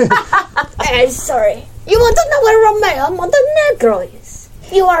 I'm sorry. You want to know where Romeo Montenegro is?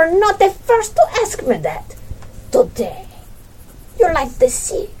 You are not the first to ask me that today. You're like the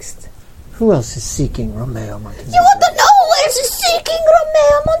sixth. Who else is seeking Romeo Montenegro? You want to know where's seeking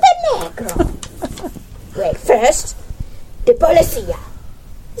Romeo Montenegro? Wait, first, the policia.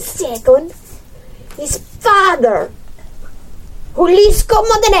 Second, his father, Jalisco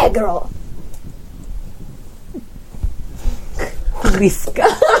Montenegro.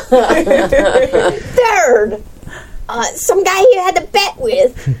 Third, some guy he had a bet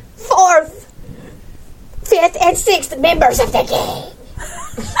with. Fourth, fifth, and sixth members of the gang.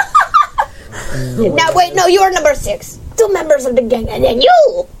 Now, wait, no, you're number 6. 2 members of the gang, and then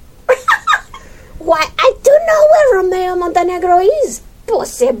you. Why, I do know where Romeo Montenegro is.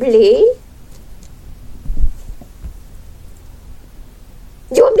 Possibly.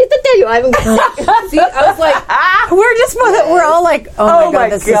 You want me to tell you? I haven't got See, I was like, We're all like, oh Oh my my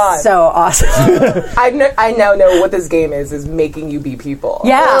god, this God. is so awesome. I now know what this game is making you be people.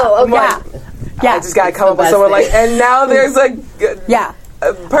 Yeah. Oh, okay. Yeah. I just gotta come up with best someone thing. like, and now there's a Yeah.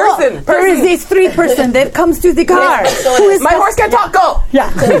 person. There is this 3 person that comes to the car. Who is My horse can talk. Go.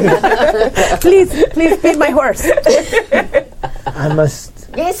 Yeah. please feed my horse. I must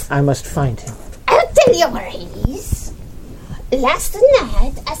Yes, find him. I'll tell you where he is. Last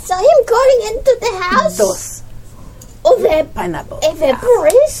night, I saw him going into the house of a Pineapple.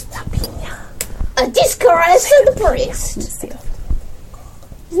 priest. A disgraced priest.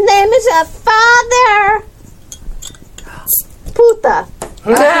 His name is a Father Puta.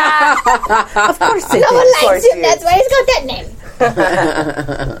 Of course it No one is. likes him, that's why he's got that name.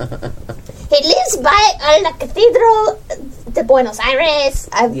 He lives by La Cathedral de Buenos Aires.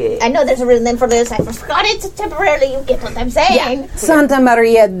 I know there's a real name for this. I forgot it temporarily. You get what I'm saying? Santa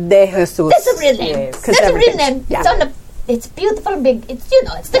Maria de Jesus. That's a real name. Yes. That's a real everything- name. yeah. It's on the. It's beautiful, big. It's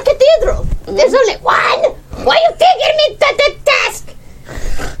it's the cathedral. There's only one. Why are you taking me to the task?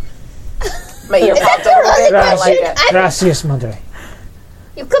 My ear Is that popped a your little only bit. I like question? it. Gracias, Madre.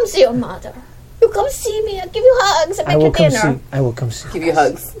 You come see your mother. You come see me. I'll give you hugs and I make will you come dinner. see. I will come see. Give you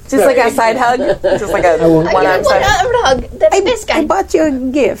hugs. Just like a side hug. Just like a will- I one-arm give you one side. hug. The best I kind. bought you a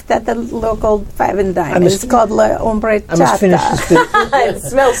gift at the local Five and Dime. must- It's called La Ombre I must finish Chata. this. It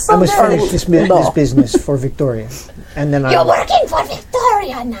smells so I must good. finish this business for Victoria, and then You're I'll. working for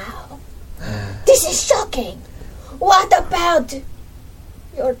Victoria now. This is shocking. What about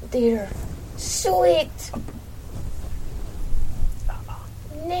your dear, sweet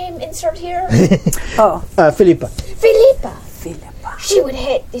name insert here? Oh, Philippa. Philippa. She would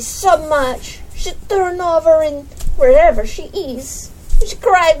hate this so much. She'd turn over in wherever she is. She'd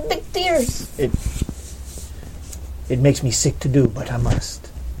cry big tears. It makes me sick to do, but I must.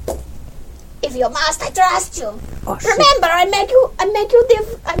 If you must, I trust you. oh shit. Remember, I make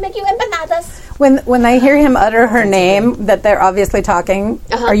you empanadas. When I hear him utter her name, that they're obviously talking.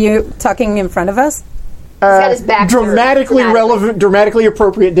 Are you talking in front of us? He's got his back turned. Dramatically relevant, dramatically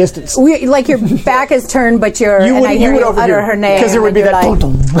appropriate distance. Like your back is turned, but you're. You and would, I hear you would you overhear utter her name because there would and be you're that. like-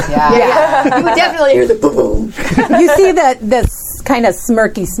 Dum, dum. Yeah. You would definitely hear the boom boom. You see that this kind of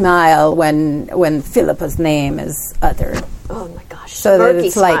smirky smile when Philippa's name is uttered, Oh my gosh. so that Smirky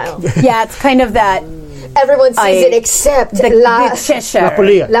it's smile. like, yeah, it's kind of that Everyone sees it except the Cheshire. La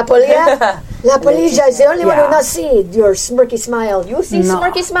Polia. La Polia. La Polia is the only one who Yeah. not see your smirky smile. You see No.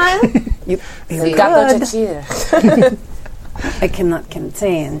 smirky smile? You're Gato good. Chachir. I cannot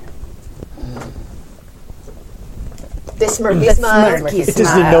contain The smirky the smile. smirky It is the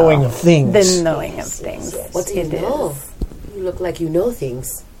smile. knowing of things. The knowing of things. What do you It know? is. You look like you know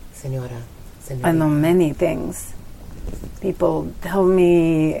things, Senora. I know many things. People tell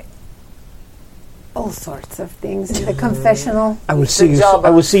me all sorts of things in the confessional. I will see you. job I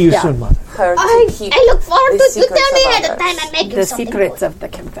will see you Yeah. soon, Mother. Her to I keep look forward the to it. You secrets tell me of ahead of others. time. I make you The something secrets good. of the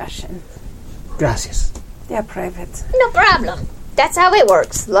confession. Gracias. They are private. No problem. That's how it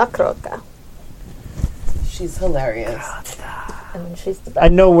works. La Croca. She's hilarious. And she's the I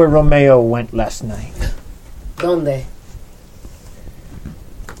best. know where Romeo went last night. Donde?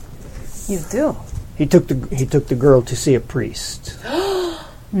 You do. He took the girl to see a priest.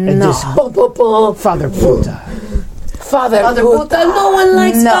 And No. this Father Puta. Father Puta, no one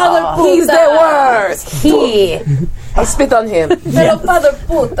likes No. Father Puta. He's the worst. He I spit on him. Pero Father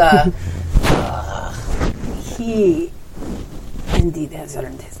Puta. he indeed has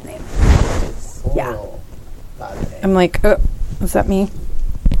earned his name. Yeah. Oh, Padre. I'm like, is that me?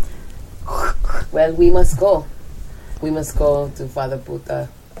 Well, we must go. We must go to Father Puta.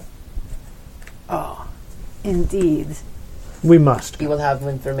 Oh, indeed. We must. He will have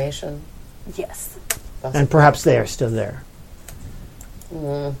information. Yes. And perhaps they are still there.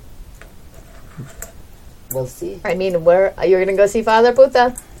 Mm. We'll see. I mean, where you're gonna go see Father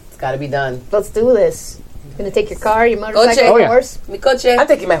Puta? It's got to be done. Let's do this. You're gonna take your car, your motorcycle, Coche. your Oh, yeah. horse. Mi coche. I'm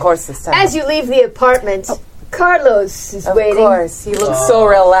taking my horse this time. As you leave the apartment, Carlos is of waiting. course, he looks so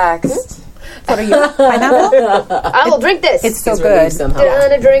relaxed. What are you? Pineapple? I will drink this. It's so He's good. relieved somehow.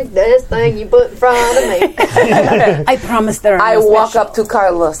 Gonna drink this thing you put in front of me. I promise there are I no walk special. up to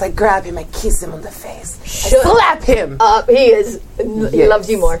Carlos, I grab him, I kiss him on the face, Shut I slap him. He is. He Yes. loves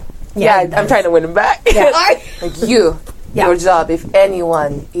you more. Yeah, I'm trying to win him back. Like you, Yeah. your job, if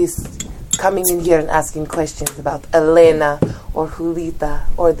anyone is coming in here and asking questions about Elena or Julita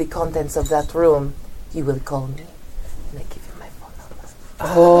or the contents of that room, you will call me and I give you my phone number.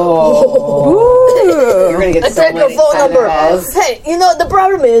 You're going to get so Take your many phone number. Senators. Hey, you know the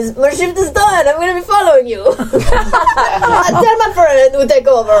problem is my shift is done. I'm gonna be following you. I tell my friend who take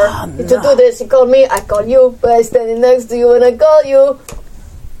over to do this. He called me. I call you. I'm standing next to you and I call you.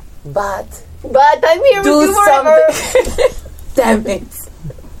 But But I'm here with do you forever. something. Damn it.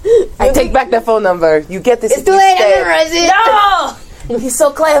 I take back the phone number. You get this. It's if too you late. stay. I memorize it. No! He's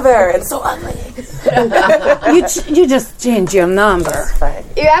so clever and so ugly. You just change your number. Fine.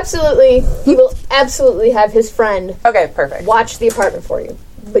 He will absolutely have his friend Okay, perfect. watch the apartment for you.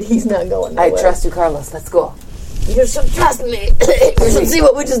 But he's not going I nowhere. trust you, Carlos. Let's go. You should trust me. You should see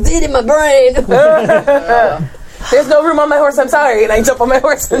what we just did in my brain. There's no room on my horse. I'm sorry. And I jump on my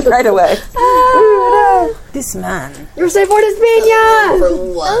horse right away. This man. You're safe for this piña. For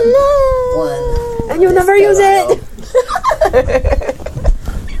one. And you'll never use it.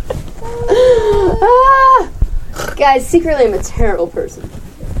 Guys, secretly I'm a terrible person.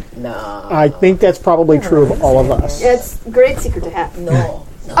 No. I think that's probably true of all of us. It's a great secret to have. No.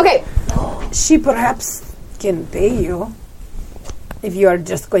 Okay, She perhaps can pay you if you are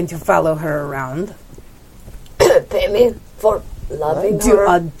just going to follow her around. pay me for loving Do her.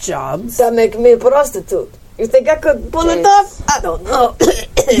 odd jobs. That make me a prostitute. You think I could pull it off? I don't know.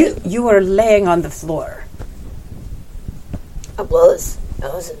 You were laying on the floor. I was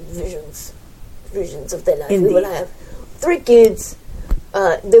in visions. visions of the life we will have. 3 kids.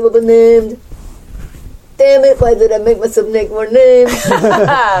 They will be named. Damn it, why did I make myself make more names?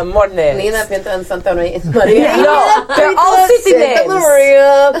 More names. Nina, Pinta, and Santa Maria. No, they're all city Santa names.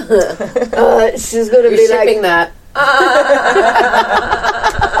 Maria. She's going to You're be shipping like, that.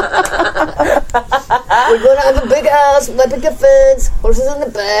 we're going to have a big house with a picket fence, horses in the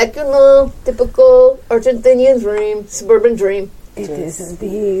back, typical Argentinian dream, suburban dream. It is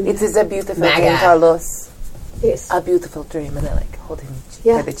indeed. It is a beautiful Maga. dream, Carlos. Yes. A beautiful dream, and I like holding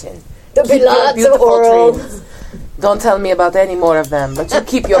Yeah. by the chin. There'll be Keep your lots of beautiful oral. dreams. Don't tell me about any more of them, but you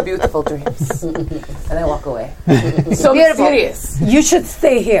keep your beautiful dreams. And I walk away. So Beautiful. mysterious. You should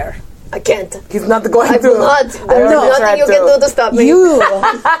stay here. I can't. He's not going I to. will not. There's nothing you can do to stop me. You.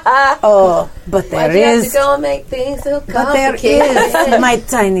 Oh, but Why'd there you have to is. go and make things so But there complicated? is my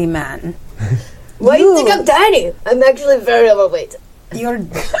tiny man. Why do you think I'm tiny? I'm actually very overweight. You're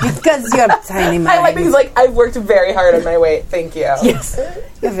because you're tiny man. I like that he's like, I've worked very hard on my weight. Thank you. Yes,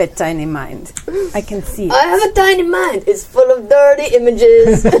 you have a tiny mind. I can see it. I have a tiny mind. It's full of dirty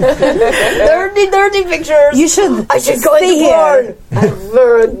images, dirty pictures. You should. I should go stay into here,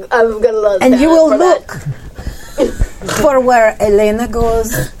 porn. I've got a lot of and you talent will for that. look for where Elena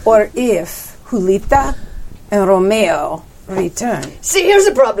goes, or if Julita and Romeo return. See, here's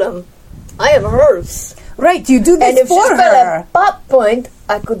the problem. I am hers. Right, you do And this if she's for got her. a pop point,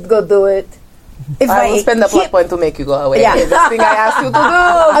 I could go do it. If I will spend the plot point to make you go away. Yeah. This thing I asked you to do.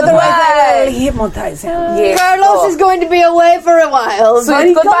 Otherwise, I will hypnotize him. Yes. Carlos is going to be away for a while. but Sweet,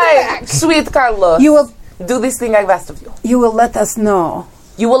 he's coming goodbye. back. Sweet Carlos. You will. do this thing I've asked of you. You will let us know.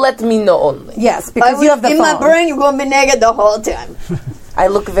 You will let me know only. Yes, I because will, you have the in phone. my brain, you're going to be naked the whole time. I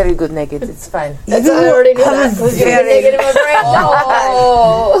look very good naked. It's fine. That's I already knew have that. a Because you're very- naked in my brain the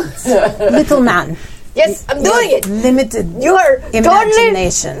whole time. Little man. Yes, I'm doing it. Limited You are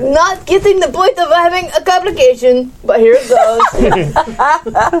imagination. totally not getting the point of having a complication, but here it goes.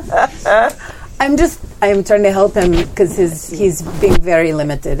 I'm trying to help him because he's being very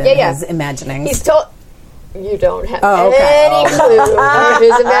limited in Yeah. his imagining. He's told. You don't have Oh, okay. any clue where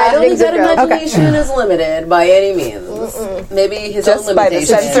his I don't think that imaginings are going. imagination is limited by any means. Maybe his Just own by the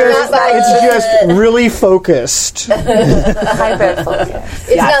limitations. censors. Not by- It's just really focused. Hyper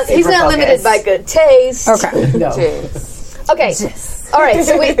focus. He's not limited by good taste. Okay. No. Okay. All right.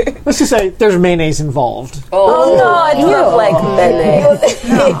 So we. Let's just say there's mayonnaise involved. Oh no, I do not like mayonnaise.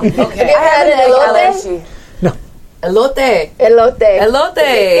 Okay. I have an an egg elote? allergy. Elote. Elote.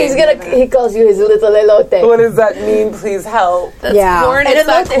 Elote. He calls you his little elote. What does that mean? Please help. That's Yeah. corn. And It's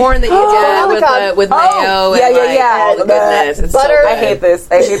that elote. corn that you get with mayo yeah, and yeah, like, yeah. all the goodness. It's Butter. So I hate this.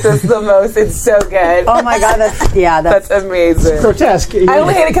 I hate this the most. It's so good. Oh my god, that's That's amazing. Grotesque. I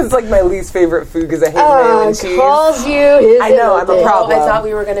only hate it because it's like my least favorite food because I hate mayo and cheese. Calls you his I know, I'm a elote. problem. I thought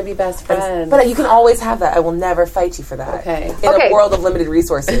we were going to be best friends. But you can always have that. I will never fight you for that. Okay. In Okay. a world of limited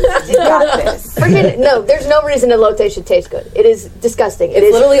resources, you got this. Freaking no! There's no reason elote should taste good. It is disgusting. it's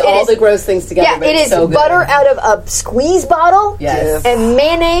literally it all is- the gross things together. Yeah, but it it's is so good. butter out of a squeeze bottle. Yes. And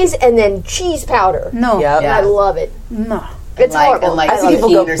mayonnaise and then cheese powder. no. Yep. And I love it. No. It's like, horrible. And like I love it. people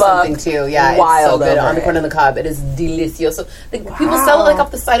zucchini go or something buck too. Yeah, wild it's so good. over On the it. corn on the cob. It is delicioso. People sell it like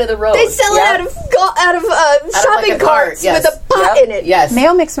off the side of the road. They sell Yep. it out of shopping like, a cart, carts yes. with a pot Yep. in it. Yes.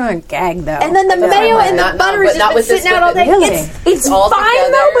 Mayo makes me want to gag though. And then the mayo and the Not- butter but has not just with been this sitting out all day. Really? It's It's all fine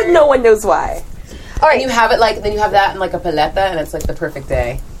together. though, but no one knows why. all And you right. have it like then you have that and like a paleta and it's like the perfect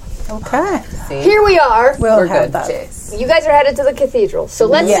day. okay. See? Here we are. We'll We're have good. that. Cheers. You guys are headed to the cathedral.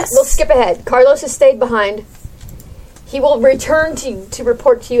 So Yes. we'll skip ahead. Carlos has stayed behind. He will return to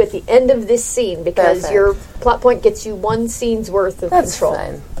report to you at the end of this scene because Perfect. your plot point gets you one scene's worth of That's control.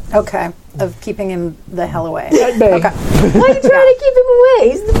 fine. Okay. Of keeping him the hell away. That big. Okay. Why are you trying to keep him away?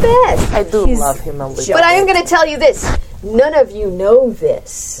 He's the best. I do He's love him a little. But I am going to tell you this. None of you know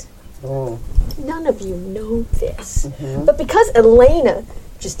this. Oh. None of you know this. But because Elena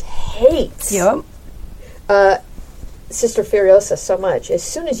just hates Yep. Sister Furiosa so much, as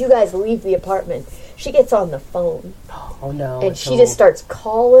soon as you guys leave the apartment, she gets on the phone Oh no. and she just starts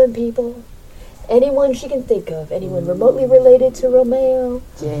calling people. Anyone she can think of, anyone remotely related to Romeo.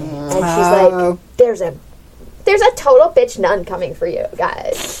 And she's like, there's a total bitch nun coming for you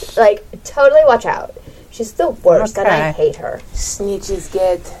guys. Like, totally watch out. She's the worst and I Okay. hate her. Snitches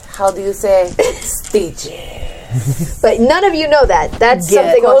get, how do you say, stitches. But none of you know that. That's Yeah,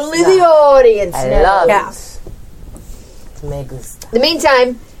 something of course only the audience I knows. love Yeah. it. Me gusta. In the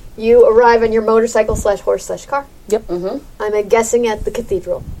meantime, you arrive on your motorcycle / horse / car. Yep. I'm guessing at the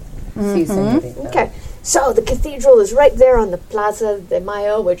cathedral. Sí, señorita. Okay. So the cathedral is right there on the Plaza de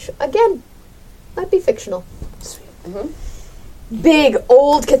Mayo, which, again, might be fictional. big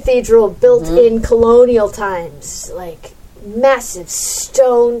old cathedral built in colonial times, like massive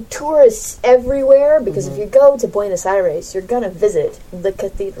stone, tourists everywhere, because if you go to Buenos Aires, you're gonna visit the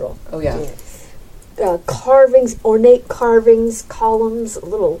cathedral. Oh yeah. Carvings, ornate carvings, columns, a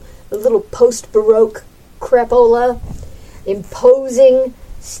little post-Baroque crepola, imposing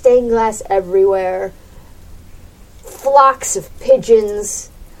stained glass everywhere, flocks of pigeons,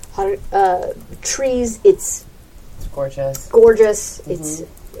 trees. It's gorgeous. It's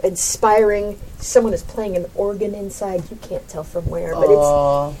inspiring. Someone is playing an organ inside. You can't tell from where, but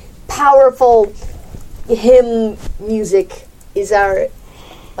it's powerful. Hymn music is our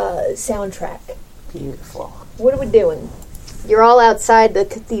soundtrack. Beautiful. What are we doing? You're all outside the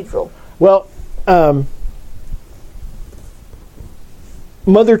cathedral. Well,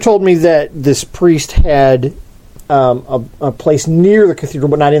 Mother told me that this priest had a place near the cathedral,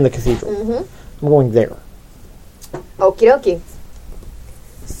 but not in the cathedral. I'm going there. Okie dokie.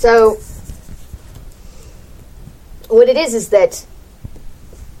 So, what it is that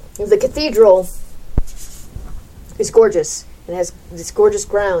the cathedral is gorgeous. It has these gorgeous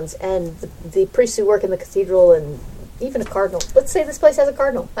grounds, and the priests who work in the cathedral, and even a cardinal. Let's say this place has a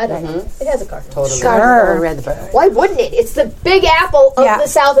cardinal. I don't know. It has a cardinal. Totally. Cardinal Redbird. Why wouldn't it? It's the big apple of the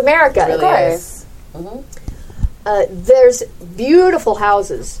South America. It really is. There's beautiful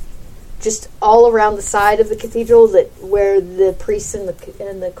houses just all around the side of the cathedral where the priests and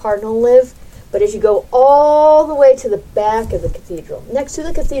the cardinal live. But as you go all the way to the back of the cathedral, next to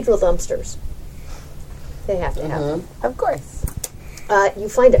the cathedral dumpsters, they have to have them. Of course. You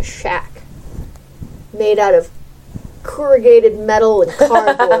find a shack made out of corrugated metal and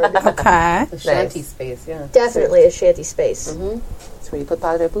cardboard. Okay. A shanty space, yeah. Definitely a shanty space. That's where you put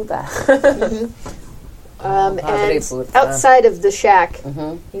Padre Puta. And Puta. outside of the shack,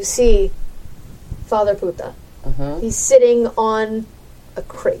 you see Father Puta. He's sitting on a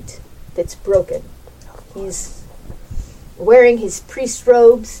crate that's broken. He's wearing his priest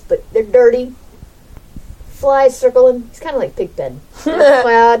robes, but they're dirty. Flies circle him. He's kind of like Pigpen.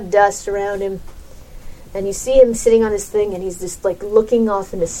 Cloud dust around him. And you see him sitting on his thing, and he's just like looking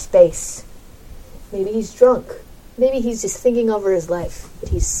off into space. Maybe he's drunk. Maybe he's just thinking over his life. But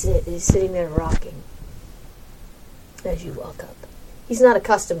he's sitting there rocking as you walk up. He's not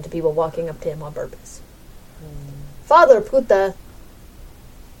accustomed to people walking up to him on purpose. Father Puta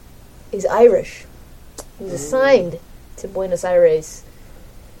is Irish. He was assigned to Buenos Aires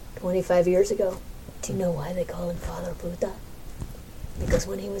 25 years ago. Do you know why they call him Father Puta? Because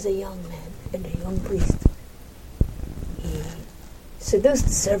when he was a young man and a young priest, he seduced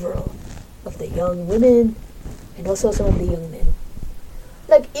several of the young women and also some of the young men.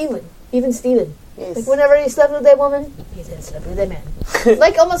 Like even Stephen. Yes. Like whenever he slept with a woman, he then slept with a man.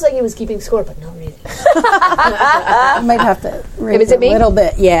 Like almost like he was keeping score, but not really. I might have to raise Is it a me? little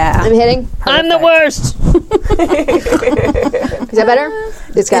bit. Yeah. I'm hitting. I'm the worst. Is that better?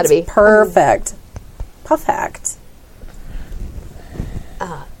 It's got to be. Perfect. Perfect.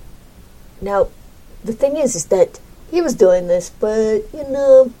 Now, the thing is that he was doing this, but,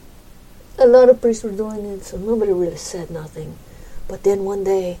 a lot of priests were doing it, so nobody really said nothing. But then one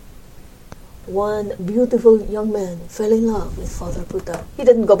day, one beautiful young man fell in love with Father Puta. He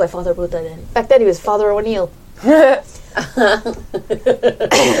didn't go by Father Puta then. Back then he was Father O'Neill.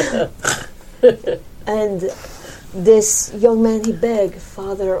 And this young man, he begged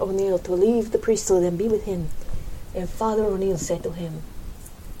Father O'Neill to leave the priesthood and be with him. And Father O'Neill said to him,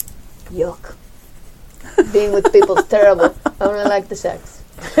 "Yuck. Being with people is terrible. I only like the sex."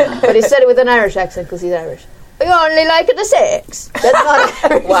 But he said it with an Irish accent because he's Irish. "You only like the sex." That's not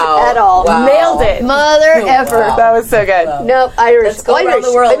Irish at all. Wow. Nailed it. Mother ever. That was so good. No, Irish. Let's go around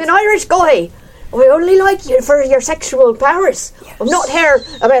the world. I'm an Irish guy. I only like you for your sexual powers. Yes. I'm not here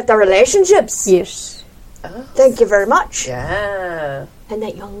about the relationships. Yes. Thank you very much. Yeah. And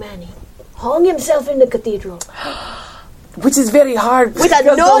that young man, he hung himself in the cathedral. Which is very hard With a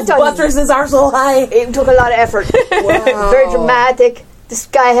because note those on buttresses are so high. It took a lot of effort. Very dramatic. This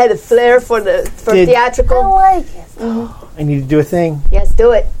guy had a flair for theatrical. like it. I need to do a thing. Yes,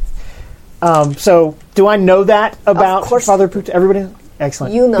 do it. So, do I know that about Of course. Father Puta? Everybody?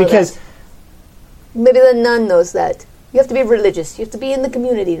 Excellent. You know because that. Maybe the nun knows that. You have to be religious. You have to be in the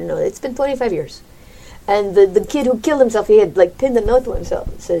community to know that. It's been 25 years. And the kid who killed himself, he had pinned a note to himself.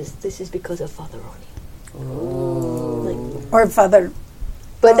 It says, "This is because of Father O'Neill." Or Father.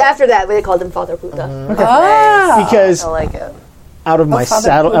 But after that, they called him Father Puta. Ah. because I like it. out of my Father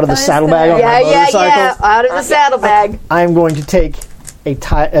out of the Puta is saddlebag there. on my motorcycle, Yeah. Out of the saddlebag. I am going to take a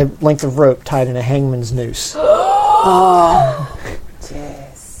length of rope tied in a hangman's noose.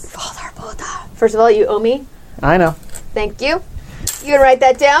 Yes. Father Puta. First of all, you owe me. I know. Thank you. You can write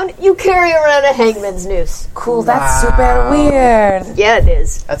that down. You carry around a hangman's noose. Cool, that's super weird. Yeah, it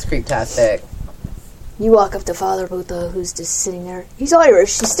is. That's creeptastic. You walk up to Father Buddha, who's just sitting there. He's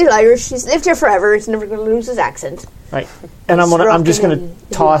Irish. He's still Irish. He's lived here forever. He's never going to lose his accent. Right. And I'm just going to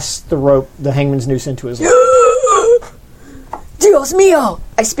toss the hangman's noose into his lap. Dios mío!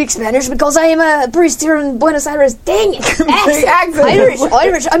 I speak Spanish because I am a priest here in Buenos Aires. Dang it!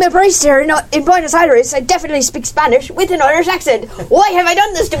 Irish. I'm a priest here in Buenos Aires. I definitely speak Spanish with an Irish accent. Why have I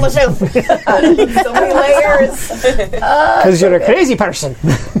done this to myself? So many layers. Because you're a crazy person.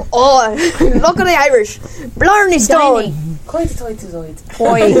 Oh, look at the Irish. Blarney Stone.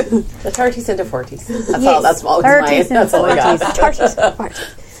 Boy. The 30s into 40s. That's all. That's all. That's all I got.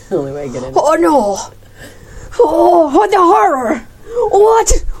 30s. The only way I get in. Oh no! Oh, what the horror!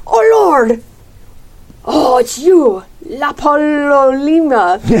 What? Oh Lord! Oh, it's you, La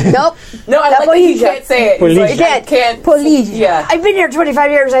Pololima. Nope. No, I like that you can't say it. Polilla. Like, can't. Polilla. Yeah. I've been here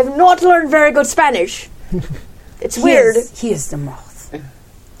 25 years. I've not learned very good Spanish. It's weird. He is the moth.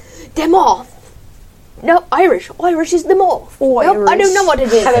 The moth. No, Irish. Irish is the moth. Oh, nope, I don't know what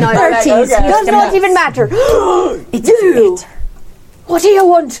it is. In Irish. Does not even matter. It's You. better. What do you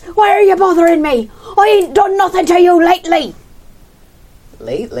want? Why are you bothering me? I ain't done nothing to you lately.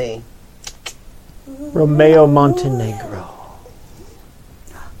 Lately. Romeo Montenegro.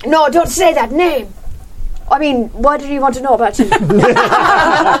 No, don't say that name. I mean, what do you want to know about you?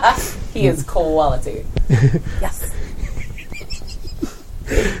 He is quality. Yes.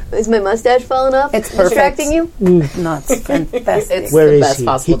 Is my mustache falling off? It's perfect. Distracting you? No, it's fantastic. It's Where the is best he?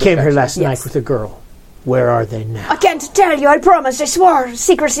 possible He came here distraction. last night with a girl. Where are they now? I can't tell you. I promised. I swore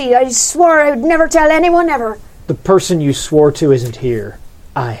secrecy. I swore I would never tell anyone ever. The person you swore to isn't here.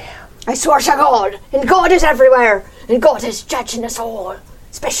 I am. I swore to God, and God is everywhere, and God is judging us all,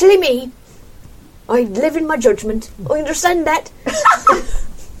 especially me. I live in my judgment. I understand that.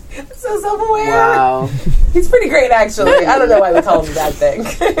 So self-aware. Wow. He's pretty great, actually. I don't know why we call him a bad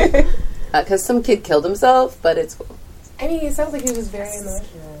thing. Because some kid killed himself, but it's... I mean, it sounds like he was very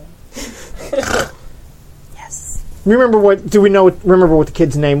emotional. Remember what the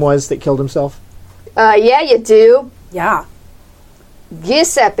kid's name was that killed himself? Yeah, you do. Yeah.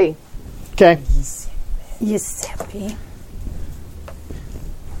 Giuseppe. Okay. Giuseppe.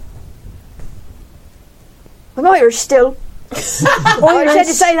 I'm Irish still. I had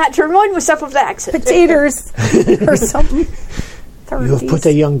to say that to remind myself of the accent. Potatoes or something. You have put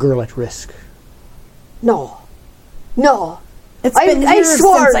a young girl at risk. No. It's I been years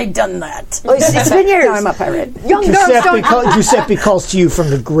swore. since I've done that. Oh, it's been years. Now I'm a pirate. Young girls don't... Giuseppe calls to you from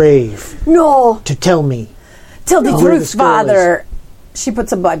the grave No. to tell me. Till the Where truth, this girl Father. She puts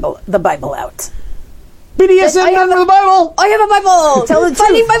the Bible out. BDSM I have under the Bible! I have a Bible. Tell the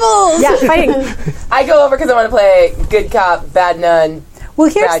Fighting truth. Bibles. Yeah, fighting. I go over because I want to play good cop, bad nun, Well,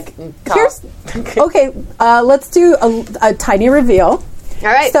 here's bad cop. okay. Let's do a tiny reveal. All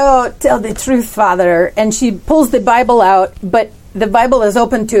right. So, tell the truth, Father. And she pulls the Bible out, but the Bible is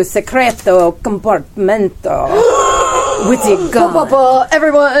open to secreto compartmento with the gun.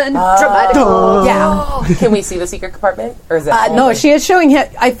 Everyone, dramatic. Yeah. Can we see the secret compartment? Or is it No, she is showing him.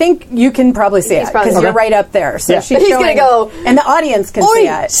 I think you can probably see He's it probably because you're okay. right up there. So Yeah. she's He's showing, gonna go, and the audience can see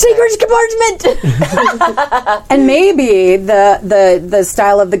it. secret compartment. And maybe the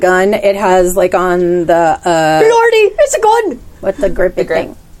style of the gun, it has like on the Lordy, it's a gun. what's the grippy grip?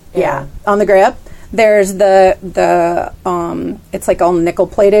 thing? Yeah, on the grip. There's the it's like all nickel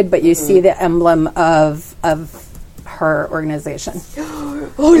plated, but you see the emblem of her organization,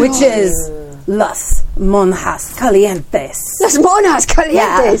 which is Las Monjas Calientes. Las Monas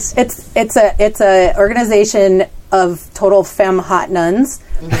Calientes. It's a organization of total femme hot nuns,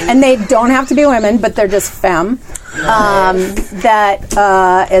 and they don't have to be women, but they're just femme.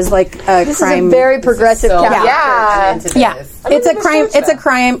 That is like a This crime. is a very progressive Catholic. Yeah. yeah, it's a crime. It's a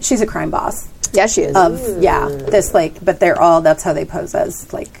crime. She's a crime boss. Yeah, she is. This like, but they're all. That's how they pose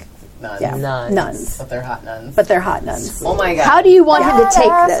as like, Nuns. yeah, nuns. But they're hot nuns. But they're hot nuns. Oh my god. How do you want him to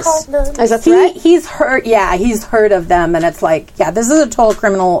take this? As a threat? He's heard. Yeah, he's heard of them, and it's like, yeah, this is a total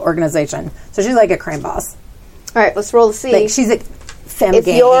criminal organization. So she's like a crime boss. All right, let's roll to see. Like she's a femme If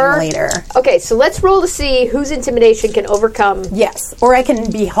gang you're- leader. Okay, so let's roll to see whose intimidation can overcome. Yes, or I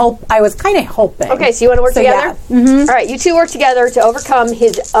can be I was kind of hoping. Okay, so you want to work So, together? yeah. All right, you two work together to overcome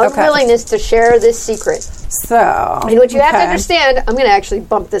his unwillingness to share this secret. So, And what you have to okay. understand, I'm going to actually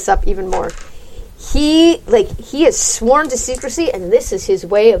bump this up even more. He has sworn to secrecy, and this is his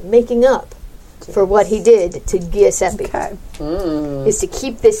way of making up for what he did to Giuseppe. Okay. Is to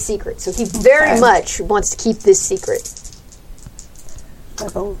keep this secret. So he very much wants to keep this secret.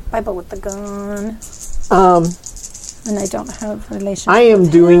 Bible with the gun. and I don't have relations. I am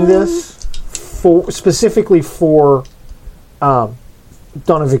doing this specifically for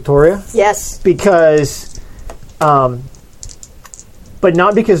Donna Victoria. Yes. Because, but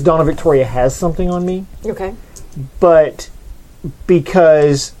not because Donna Victoria has something on me, Okay. but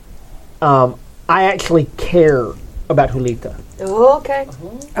because I actually care about Julita. Okay.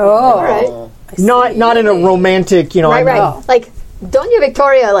 Oh, All right. Not in a romantic, Right, I'm- right. Like, Doña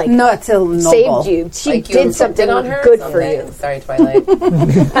Victoria, like, not till noble. saved you. She Like you did something on her. good for you. Sorry, Twilight.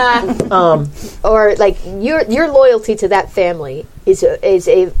 Or, like, your loyalty to that family is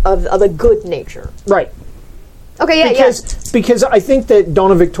of a good nature. Right. Okay, yeah, Because I think that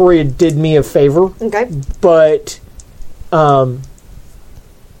Donna Victoria did me a favor, Okay. but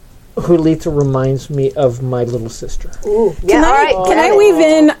Julita reminds me of my little sister. Ooh, yeah, Can all I, right. can I weave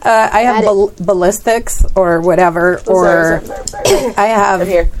in? I have ballistics or whatever, or I have.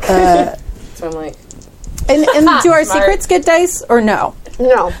 Here. So I'm like, And do our secrets get dice or no?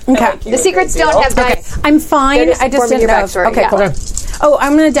 No. Okay, The secrets don't have dice. I'm fine. They're just I just informing didn't your know. backstory, Okay, yeah. cool. Okay. Oh,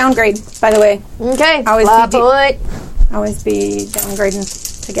 I'm going to downgrade. By the way, Okay. Always Plot be point. always be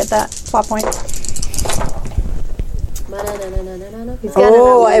downgrading to get that plot point. He's got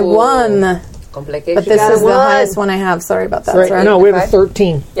Oh, it. I won. complication. But this got is a the one. highest one I have. Sorry about that. Right. Sorry. No, we have a 5?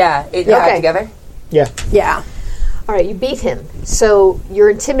 13. Yeah, it Okay. together. Yeah. Yeah. All right, you beat him. So your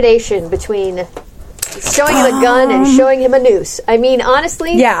intimidation between showing him a gun and showing him a noose. I mean,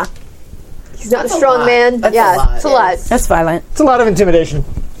 honestly, Yeah. he's not That's a a strong lot. man. That's yeah, a lot. it's a lot. That's violent. It's a lot of intimidation.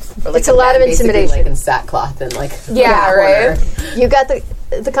 Or, like, It's a lot of basically, intimidation. like in sackcloth and like Yeah, corner. You got the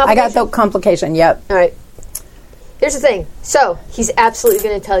complication? I got the complication. Yep. All right. Here's the thing. So he's absolutely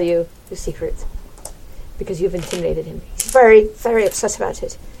going to tell you the secret because you've intimidated him. He's very, very upset about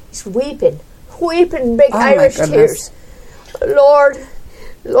it. He's weeping big my Irish goodness. tears.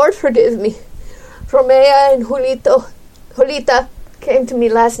 Lord, forgive me. Romea and Julita came to me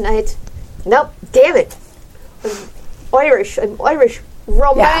last night. Nope, damn it. I'm Irish.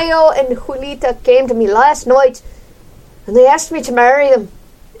 Romeo and Julita came to me last night, and they asked me to marry them,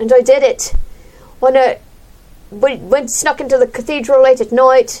 and I did it. When I went snuck into the cathedral late at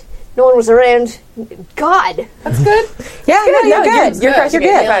night, no one was around. God, That's good. Yeah. No, you're good. You're You're good.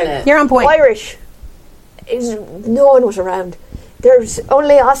 nailing it. You're on point. Irish. No one was around. There's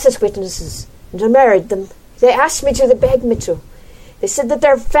only us as witnesses, and I married them. They asked me to, they begged me to. They said that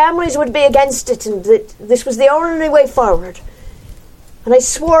their families would be against it and that this was the only way forward. And I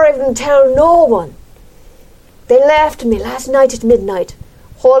swore I wouldn't tell no one. They left me last night at midnight,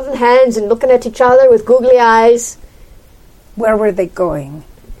 holding hands and looking at each other with googly eyes. Where were they going?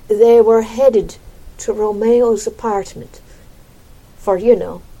 They were headed to Romeo's apartment for,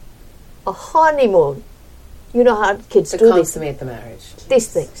 a honeymoon. You know how kids To do consummate the marriage. these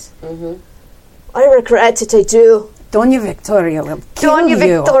things. I regret it, I do. Doña Victoria will kill Doña you.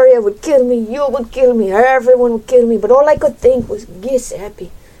 Victoria would kill me, you would kill me, everyone would kill me, but all I could think was,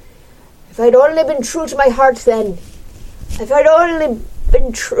 Giuseppe, if I'd only been true to my heart then, if I'd only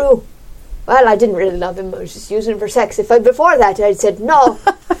been true. Well, I didn't really love him, I was just using him for sex. Before that, I'd said, no,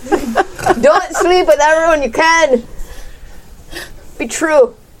 don't sleep with everyone you can. Be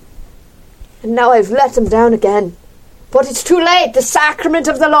true. And now I've let them down again. But it's too late, the sacrament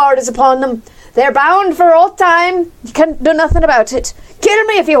of the Lord is upon them. They're bound for all time. You can't do nothing about it. Kill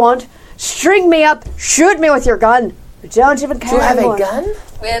me if you want. String me up. Shoot me with your gun. I don't even care You have anymore. a gun?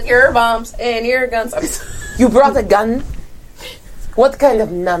 With your bombs and your guns. You brought a gun? What kind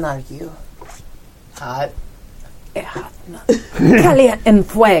of nun are you? Hot. Caliente en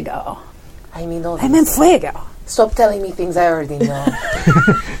fuego. I mean, all I'm in this. fuego. Stop telling me things I already know.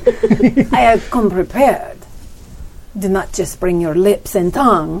 I have come prepared. Do not just bring your lips and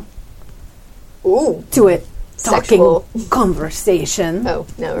tongue Ooh. to a talking Sexual. conversation. Oh,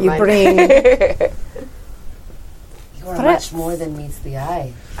 never You mind. bring. You are Threats. much more than meets the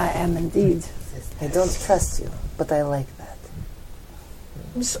eye. I am indeed. I don't trust you, but I like that.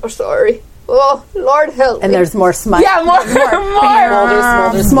 I'm so sorry. Oh, Lord help And me. there's more smut. Yeah, more.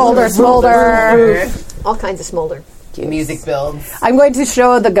 Smolder. All kinds of smolder. Music builds. I'm going to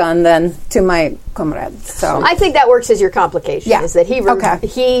show the gun then to my comrades. So I think that works as your complication. Yeah. Is that he Okay.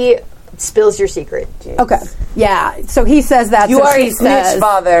 he spills your secret. okay, yeah. So he says that. You so are she a snitch, says,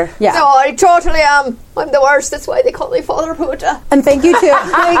 father. Yeah. No, I totally am. I'm the worst. That's why they call me Father Puta. And thank you to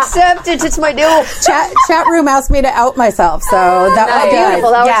I accept it. It's my due. chat room asked me to out myself, so that was good.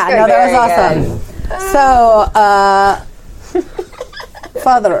 Beautiful. That was yeah, good. no, that was Very awesome. So,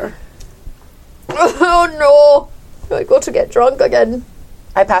 Father, Oh no! I go to get drunk again.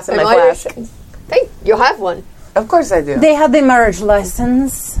 I pass in my I'm Irish. class. Hey, you have one. Of course I do. they had the marriage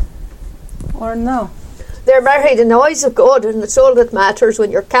license, or no? They're married and always good, and it's all that matters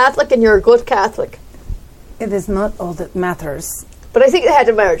when you're Catholic and you're a good Catholic. It is not all that matters But I think they had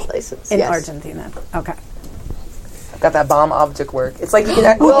a marriage license. in yes. Argentina. Okay. Got that bomb object work. It's like you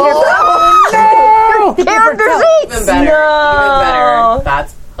can. Character Even better. Even better.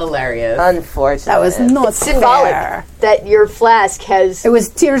 That's hilarious. Unfortunate. That was not symbolic fair. that your flask has It was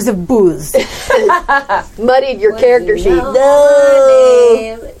tears of booze. muddied your character sheet.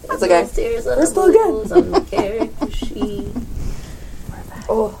 That's okay. We're still good. On the character sheet.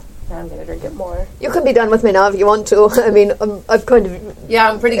 Oh, I'm gonna drink it more. you can be done with me now if you want to. I mean, I've kind of Yeah,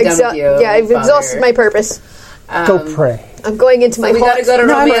 I'm pretty done with you. yeah, I've Father. exhausted my purpose. Go pray. I'm going into my We gotta go to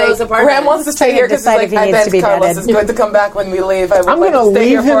No, I'm Romeo's like- apartment. Graham wants to stay here because decide like, if he I needs bet to be Carlos deaded. is going to come back when we leave. I would I'm like gonna to stay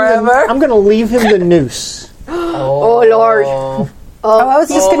here leave him. forever. I'm gonna leave him the noose. Oh Lord! Oh, I was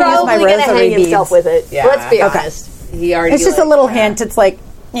just going to use my Probably gonna rosary hang beads. himself with it. Yeah. Let's be Okay. honest. He already. It's just a little hint. It's like,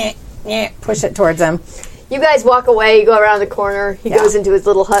 push it towards him. You guys walk away. You go around the corner. He Yeah. goes into his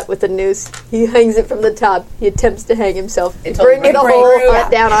little hut with the noose. He hangs it from the top. He attempts to hang himself. It totally Bring the breaks whole through.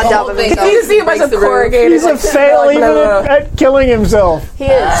 hut down on The top whole of thing himself. You see a bunch breaks of the roof. corrugated. He's a fail even at killing himself. He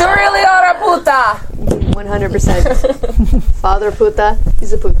is Surely ora puta. 100%. Father puta.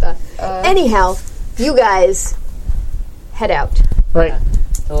 He's a puta. Anyhow, you guys head out Right.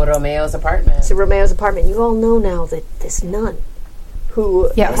 To Romeo's apartment. to Romeo's apartment. You all know now that this nun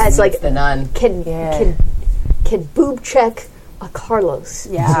who Yes. has like the nun. can boob check a Carlos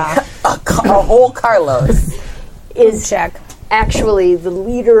Yeah. A whole Carlos. is Check. actually the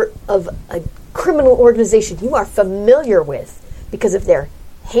leader of a criminal organization you are familiar with because of their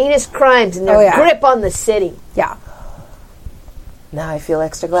heinous crimes and their Oh, yeah. grip on the city. Yeah. Now I feel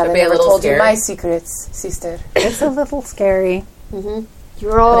extra glad Should I be a never little told you scared. my secrets, sister. It's a little scary.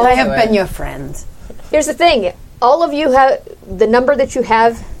 You're all. I have Do it. been your friend. Here's the thing: all of you have the number that you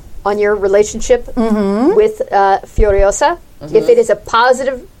have on your relationship with Furiosa. If it is a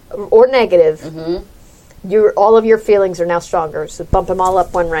positive or negative, all of your feelings are now stronger. So bump them all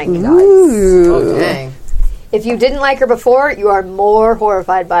up one rank. Oh, dang. If you didn't like her before, you are more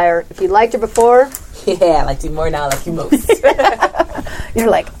horrified by her. If you liked her before, Yeah, I like you more now, I like you most. You're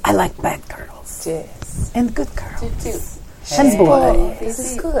like, I like bad girls Yes. and good girls Too. and boys. This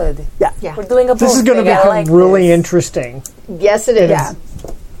is good. Yeah. We're doing a This is book going to thing. I become like really this. interesting yes, it is. Yeah.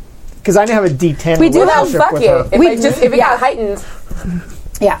 because I now have a D10 We do Well, relationship fuck with it. her. If it got heightened.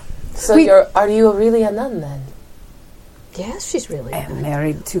 Yeah. So We- are you really a nun then? Yes, she's really. I am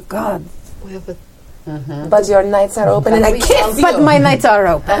married to God. We have a- But your nights are open and I kiss you. But my nights are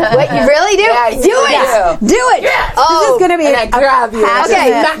open. Wait, you really do? Yeah, do you it! do. Do it! This Oh, is going to be And I grab you. passionate- Okay,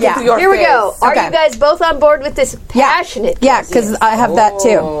 Smack yeah. into your here we face. go. Are Okay. you guys both on board with this passionate? Yeah, because I have that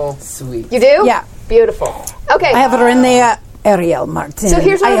too. Oh, sweet. You do? Yeah. Beautiful. Okay. I have Renee Ariel Martin. So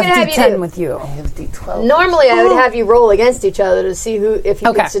here's what I I'm have gonna have you D10 do. with you. I have D12. Normally, I would have you roll against each other to see who if you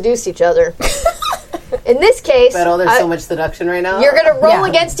Okay. can seduce each other. In this case, But there's so much seduction right now. you're going to roll Yeah.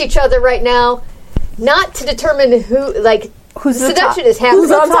 against each other right now, not to determine who. Like Who's the seduction top? is happening.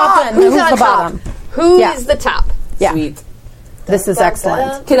 Who's on top and who's on the top? bottom? Who Yeah. is the top? Yeah. Sweet. This is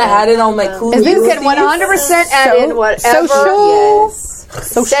excellent. Can I add it on my cool Is this You can 100% add in whatever. social? Yes.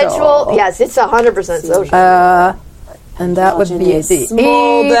 Social. Sensual. Yes, it's 100% social. And that would be the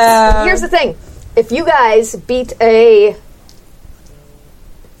Small 8. down. Here's the thing: if you guys beat a,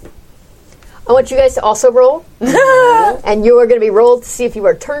 I want you guys to also roll, and you are going to be rolled to see if you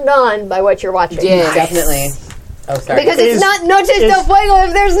are turned on by what you're watching. Yeah, definitely. Oh, sorry. Because it's Is- not Noches is- del Fuego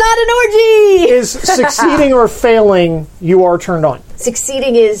if there's not an orgy. Is succeeding or failing, you are turned on.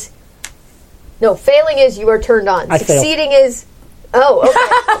 Succeeding is, no, failing is you are turned on. I failed. Succeeding is,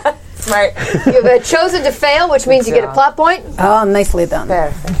 oh, okay. Smart. You have chosen to fail, which means you get a plot point. Oh, nicely done.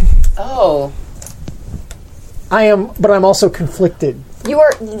 Perfect. oh, I am, but I'm also conflicted You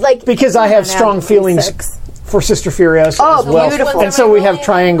are like, because I have strong feelings Six. for Sister Furiosa Oh, as well. beautiful. And so we have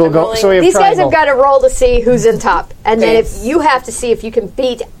triangle go. So we have these guys triangle. have got to roll to see who's in top, and then Okay. if you have to see if you can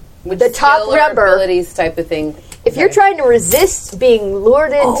beat which the top skill or number. abilities type of thing. If you're trying to resist being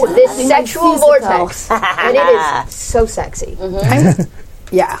lured into this sexual vortex, and it is so sexy,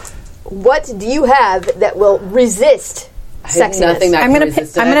 Yeah. what do you have that will resist sexiness? nothing that I'm can gonna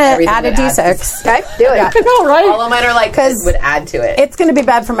resist I'm it, gonna everything add a that adds to- D6. Okay, do it. Yeah. No, right? All of mine are like 'Cause would add to it. It's going to be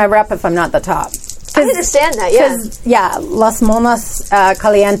bad for my rep if I'm not the top. I understand that, yeah. Because, yeah, Las Monas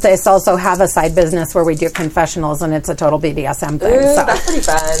Calientes also have a side business where we do confessionals, and it's a total BDSM thing. Ooh, So, that's pretty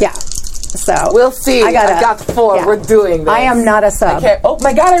fun. yeah. So, We'll see. I I've got 4. yeah. We're doing this. I am not a sub. Okay. Oh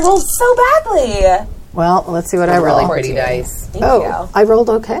my god, I rolled so badly. Well, let's see what I Really roll. pretty dice. Oh, I rolled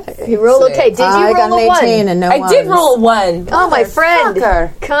okay. You rolled okay. Did you I got roll an a 1? 18 and no I did ones. roll a 1. Oh, my friend.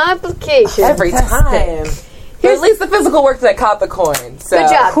 Fucker. Complications. Every time. But at least the physical work that caught the coin. So. Good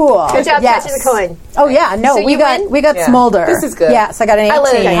job. Cool. Good job Yes. catching the coin. Oh yeah, no, So we you got win? Yeah. Smolder. This is good. Yes, I got an 18. I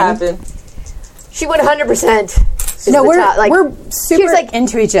let it happen. She won 100%. No, we're we're super like,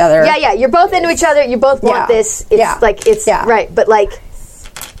 into each other. yeah. You're both into each other. You both want Yeah. this. It's Yeah. like it's Yeah. right, but like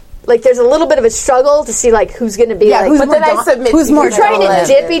there's a little bit of a struggle to see like who's going to be Yeah, like. who's But more then I submit who's to more you. trying to dominant?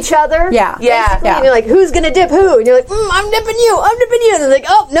 dip each other. Yeah. Yeah. Yeah. And you're like, who's going to dip who? And you're like, I'm dipping you. I'm dipping you. And they're like,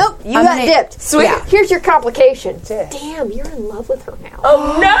 oh, nope, you I'm got gonna- dipped. Sweet. Yeah. Here's your complication. Yeah. Damn, you're in love with her now.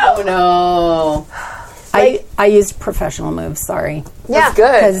 Oh, no. Oh no. I used professional moves. Sorry, yeah. That's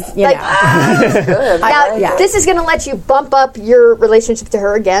good. because you Like, know. Good. Now, yeah. this is going to let you bump up your relationship to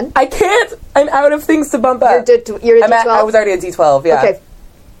her again. I can't. I'm out of things to bump up. You're a I'm at, D12? I was already at D12, yeah. Okay.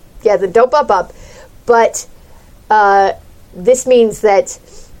 Yeah, then don't bump up. But this means that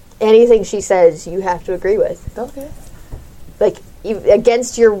anything she says, you have to agree with. Okay. Like,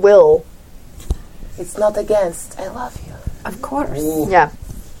 against your will. It's not against. I love you. Of course, Yeah.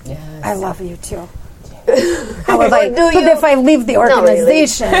 Yes. I love you too. How if I, Do but you? if I leave the Not really.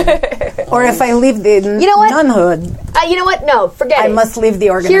 organization, or if I leave the know what? nunhood, You know what? No, forget I it. must leave the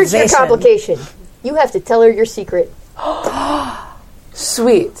Here's organization. your complication. You have to tell her your secret.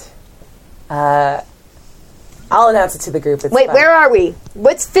 Sweet. I'll announce it to the group. It's Wait, fine. where are we?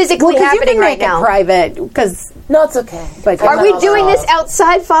 What's physically Well, 'cause you happening can right make it now? private. Because No, it's okay. But- Are we No, doing no. this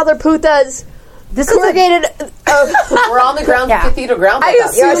outside Father Puta's this is a, corrugated? We're on the ground, Yeah. cathedral ground. I with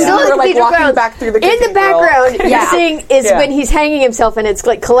us. assume You're still we in were the like cathedral walking grounds. back through the In the cathedral. background, you're Yeah. seeing is Yeah. when he's hanging himself and it's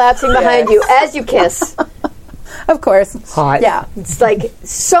like collapsing behind you as you kiss. of course, Hot. yeah. It's like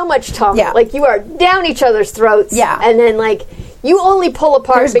so much tongue. Yeah. Like you are down each other's throats. Yeah. And then like you only pull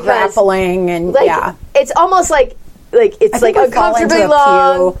apart There's because grappling and like yeah. it's almost like it's I like think we fall into uncomfortably a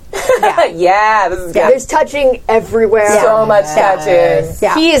long. pew. Yeah, this is good. There's touching everywhere. So much touching.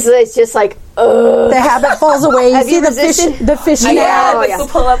 Yeah. He is just like, ugh. The habit falls away. You Have see you the resisted? fishnet. Yeah, Oh, but yeah. still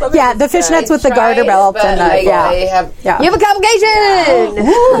pull up. Yeah, the fishnets with the Tried, garter belt but and I have. yeah. You have a complication.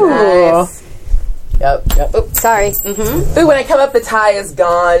 Nice. Yep. Oops. Sorry. Ooh, when I come up, the tie is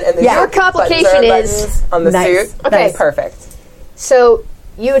gone, and the Yeah. Your complication is on the Nice. suit. Okay. Perfect. so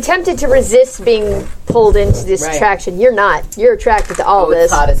you attempted to resist being pulled into this Right. attraction. You're not. You're attracted to all Oh, this.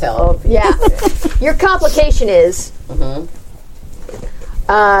 it's hot as hell. Yeah. Your complication is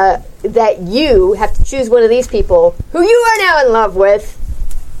that you have to choose one of these people who you are now in love with,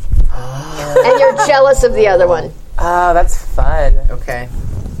 and you're jealous of the other one. Oh, that's fun. Okay.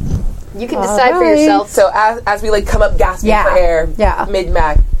 You can decide for Alright. yourself. So as we like come up gasping Yeah. for air, Yeah.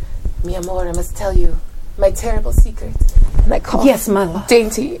 mid-mac, mi amor, I must tell you my terrible secret. And I call Yes, my love.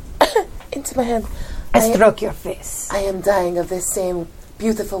 Dainty into my hand. I stroke your face. I am dying of this same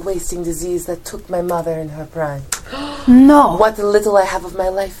beautiful wasting disease that took my mother in her prime. No, What little I have of my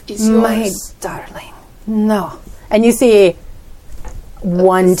life is my yours. darling. No. And you see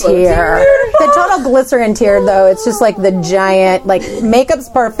one slow tear. The total glycerin tear, though, it's just like the giant, like makeup's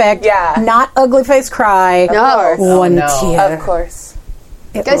perfect. Yeah. Not ugly face cry. No. One no. tear. Of course.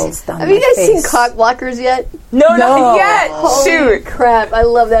 It Guys, rolls down have you my guys seen face. Cock Blockers yet? No, No. not yet. Shoot. Crap, I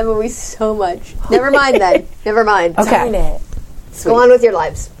love that movie so much. Never mind then. Never mind. Okay. Darn it. Go on with your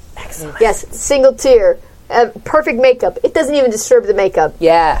lives. Excellent. Yes, single tear. Perfect makeup. It doesn't even disturb the makeup.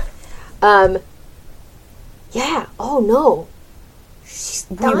 Yeah. Yeah. Oh no. She's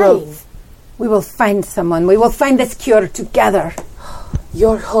dying. We will find someone. We will find this cure together.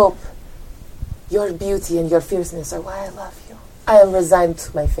 Your hope, your beauty, and your fierceness are why I love you. I am resigned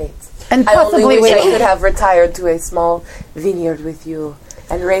to my fate. And I only possibly wish I with could have retired to a small vineyard with you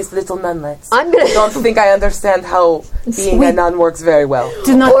and raised little nunlets. I'm gonna- Don't think I understand how being a nun works very well.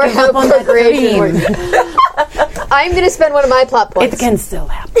 do not Or give how up on that procreation dream. works. I'm going to spend one of my plot points. It can still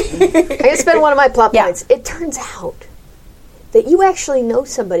happen. I'm going to spend one of my plot Yeah. points. It turns out that you actually know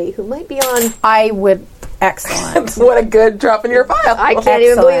somebody who might be on. I would. Excellent. What a good drop in your file. I can't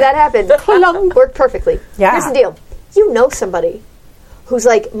even believe that happened. Worked perfectly. Yeah. Here's the deal. You know somebody who's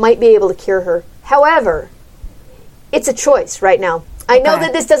like might be able to cure her. However, it's a choice right now. I know Okay.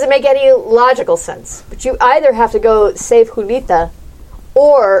 that this doesn't make any logical sense, but you either have to go save Julita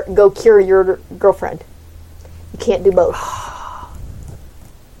or go cure your girlfriend. You can't do both.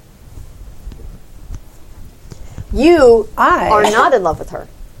 You are not in love with her.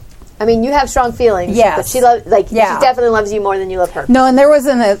 I mean, you have strong feelings. Yes. But she loves, like, Yeah. she definitely loves you more than you love her. No, and there was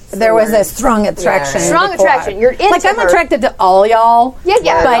a strong attraction. Strong before. attraction. You're into like I'm her. attracted to all y'all. Yeah,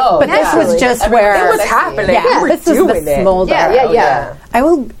 yeah. But this naturally. was just Everyone where It was happening. Yeah, We were this is doing the it. smolder. Yeah, yeah, yeah. I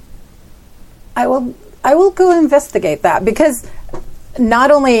will. I will go investigate that, because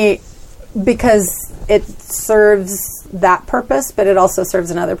not only because it serves that purpose, but it also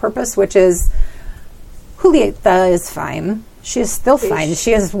serves another purpose, which is Julieta is fine. She is still fine.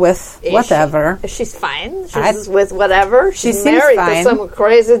 She is with whatever. She's fine. She's with whatever. She She's seems married fine. to some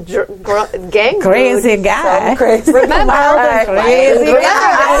crazy gang Crazy dude. guy. Remember, Crazy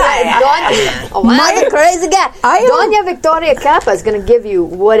guy. Doña, crazy guy. I am- Doña Victoria Kappa is going to give you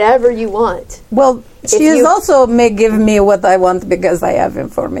whatever you want. Well, she you- also may give me what I want because I have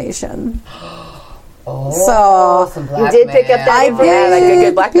information. So some You did pick up that I information. like a good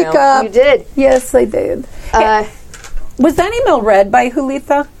did blackmail. pick up. You did. Yes, I did. Was that email read by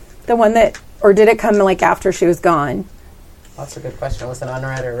Julita? The one that, or did it come like after she was gone? That's a good question. Was it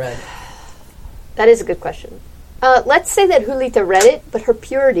unread or read? That is a good question. Let's say that Julita read it, but her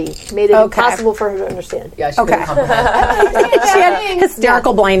purity made it impossible for her to understand. Yeah, she Okay. couldn't comprehend. She had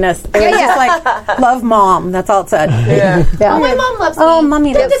hysterical blindness. It was just like, love mom. That's all it said. Yeah. Yeah. My mom loves me. Oh,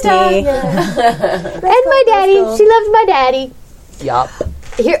 mommy loves me. And my daddy. She loves my daddy. Yup.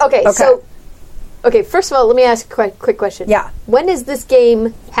 Here, okay, first of all, let me ask a quick question. Yeah. When does this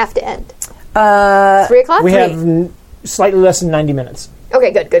game have to end? 3 o'clock? We have slightly less than 90 minutes.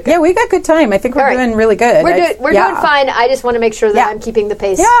 Okay, good. Yeah, we got good time. I think we're All right. doing really good. We're doing fine. I just want to make sure that I'm keeping the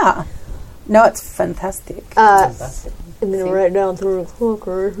pace. Yeah. No, it's fantastic. I'm going to write down 3 o'clock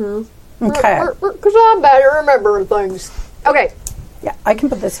right here. Okay. Because I'm bad at remembering things. Okay, Yeah, I can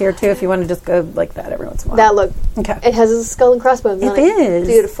put this here too if you want to just go like that every once in a while. now look. Okay. It has a skull and crossbones on it. It is.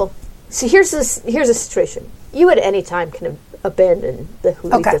 Beautiful. So here's a situation. You at any time can abandon the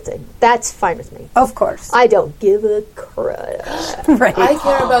Julita thing. That's fine with me. Of course. I don't give a crap. Right. I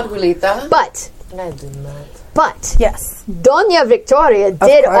care about Julita. But I do not. But Yes. Doña Victoria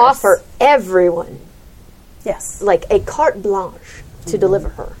did course. offer everyone Yes. like a carte blanche to deliver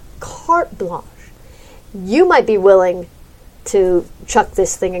her. Carte blanche. You might be willing to chuck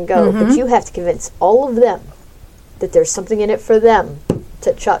this thing and go, but you have to convince all of them that there's something in it for them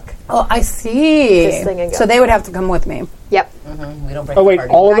to chuck. Oh, I see. This thing and go. So they would have to come with me. Yep. We don't break Oh, the wait,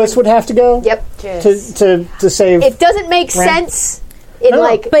 party. all of us would have to go? Yep. To save. It doesn't make sense in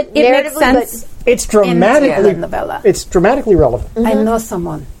like But it makes narratively, sense. It's in the dramatically. novella. It's dramatically relevant. I know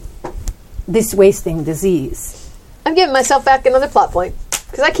someone. This wasting disease. I'm giving myself back another plot point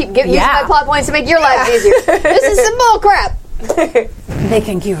because I keep using Yeah. my plot points to make your lives easier. This is some bull crap. They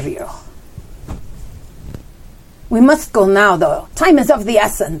can cure you. We must go now, though. Time is of the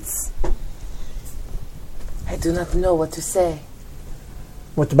essence. I do not know what to say.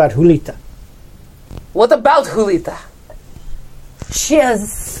 What about Julita? What about Julita? She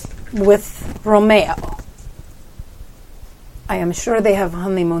is with Romeo. I am sure they have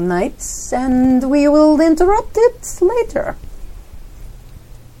honeymoon nights, and we will interrupt it later.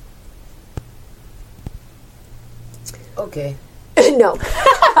 Okay. No.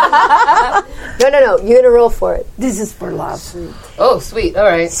 No. You're going to roll for it. This is for love. Oh, sweet. All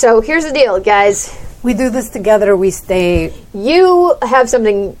right. So here's the deal, guys. We do this together, we stay. You have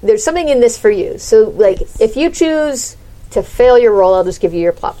something, there's something in this for you. So, like, if you choose to fail your roll, I'll just give you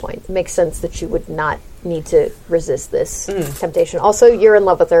your plot point. It makes sense that you would not need to resist this temptation. Also, you're in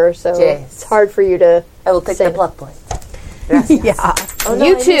love with her, so Yes. it's hard for you to. I will take Say the it. plot point. Yeah.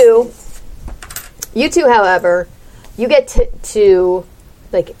 You two, however, you get to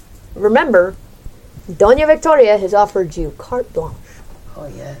like, remember, Doña Victoria has offered you carte blanche. Oh,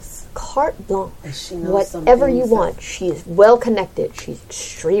 yes. Carte blanche. She knows Whatever some you things want. She is well connected. She's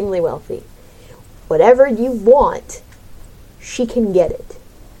extremely wealthy. Whatever you want, she can get it.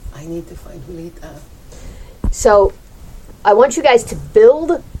 I need to find Julita. So, I want you guys to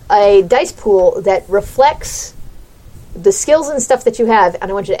build a dice pool that reflects the skills and stuff that you have, and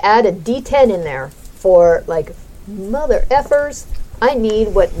I want you to add a D10 in there for like mother effers. I need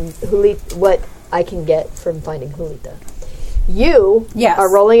what I can get from finding Julita. You Yes. are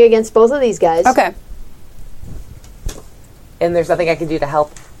rolling against both of these guys. Okay. And there's nothing I can do to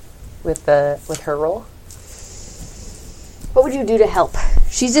help with her role. What would you do to help?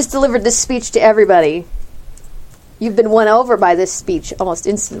 She's just delivered this speech to everybody. You've been won over by this speech almost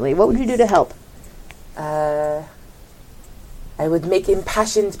instantly. What would you do to help? I would make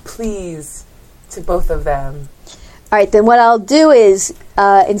impassioned pleas to both of them. All right, then what I'll do is,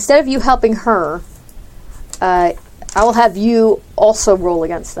 instead of you helping her, I will have you also roll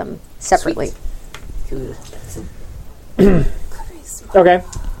against them separately. Cool. Okay.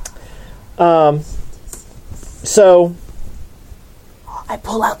 So, I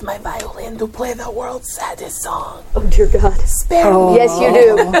pull out my violin to play the world's saddest song. Oh, dear God. Spare me. Yes, you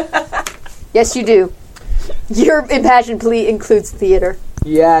do. Yes, you do. Your impassioned plea includes theater.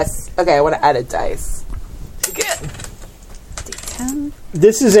 Yes. Okay, I want to add a dice. D10.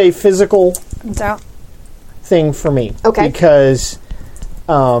 This is a physical Down. thing for me. Okay. Because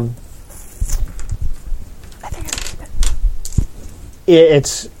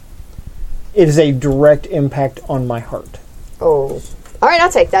it is a direct impact on my heart. Oh. All right,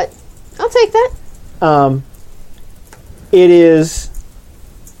 I'll take that. It is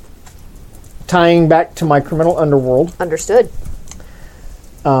tying back to my criminal underworld, Understood.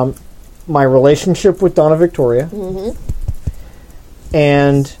 my relationship with Donna Victoria,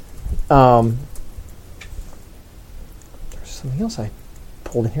 and there's something else I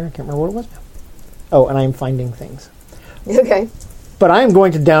pulled in here. I can't remember what it was now. Oh, and I am finding things. Okay. But I am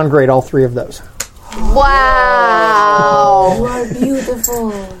going to downgrade all three of those. Wow. You are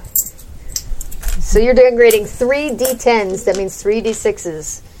beautiful. So you're downgrading 3 D10s. That means 3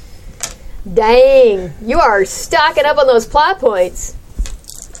 D6s. Dang. You are stocking up on those plot points.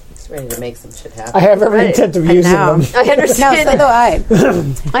 He's ready to make some shit happen. I have every Right. intent of using know. them. I No, understand. so do I.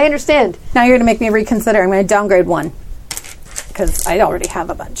 I understand. Now you're going to make me reconsider. I'm going to downgrade 1. Because I already have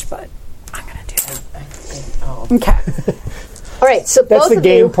a bunch, but I'm going to do that. Oh. Okay. All right, so That's both the of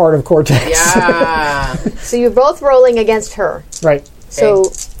game you. part of Cortex. Yeah. So you're both rolling against her. Right.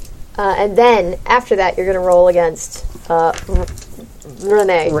 So, and then after that, you're going to roll against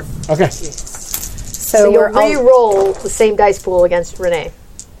Renee. Okay. So So you'll we're all, re-roll the same dice pool against Renee.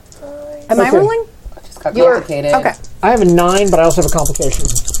 am I Okay. rolling? Just got You're- complicated. Okay. I have a 9, but I also have a complication.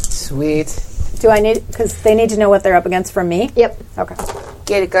 Sweet. Do I need, because they need to know what they're up against from me? Yep. Okay.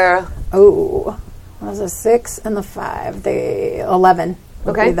 Get it, girl. Oh, that was a 6 and the 5. The 11.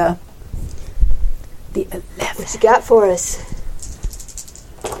 would Okay. be the 11. What you got for us?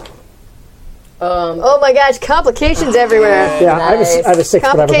 Um, Oh my gosh, complications everywhere. Yeah, I have a 6, but I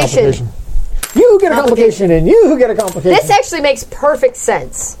have a Complication. complication. You get a complication, and you get a complication. This actually makes perfect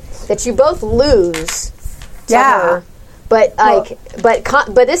sense that you both lose to Yeah. her, but like,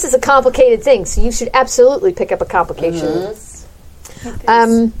 but this is a complicated thing, so you should absolutely pick up a complication.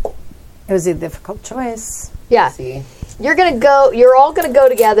 It was a difficult choice. Yeah, see. you're all gonna go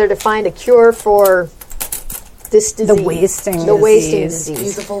together to find a cure for this disease. The wasting The wasting disease. disease.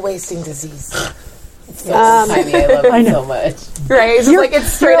 Beautiful wasting disease. So tiny. I love it so much. Right? It's just like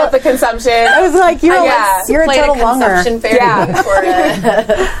it's straight up the consumption. I was like, you're, Yeah. you're a Played total longer. consumption fairy Yeah. for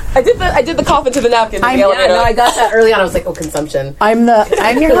I did the cough into the napkin. In the Yeah, elevator. no, I got that early on. I was like, oh, consumption. I'm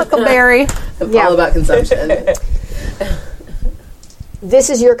your Huckleberry. I'm Yeah. all about consumption. This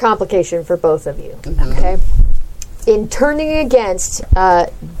is your complication for both of you. Okay. In turning against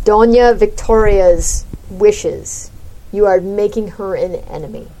Doña Victoria's wishes, you are making her an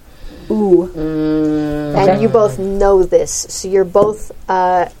enemy. Ooh. And you both know this, so you're both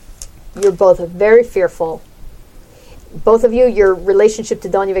very fearful. Both of you, your relationship to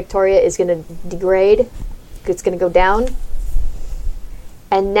Doña Victoria is going to degrade. It's going to go down.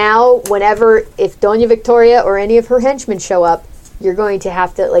 And now, if Doña Victoria or any of her henchmen show up, you're going to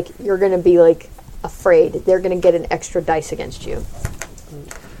have to you're going to be afraid. They're going to get an extra dice against you.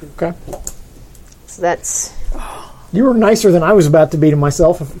 Okay. So that's You were nicer than I was about to be to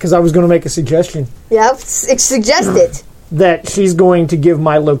myself because I was going to make a suggestion suggest it. that she's going to give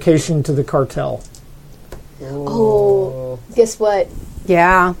my location to the cartel. Oh, guess what?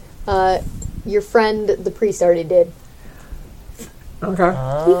 Yeah. Your friend, the priest, already did. Okay.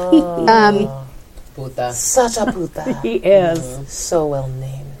 Puta. Such a puta. He is. So well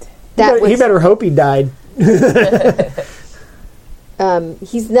named. He better hope he died.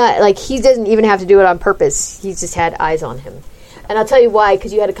 He's not he doesn't even have to do it on purpose. He's just had eyes on him, and I'll tell you why.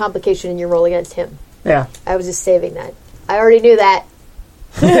 Because you had a complication in your roll against him. Yeah. I was just saving that. I already knew that.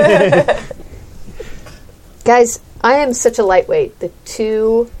 Guys, I am such a lightweight. The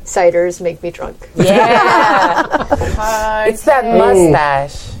 2 ciders make me drunk. Yeah. It's that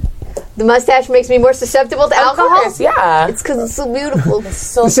mustache. The mustache makes me more susceptible to alcohol. Of course, yeah. It's because it's so beautiful.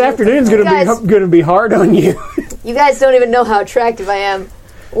 So This afternoon's going Guys. to be hard on you. You guys don't even know how attractive I am.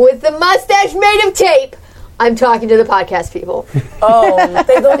 With the mustache made of tape, I'm talking to the podcast people. Oh,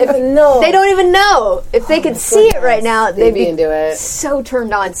 they don't even know. They don't even know. If they could see it right now, they'd be into it. so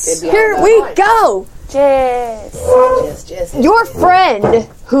turned on. be Here all we about go. Yes. Just Your friend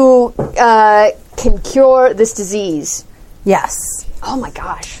who can cure this disease. Yes. Oh my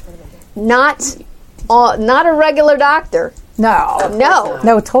gosh. Not a regular doctor. No. No.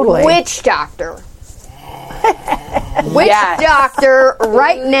 No, totally. Witch doctor. Witch doctor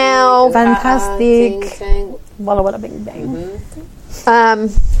right now. Fantastic. Ting, Walla walla bing bang. I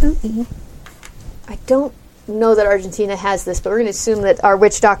don't know that Argentina has this, but we're going to assume that our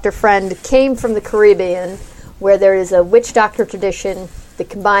witch doctor friend came from the Caribbean, where there is a witch doctor tradition that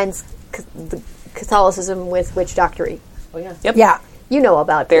combines the Catholicism with witch doctory. Oh yeah. Yep. Yeah. You know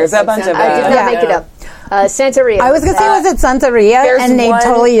about There's this. a bunch of I did it. not make it up. Santeria. I was gonna say, was it Santeria? There's And they one-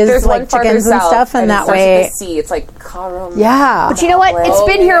 totally use there's one like farther chickens and south, stuff, and it that starts with way. a C. It's like Karum. Yeah. But you know what? It's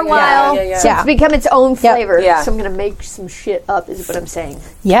been here a while. yeah. So it's become its own flavor. Yeah. So I'm going to make some shit up, is what I'm saying.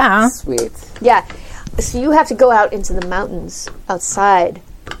 Yeah. Sweet. Yeah. So you have to go out into the mountains outside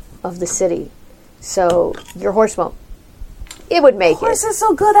of the city. So your horse won't. It would make Horse it. is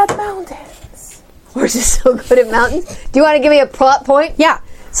so good at mountains. Horse is so good at mountains. Do you want to give me a plot point? Yeah.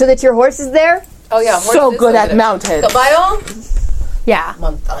 So that your horse is there? Oh yeah. So good at mountains. Caballo. Yeah.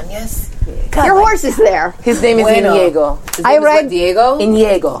 Montañas. Your horse is there. His name is Bueno. Inigo. His I name is read- what, Diego.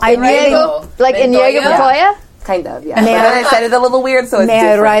 Inigo. I Inigo? Like Inigo Montoya? Montoya? Kind of, yeah. May But then I said it a little weird, so it's May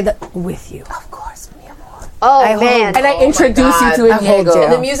I different. ride with you? Of course, mi amor. Oh, I man. And I introduce you God. to I hold Inigo. you.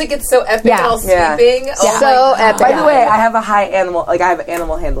 And the music gets so epic Yeah. and all Yeah. sweeping. Oh Yeah. my So God. epic. By the way, I have a high animal, like I have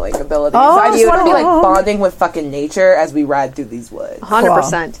animal handling ability. Oh, so I just want to be like beautiful. bonding with fucking nature as we ride through these woods.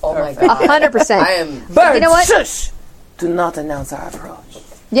 100%. Oh my God. 100%. I am. Birds, You know what? shush! Do not announce our approach.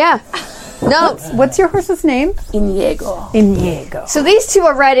 Yeah. No. What's your horse's name? Inigo. Inigo. So these two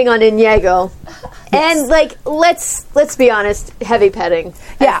are riding on Inigo. And like let's be honest, heavy petting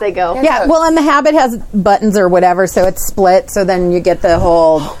Yeah. as they go. Yeah. Well, and the habit has buttons or whatever, so it's split. So then you get the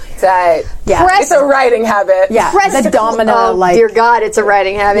whole. Tight. Yeah. Press- It's a riding habit. Yeah. Press The domino, oh, like. dear God, it's a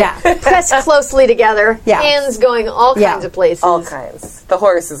riding habit. Yeah. Press closely together. Yeah. Hands going all Yeah. kinds of places. All kinds. The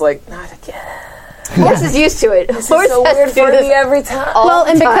horse is like, not again. Horse is used to it. Horse So has weird to do for this me every time. all Well,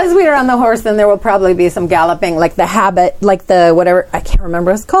 the and time. because we are on the horse, then there will probably be some galloping, like the habit, like the whatever, I can't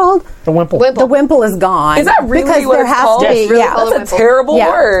remember what it's called. The wimple. Wimple. The wimple is gone. Is that really because what there it's has called? to be, Yes. Really yeah. called a That's a wimple. terrible Yeah.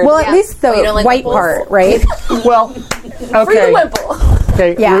 word. Well, Yeah. at least the you don't like white wimples? part, right? Well, Free okay. the wimple.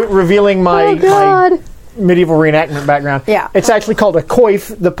 Okay, Yeah. revealing my, Oh, God. my medieval reenactment background. Yeah. It's actually called a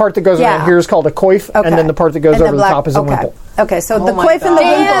coif. The part that goes Yeah. around here is called a coif, Okay. and then the part that goes And over the black- top is a okay. wimple. Okay, so the my coif and the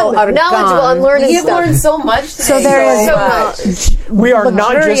Damn, wimple are knowledgeable. gone. I'm learning You've stuff. learned so much today. So there is So much. We are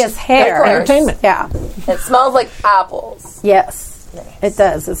not luxurious just hair. entertainment. Yeah. It smells like apples. Yes. It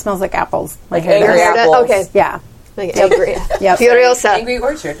does. It smells like apples. My Like hair angry does. apples. Okay. Yeah. Like angry. Yep. Furiosa. Angry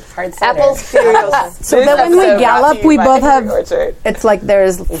Orchard. Hard cider. Apples Furiosa. So This that when we episode brought gallop, to you we by both Angry have. Orchard. It's like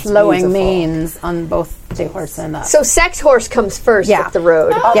there's flowing beautiful. manes on both the horse and us. So sex horse comes first Yeah. up the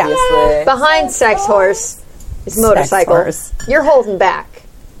road. Yeah. Obviously. Behind sex horse is motorcycle. horse. You're holding back.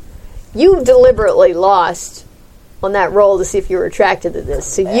 You deliberately lost on that roll to see if you were attracted to this.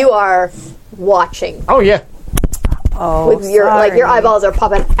 So you are watching Oh yeah. Oh, with your like your sorry. eyeballs are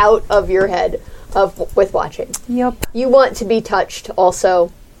popping out of your head with watching. Yep. You want to be touched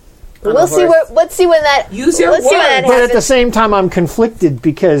also. On We'll a see horse. what let's see when that Use your let's see when that words. But at happens. the same time, I'm conflicted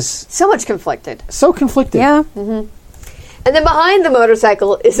because So much conflicted. so conflicted. Yeah. And then behind the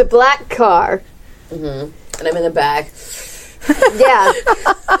motorcycle is a black car. And I'm in the back. Yeah.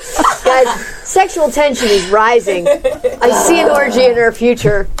 Guys, sexual tension is rising. I see an orgy in our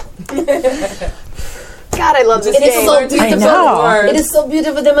future. God, I love this It is game. so beautiful. know. It is so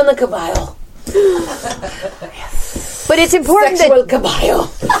beautiful them in the caballo. But it's important Sexual that caballo.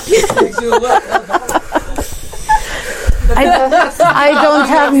 I don't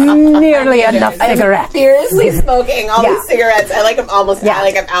have nearly enough cigarettes. Seriously smoking all Yeah. these cigarettes. I like I'm almost Yeah.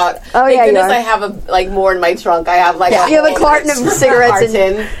 like I'm out. Oh, Thank yeah, you goodness are. I have like more in my trunk. I have like you have a carton of cigarettes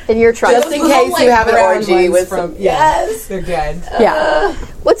in your trunk. just in case you have an orgy with some. Yes. They're good. Yeah.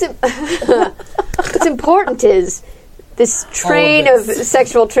 What's important is this train of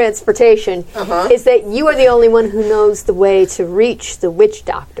sexual transportation is that you are the only one who knows the way to reach the witch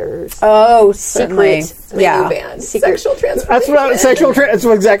doctors. Oh, certainly. Secret. Yeah. Band. Secret. Sexual transportation. That's what that's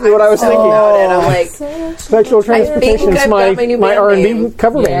exactly what I was thinking. And I'm like, Sexual transportation is I've got my new my band R&B name.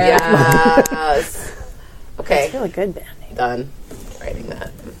 cover band. yes. Okay, Really good band name. done. Writing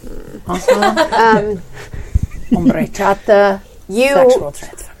that. Hombre chata. You Sexual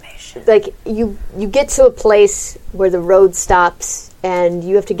transformation. like you get to a place where the road stops and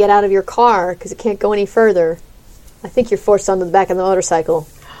you have to get out of your car because it can't go any further. I think you're forced onto the back of the motorcycle.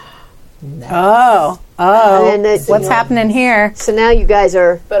 Oh. Oh. And it- What's happening here? So now you guys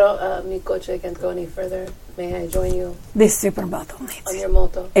are Pero mi coche can't go any further. May I join you This supermodel on needs your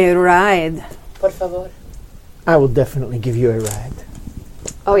moto? a ride. Por favor. I will definitely give you a ride.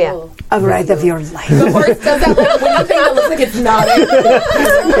 oh yeah. Oh. A ride of your life. The horse does that like when you think it looks like it's nodding.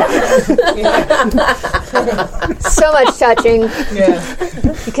 So much touching. Yeah.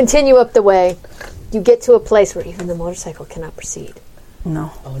 You continue up the way. You get to a place where even the motorcycle cannot proceed.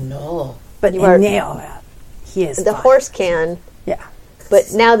 No. Oh no. But You are- Neo, he is The fine. horse can, Yeah.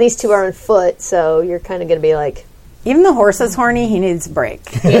 but now these two are on foot, so you're kind of going to be like Even the horse is horny. He needs a break.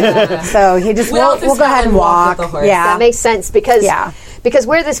 So he just we'll go ahead and walk. Yeah, that makes sense because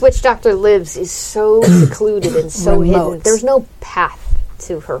where this witch doctor lives is so secluded and so hidden. There's no path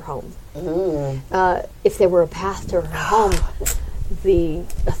to her home. If there were a path to her home, the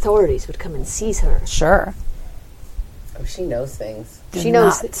authorities would come and seize her. Sure. Oh, she knows things. She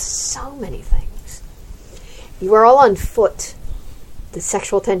knows so many things. You are all on foot. The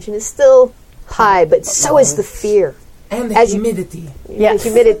sexual tension is still high, but so is the fear. And the humidity. The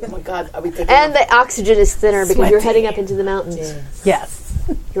humidity. Oh my God, are we taking And the oxygen is thinner because you're heading up into the mountains. Yes.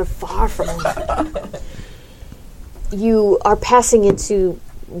 You're far from home. You are passing into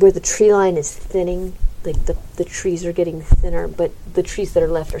where the tree line is thinning. Like the trees are getting thinner, but the trees that are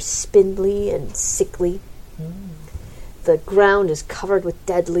left are spindly and sickly. The ground is covered with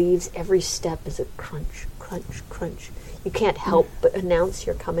dead leaves. Every step is a crunch, crunch, crunch. You can't help but announce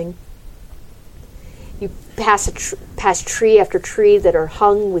you're coming. You pass past tree after tree that are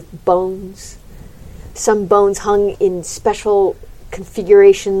hung with bones. Some bones hung in special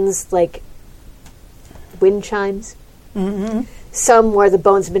configurations like wind chimes. Some where the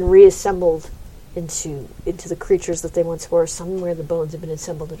bones have been reassembled into the creatures that they once were. Some where the bones have been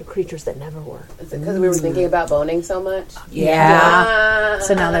assembled into creatures that never were. Is it because we were thinking about boning so much? Yeah.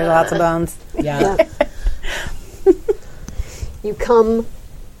 So now there's lots of bones. Yeah. You come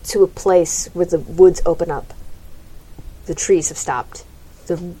to a place where the woods open up. The trees have stopped.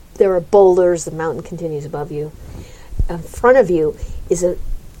 There are boulders. The mountain continues above you. In front of you is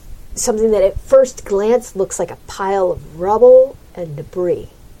something that at first glance looks like a pile of rubble and debris.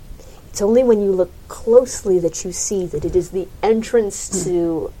 It's only when you look closely that you see that it is the entrance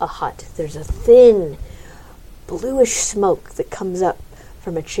to a hut. There's a thin, bluish smoke that comes up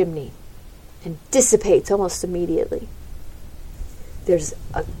from a chimney and dissipates almost immediately. There's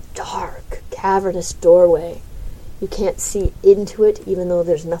a dark, cavernous doorway. You can't see into it, even though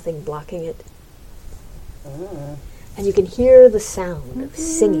there's nothing blocking it. And you can hear the sound of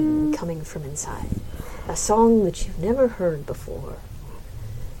singing coming from inside. A song that you've never heard before.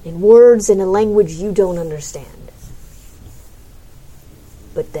 In words in a language you don't understand.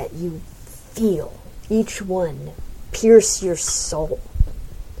 But that you feel, each one, pierce your soul.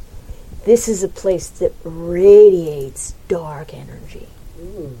 This is a place that radiates dark energy.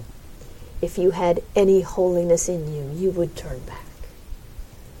 If you had any holiness in you, you would turn back.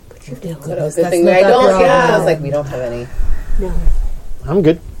 But you don't. But it was a good thing I don't. Yeah, I was like, we don't have any. No. I'm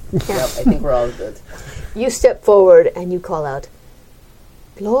good. Yep, I think we're all good. You step forward and you call out,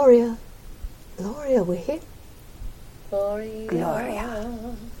 Gloria. Gloria, we're here.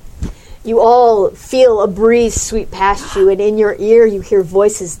 Gloria. You all feel a breeze sweep past you, and in your ear you hear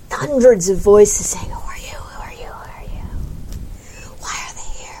voices, hundreds of voices saying, Who are you? Who are you? Who are you? Why are they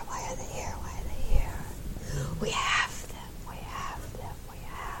here? Why are they here? Why are they here? We have them. We have them. We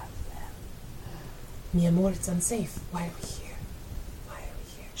have them. Mi amor, it's unsafe. Why are we here? Why are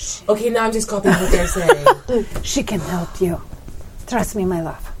we here? Shh. Okay, now I'm just copying what they're saying. She can help you. Trust me, my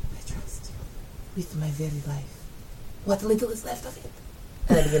love. I trust you. With my very life. What little is left of it.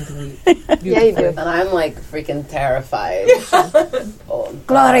 And I begin to weep. Yeah, you do. And I'm like freaking terrified. Oh,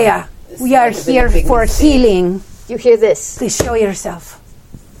 Gloria, we are here for healing. You hear this. Please show yourself.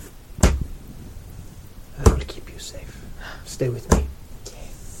 I will keep you safe. Stay with me.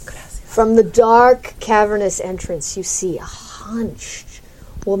 From the dark, cavernous entrance, you see a hunched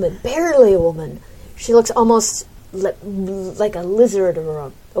woman, barely a woman. She looks almost like a lizard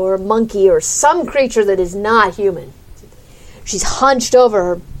or a monkey or some creature that is not human. She's hunched over.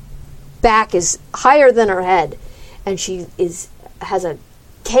 Her back is higher than her head, and she has a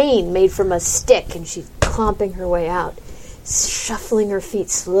cane made from a stick, and she's clomping her way out, shuffling her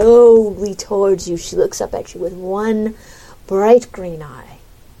feet slowly towards you. She looks up at you with one bright green eye.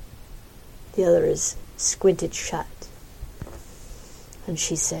 The other is squinted shut. And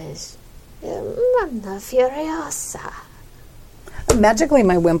she says, Mamma Furiosa. Magically,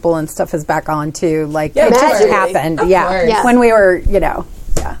 my wimple and stuff is back on too. Like, Yeah, it just magically. happened. Of Yeah. course. Yeah. When we were, yeah.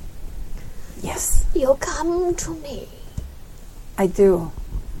 Yes, You come to me. I do.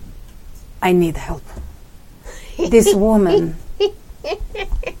 I need help. This woman,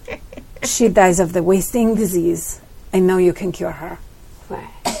 she dies of the wasting disease. I know you can cure her. Well,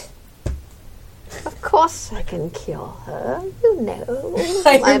 of course I can cure her. You know.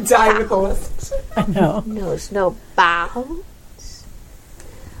 I am dying with the list. I know. Knows no bounds.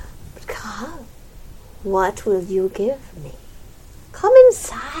 But come, what will you give me? Come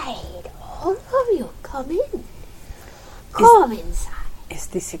inside. All of you, come in. Come inside. Is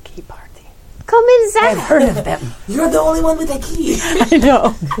this a key party? Come I've inside. heard of them. You're the only one with a key. I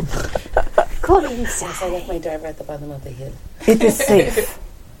know. come I inside. like my driver at the bottom of the hill. It is safe.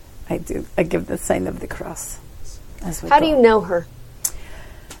 I do. I give the sign of the cross. As we How go. do you know her?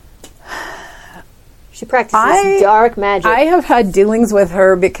 She practices dark magic. I have had dealings with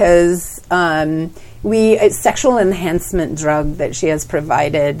her because it's sexual enhancement drug that she has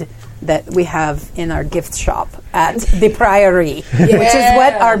provided that we have in our gift shop at the Priory, which is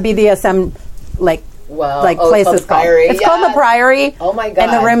what our BDSM Well, place it's is called called. the Priory. It's called the Priory. Oh my god!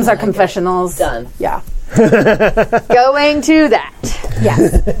 And the rooms are Okay. confessionals. Done. Yeah. Going to that.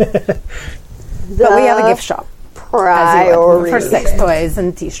 Yes. But we have a gift shop. As you would, Priory. for sex toys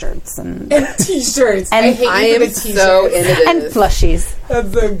and T-shirts and T-shirts. And I hate I you am for the T-shirts. so into this. and plushies.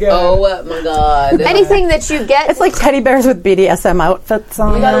 That's so good. Oh my god! Anything that you get. It's like teddy bears with BDSM outfits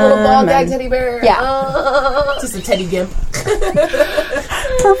on. We got a little ball them gag and- teddy bear. Yeah. Just a teddy gimp.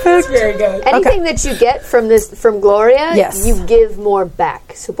 Perfect. Very good. Anything that you get from Gloria, Yes. you give more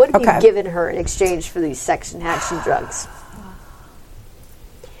back. So what have Okay. you given her in exchange for these sex enhancing drugs?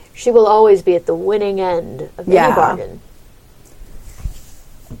 She will always be at the winning end of any Yeah. bargain.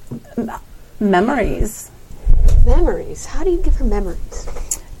 Memories. Memories. How do you give her memories?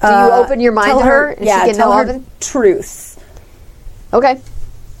 Do you open your mind Tell to her and yeah, she can tell know all her of it? truth. Okay.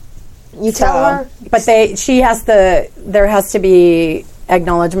 You tell her. But there has to be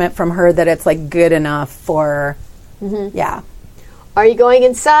acknowledgement from her that it's like good enough for, yeah. Are you going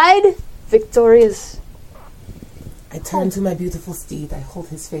inside? Victoria's. I turn to my beautiful steed. I hold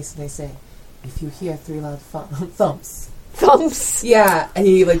his face and I say, "If you hear 3 loud thumps." Thumps. Yeah, and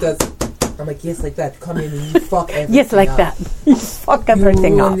he like does. I'm like, yes, like that. Come in and you fuck everything Yes, like up. that. You fuck You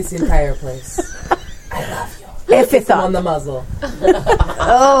everything ruin up. this entire place. I love you. If it's Kiss him on up. the muzzle.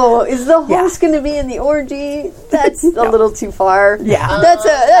 Oh, is the horse going to be in the orgy? That's a little too far. Yeah. That's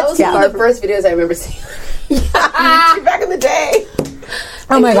That was too one far. of the first videos I remember seeing. Back in the day.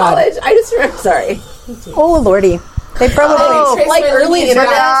 Oh my God. College. I just remember. Sorry. Oh, Lordy. They probably. Trace Like my early lineage internet,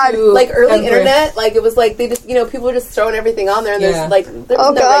 back to like early Empress. internet, like it was like they just people were just throwing everything on there, and Yeah. there's like there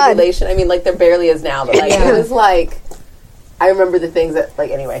Oh, was no God. regulation. I mean, like there barely is now, but like Yeah. it was like I remember the things that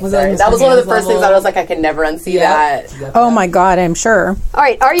like anyway. Was it Sorry. like That Mr. was one of the Hands first things level? I was like I can never unsee that. Oh my God, I'm sure. All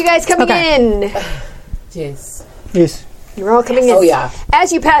right, are you guys coming Okay. in? Yes. Yes. You're all coming in. Oh yeah.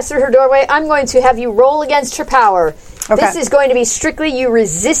 As you pass through her doorway, I'm going to have you roll against her power. Okay. This is going to be strictly you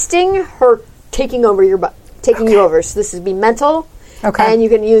resisting her taking over you over. So this is be mental. Okay. And you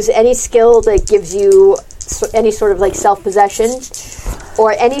can use any skill that gives you any sort of like self-possession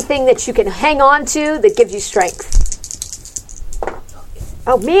or anything that you can hang on to that gives you strength.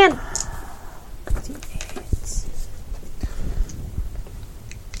 Oh man.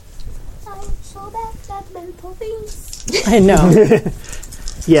 I'm so bad at mental things. I know.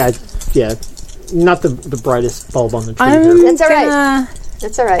 Yeah. Not the brightest bulb on the tree I'm here. That's all right. gonna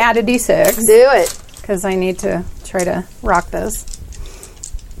That's all right. add a D6 Do it. because I need to try to rock this.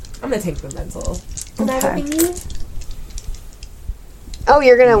 I'm gonna take the mental. Okay. Oh,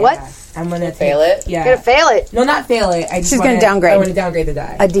 you're gonna what? Yeah. I'm gonna Fail it? Yeah. You're gonna fail it. No, not fail it. I just She's gonna wanna- downgrade. I want to downgrade the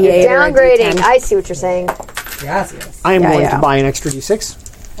die. A D8 or a Downgrading. D10. I see what you're saying. Yes, yes. I am Yeah, willing yeah. to buy an extra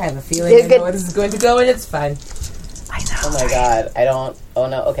D6. I have a feeling You're I good. know where this is going to go, and it's fine. I know. Oh my god. I don't. Oh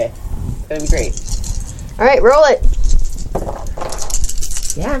no. Okay. It's gonna be great. All right, roll it.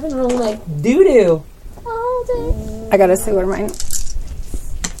 Yeah, I've been rolling like doo doo. All day. I gotta see where mine.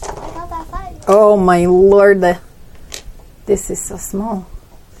 I got that 5. Oh my lord, this is so small.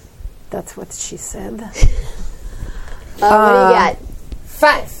 That's what she said. What do you got?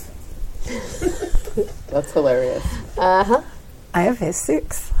 5. That's hilarious. Uh-huh. I have a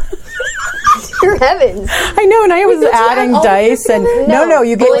 6. Your heavens. I know, and I was adding dice, and no,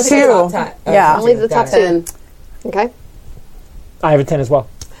 you get Only the 2. top Yeah. Only the top Got it. 2. Okay. I have a 10 as well.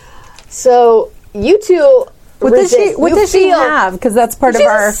 So you two What does resist. What You does she feel- have? Because that's part She of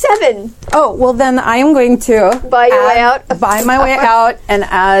has our. a 7. Oh well, then I am going to Buy your way out. Buy my way out, and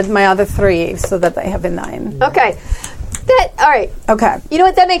add my other 3 so that I have a 9. Okay. All right. Okay. You know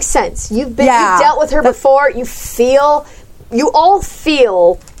what? That makes sense. You've Yeah. dealt with her before. You all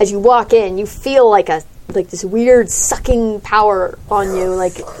feel as you walk in. You feel like this weird sucking power on you,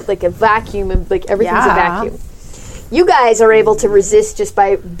 like a vacuum, and like everything's a Yeah. vacuum. You guys are able to resist just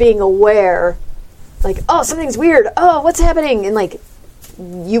by being aware. Like, oh, something's weird. Oh, what's happening? And like,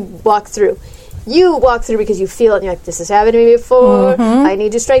 you walk through. You walk through because you feel it. And you're like, this has happened to me before. I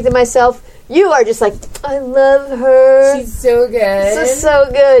need to strengthen myself. You are just like, I love her. She's so good. This is so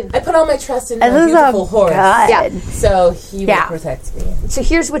good. I put all my trust in This my is beautiful horse. God. Yeah. So he Yeah. will protect me. So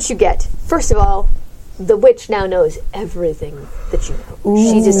here's what you get. First of all, the witch now knows everything that you know.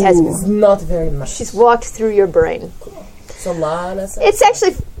 She just has. It's not very much. She's walked through your brain. It's a lot of stuff. It's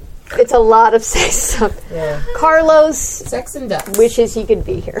actually It's a lot of sex stuff. Yeah. Carlos Sex and ducks. wishes he could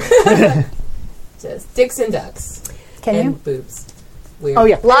be here. Just dicks and ducks. Can and you? boobs. Weird. Oh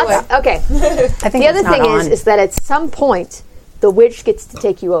yeah. Lots. Okay. I think The other it's not thing on. is that at some point the witch gets to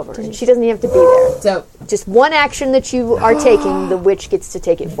take you over, and she doesn't even have to be there. So, Just one action that you are taking, the witch gets to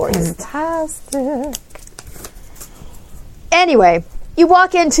take it for you. fantastic. Anyway, you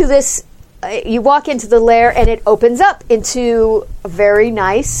walk into this. You walk into the lair, and it opens up into a very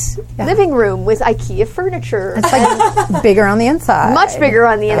nice living room with IKEA furniture. It's like bigger on the inside. Much bigger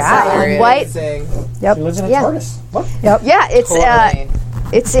on the inside. White. amazing. She lives in a Yeah. TARDIS. What? Yeah,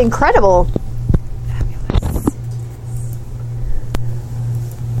 it's incredible.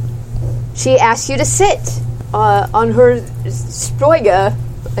 She asks you to sit on her Stroiga.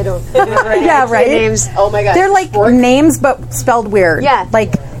 I don't remember Yeah, right. names. Oh my god. They're like names, but spelled weird. Yeah.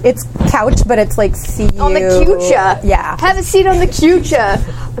 Like it's couch, but it's like C-U. On the Cucha. Yeah. Have a seat on the Cucha.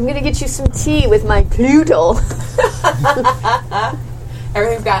 I'm going to get you some tea with my Pluto.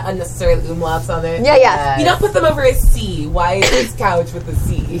 Everything's got unnecessary umlauts on it. Yeah. You don't put them over a C. Why is this couch with a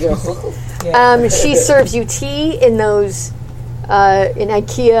C? She serves you tea in those, in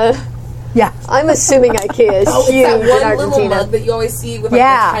IKEA. Yeah. I'm assuming IKEA is Oh, huge it's that in one little Argentina. mug that you always see with like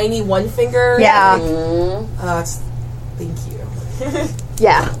Yeah. the tiny one finger. Yeah. Thank you.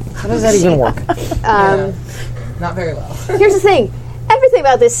 Yeah. How does that even work? Not very well. Here's the thing. Everything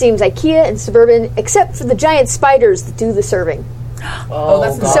about this seems IKEA and suburban, except for the giant spiders that do the serving. Oh,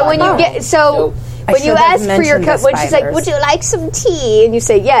 that's God. So when you get Nope. when I you should have ask for your mentioned cup, the when she's like, spiders. "Would you like some tea?" and you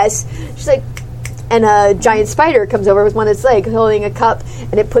say yes, she's like, and a giant spider comes over with one of its legs, holding a cup,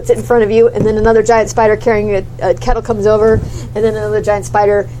 and it puts it in front of you, and then another giant spider carrying a kettle comes over, and then another giant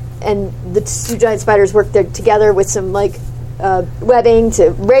spider, and the two giant spiders work there together with some like webbing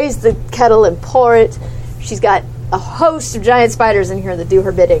to raise the kettle and pour it. She's got a host of giant spiders in here that do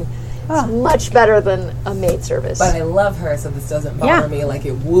her bidding. It's much better than a maid service. But I love her, so this doesn't bother Yeah. me like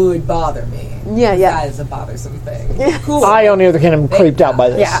it would bother me. Yeah. That is a bothersome thing. Cool. I, on the other hand, am creeped out by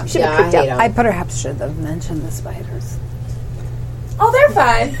this. Yeah. Should have I creeped hate out. 'em. I perhaps should have mentioned the spiders. Oh, they're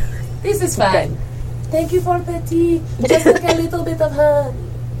fine. This is fine. Thank you for the tea. Just like a little bit of honey.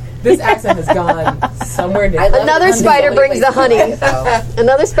 This accent has gone somewhere I different. love Another honey spider so many brings the places. honey.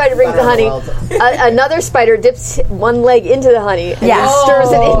 Another spider brings the honey. Another spider dips one leg into the honey and Yeah. then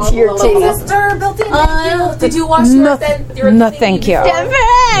stirs it into your tea. Sister, built in. Thank you. Did you wash No, yours then? You're no, cleaning thank you. They're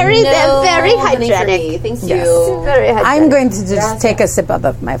very honey for hygienic. me. Thank Yes. you. Very hygienic. I'm going to just take a sip out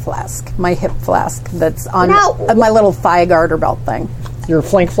of my flask, my hip flask that's on Now- my little thigh guard or belt thing. Your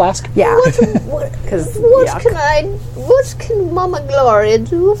flank flask? Yeah. What Because what can Mama Gloria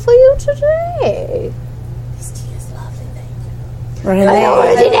do for you today? This tea is lovely. Thank you. Renee,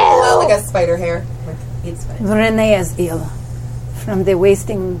 Oh, like a spider hair. It's fine. Renee is ill from the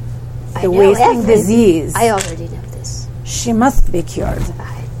wasting know wasting everything. disease. I already know this. She must be cured.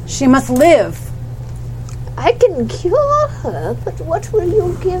 She must live. I can cure her, but what will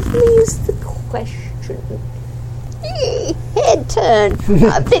you give me is the question. Head turn,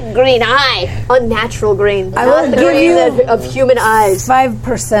 a big green eye, unnatural green. I not will the give green you- that- of human eyes.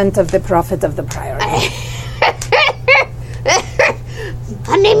 5% of the profit of the priory.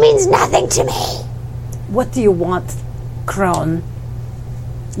 Honey means nothing to me. What do you want, Crone?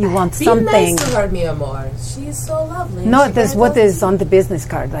 You want Be something. nice to her, mi amor. She is so lovely. No, She this can't what help is on the business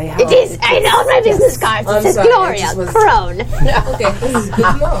card I have. It is. I know on my business card. I'm It says sorry, I Gloria just was- Crone. Okay, this is good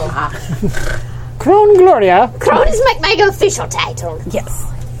to know. Crone Gloria. Crone is my official title. Yes.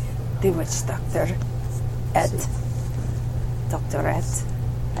 The witch doctor. Doctorette.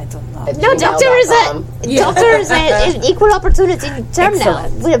 I don't know. No, doctor is gmail.com. doctor is an equal opportunity term now.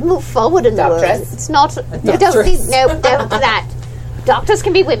 Excellent. We have moved forward in the world. Doctress? It's not. We don't need don't do that. Doctors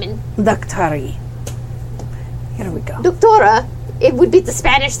can be women. Doctari. Here we go. Doctora, it would be the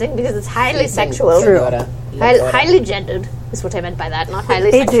Spanish thing because it's highly sexual. True. Highly gendered is what I meant by that, not highly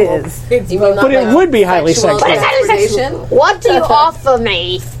It sexual. is. But it would be highly sexual. But it's highly sexual. What do you offer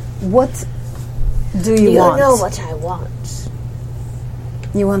me? What do you want? You know what I want.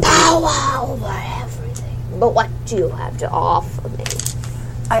 You want Power over everything. But what do you have to offer me?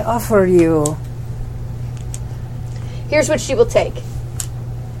 I offer you Here's what she will take.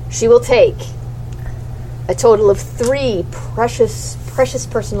 She will take a total of 3 precious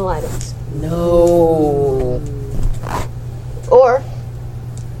personal items. No.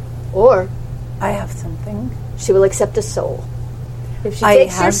 Or I have something. she will accept a soul. If she I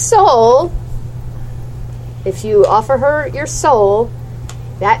takes your have- soul, if you offer her your soul,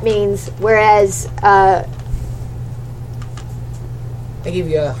 that means whereas I give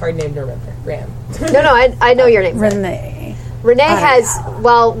you a hard name to remember. Ram. no, I know your name. Renee. Renee has,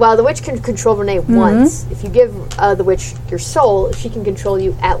 while the witch can control Renee once, if you give the witch your soul, she can control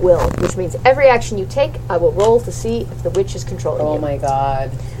you at will, which means every action you take, I will roll to see if the witch is controlling you. Oh my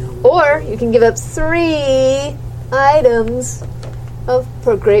god. Or you can give up 3 items of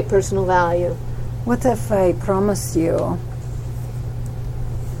great personal value. What if I promise you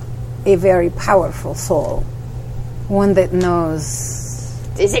a very powerful soul? One that knows...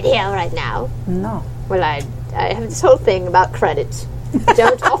 Is it here right now? No. Well, I have this whole thing about credit.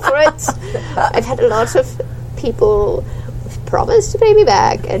 Don't offer it. I've had a lot of people promise to pay me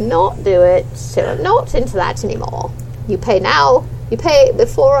back and not do it, so I'm not into that anymore. You pay now. You pay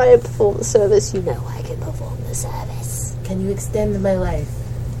before I perform the service. You know I can perform the service. Can you extend my life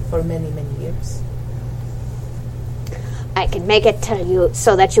for many, many years? I can make it to you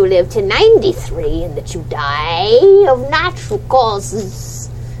so that you live to 93 and that you die of natural causes.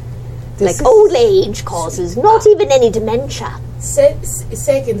 Like old age causes, not even any dementia.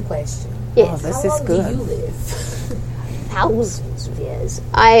 Second question. Yes. Oh, this How is long good. do you live? Thousands of years.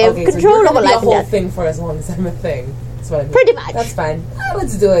 I have Okay, control so you're over gonna be a life and whole death. thing for as long as I'm a thing. That's what I mean. Pretty much. That's fine.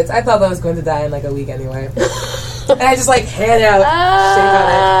 Let's do it. I thought I was going to die in like a week anyway. And I just like hand out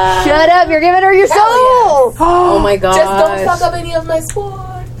shake on it. Shut up! You're giving her your soul. Oh my god. Just don't fuck up any of my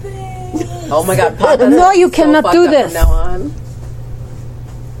sport things. Oh my god. Papa, No, that's you so cannot fucked do up this. From now on.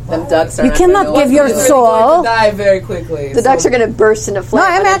 Them ducks are You not cannot gonna know give what your to do. It's soul. going to die very quickly. The ducks are going to burst into No, flames.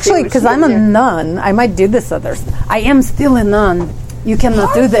 I'm actually, because I'm a nun, I might do this other stuff. I am still a nun. You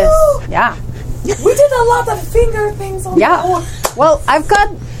cannot do this. you? Yeah. We did a lot of finger things on the Yeah. board. Well, I've got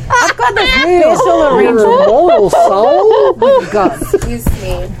the spatial Your arrangement. moral soul? Oh, God. Excuse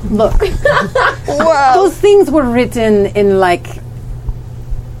me. Look. Those things were written in like,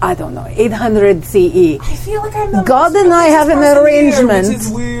 I don't know, 800 CE. I feel like I'm the God most and I have an religious person here, arrangement. which is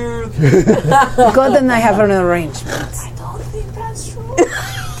weird. God and I have an arrangement. I don't think that's true.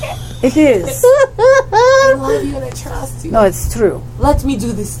 It is. I love you and I trust you. No, it's true. Let me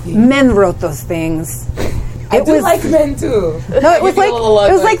do this thing. Men wrote those things. I do like men too. No, it was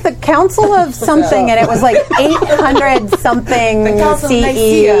like the Council of something, and it was like 800 something The Council of CE.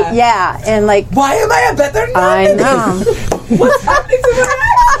 Nicaea. Yeah, and like Why am I a better nun? I know. What's happening to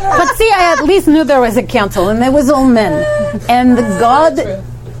my accent? But see, I at least knew there was a council, and it was all men. And God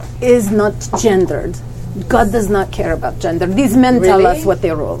is not gendered. God does not care about gender. These men tell Really? us what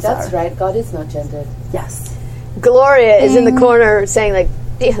their rules That's are. right. God is not gendered. Yes. Gloria is in the corner saying, like,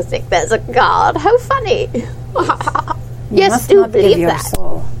 do you think there's a God? How funny. You Yes, must do not give believe your that.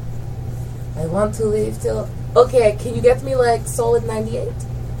 soul. I want to live till. Okay, can you get me like solid 98?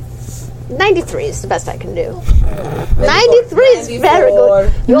 93 is the best I can do. 93 is very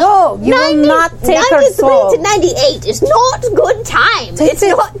good. No, you will not take her 93 soul. to 98 is not good time. Take It's the-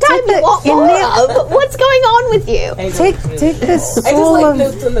 not time take you the want more innate- of. What's going on with you? Take this I just soul like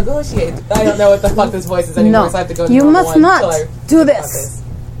of... to negotiate. I don't know what the fuck this voice is anymore, No, so I have to go to you normal must one not until I do think about this.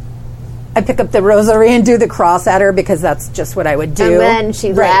 I pick up the rosary and do the cross at her because that's just what I would do. And then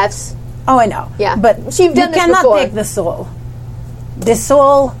she Right. laughs. Oh, I know. Yeah. But You've you done this cannot before. take the soul. The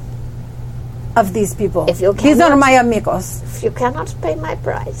soul of these people. If you These are cannot- my amigos. If you cannot pay my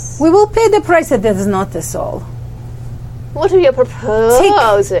price. We will pay the price that is not the soul. What are you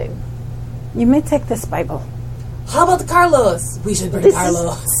proposing? You may take this Bible. How about Carlos? We should bring This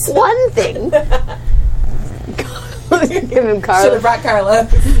Carlos. is one thing. Give him Should Carlos. have brought Carlos.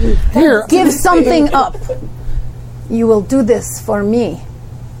 Here, Give something up. You will do this for me.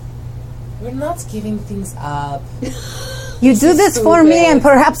 We're not giving things up. You do this for me, and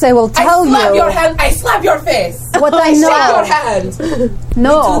perhaps I will tell I slap you your hand. I slap your face. what I Shake your know. hand.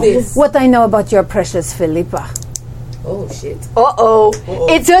 No, We do this. what I know about your precious Philippa. Oh shit. Uh-oh.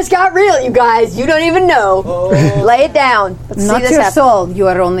 It just got real, you guys. You don't even know. Lay it down. Let's Not see this your happen. soul. You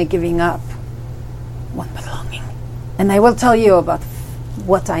are only giving up one belonging. And I will tell you about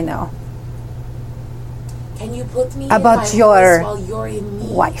what I know. Can you put me About in my your horse while you're in me?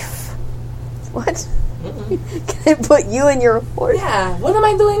 Wife. What? Can I put you in your horse? Yeah. What am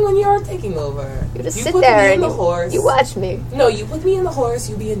I doing when you're taking over? You just you sit put there me and in the horse. you watch me. No, you put me in the horse.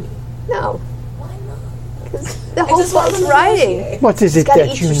 You be in me. No. Why not? The whole just want thing's to riding. negotiate. what is it Gotta that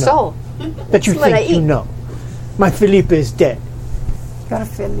eat you your know? soul. That you That's what I think you eat. know? My Philippa is dead. Your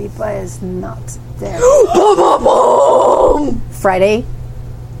Philippa is not dead. Friday.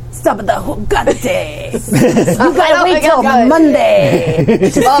 Stop at the Hugante. You gotta wait till Monday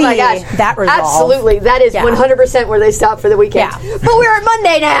to Oh my see gosh. that resolve. Absolutely. That is Yeah. 100% where they stop for the weekend. Yeah. But we're at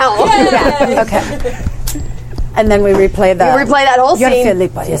Monday now. Yeah, okay. And then we replay the... We replay that whole Your scene.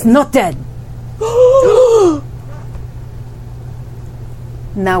 Philippa is not dead.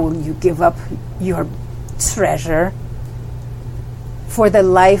 Now will you give up your treasure for the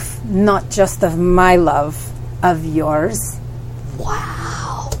life, not just of my love, of yours.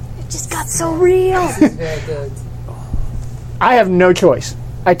 Wow. It just got so real. Very good. I have no choice.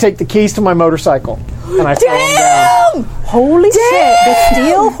 I take the keys to my motorcycle and I throw them down. Holy shit! The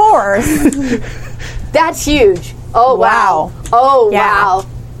steel horse. That's huge. Oh, wow. Oh, Yeah. wow.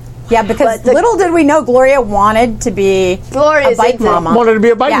 Yeah, because But the- little did we know Gloria wanted to be Gloria's a bike into- mama. Wanted to be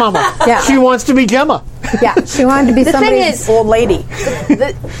a bike Yeah. mama. Yeah. She wants to be Gemma. Yeah, she wanted to be The thing somebody's is- old lady.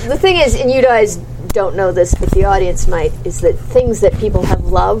 The thing is, and you guys don't know this, but the audience might, is that things that people have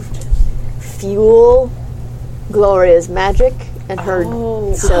loved fuel Gloria's magic and her.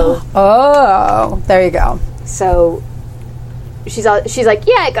 So There you go. she's like,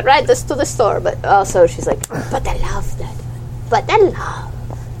 yeah, I could ride this to the store, but also she's like, but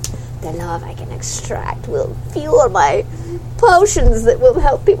the love I can extract will fuel my potions that will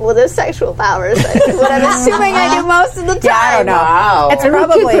help people with their sexual powers. What I'm assuming I do most of the time. Yeah, I don't know. Wow. It's Keep their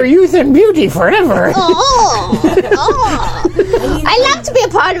probably youth and beauty forever. I love to be a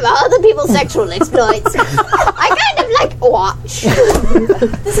part of other people's sexual exploits. I kind of like watch.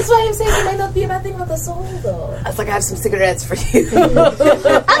 This is why I'm saying it might not be a bad thing with the soul, though. I was like, I have some cigarettes for you.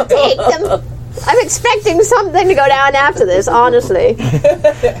 I'll take them. I'm expecting something to go down after this, honestly.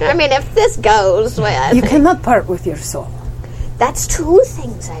 I mean, if this goes, well, you cannot part with your soul. that's two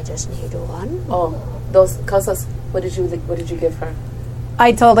things I just need one. Oh, those cosas. What did you give her?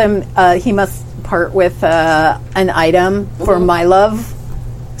 I told him he must part with an item for my love,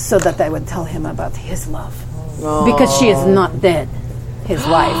 so that I would tell him about his love, because she is not dead. His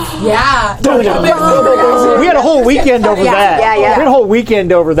wife. Yeah. We had a whole weekend over that. yeah. We had a whole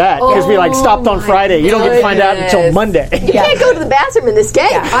weekend over that because we stopped on Friday. You don't get to find out until Monday. You can't go to the bathroom in this game.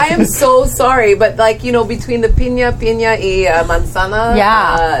 I am so sorry, but between the piña y manzana,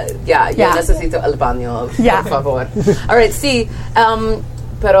 yo necesito el baño, por favor. All right, sí,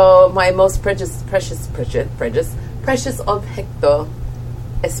 pero my most precious objeto,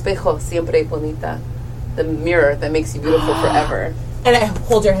 espejo siempre bonita, the mirror that makes you beautiful forever. And I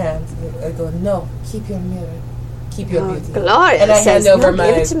hold your hand. I go, no, keep your mirror. Keep your beauty. Gloria And I hand says, over no,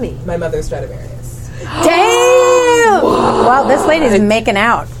 give it to me. my mother's Stradivarius. Damn! Wow, this lady's making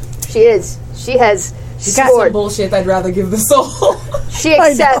out. She is. She has She's got some bullshit I'd rather give the soul. She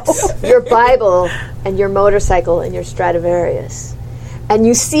accepts your Bible and your motorcycle and your Stradivarius. And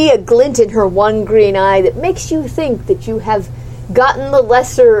you see a glint in her one green eye that makes you think that you have gotten the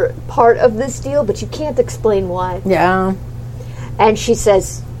lesser part of this deal, but you can't explain why. Yeah. And she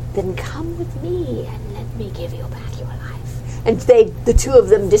says, then come with me and let me give you back your life. And the two of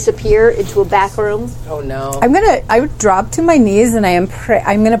them disappear into a back room. Oh no! I would drop to my knees and I'm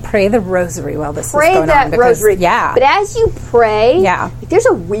gonna pray the rosary while this Pray is going that on. Because, rosary. Yeah. But as you pray, Yeah. there's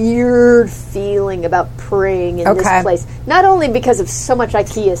a weird feeling about praying in this Okay. place. Not only because of so much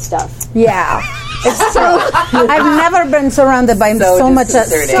IKEA stuff. Yeah. It's true. I've never been surrounded by so much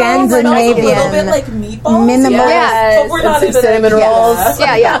disconcerting. A little Scandinavian. bit like meatballs. Minimal- Yeah. But we're not some into cinnamon that. rolls.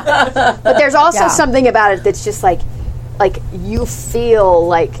 Yeah. But there's also Yeah. something about it that's just like you feel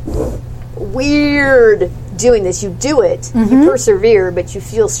like weird doing this. You do it, you persevere, but you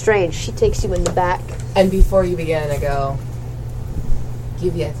feel strange. She takes you in the back. And before you begin, I go,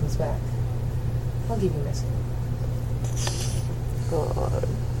 give the items back. I'll give you this.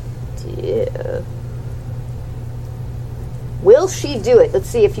 Yeah. Will she do it? Let's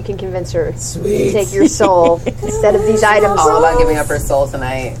see if you can convince her Sweet. to take your soul instead of these items. All about giving up her soul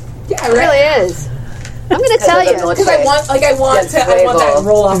tonight. Yeah, It really is. I'm going to tell of the you. noche. Because I want that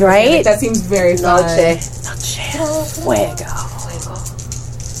roll off. Right? Like, that seems very fun. Noche.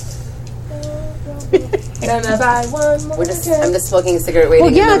 Gonna buy one more. I'm just smoking a cigarette waiting.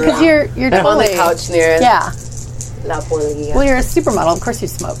 Well, yeah, in the because room. you're I'm on the totally. couch near Yeah. La Polilla. Well, you're a supermodel. Of course you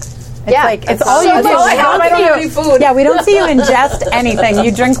smoke. It's Yeah. like it's That's all all you I do. do. We I don't don't see have any food. Yeah, we don't see you ingest anything.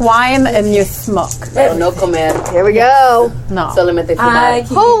 You drink wine and you smoke. Pero no comer, Here we go. No. solamente fumar.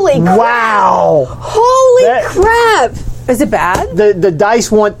 Holy crap. Wow. Holy That- crap. Is it bad? The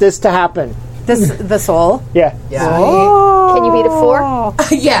dice want this to happen. The soul. Yeah. Yeah. Can you beat a 4?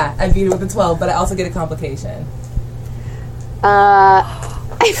 Yeah, I beat it with a 12, but I also get a complication.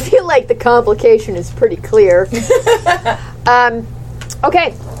 I feel like the complication is pretty clear.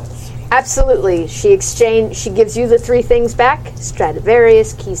 Okay. Absolutely. She gives you the 3 things back.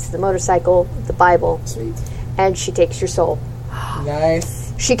 Stradivarius, keys to the motorcycle, the Bible. Sweet. And she takes your soul.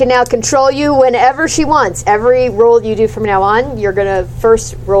 Nice. She can now control you whenever she wants. Every roll you do from now on, you're going to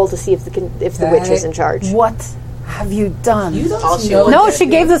first roll to see if the witch is in charge. What have you done? You don't All she know. wants. No, she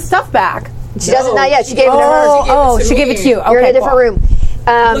gave the stuff back. She doesn't, not yet. She gave it to her. She gave it to you. You're in Okay, a different cool. room.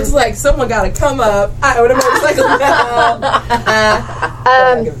 Looks like someone got to come up. I own a motorcycle now.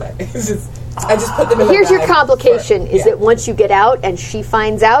 It's just, I just put them in Here's the your bag. complication: is Yeah. that once you get out and she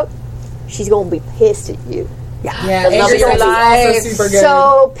finds out, she's going to be pissed at you. Yeah, love Angry your Birds is life. also super good.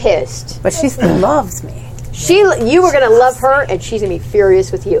 So pissed. But she still loves me. You were going to love her, and she's going to be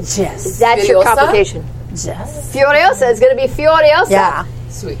furious with you. Yes. That's your Furiosa? complication. Yes. Furiosa is going to be Furiosa. Yeah.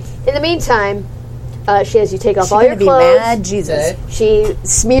 Sweet. In the meantime, she has you take off She's all your gonna be clothes. mad, Jesus. Good. She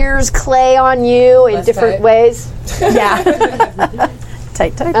smears clay on you in Less different tight. ways. Yeah.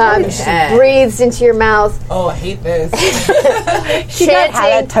 Tight. She breathes into your mouth. Oh, I hate this. Chanting.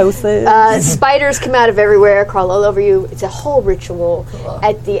 Halitosis. Spiders come out of everywhere, crawl all over you. It's a whole ritual.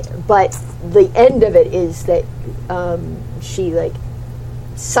 But the end of it is that she like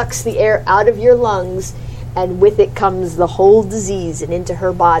sucks the air out of your lungs, and with it comes the whole disease and into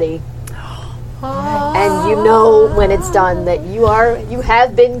her body. And you know when it's done that you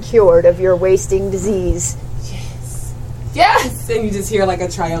have been cured of your wasting disease. Yes! And you just hear like a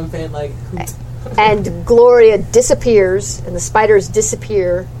triumphant, like, hoot. And Gloria disappears, and the spiders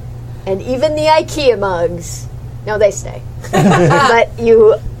disappear, and even the IKEA mugs. No, they stay. But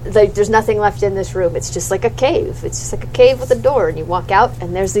there's nothing left in this room. It's just like a cave. It's just like a cave with a door, and you walk out,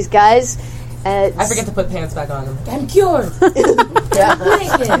 and there's these guys. I forget to put pants back on. I'm like, I'm cured.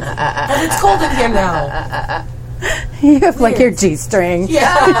 Naked. And it's cold in here now. You have like your G-string.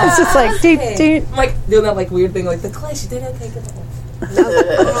 Yeah. It's just like, doot. I'm like doing that like weird thing, like the clay. She didn't take it off. No,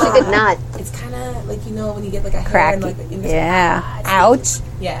 she did not. It's kind of like, you know, when you get like a hair Cracky. and like the in Yeah. Ouch.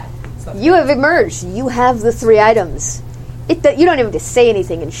 Yeah. So- You have emerged. You have the 3 items. You don't even have to say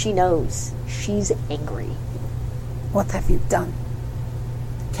anything, and she knows. She's angry. What have you done?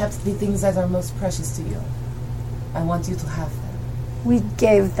 kept the things that are most precious to you. I want you to have them. We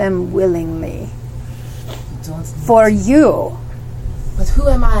gave them willingly. You don't need For you. But who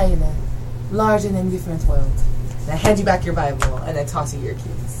am I in a large and indifferent world? And I hand you back your Bible, and I toss you your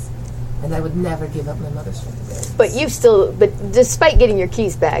keys. And I would never give up my mother's strength. But despite getting your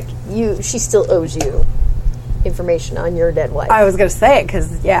keys back, she still owes you information on your dead wife. I was going to say it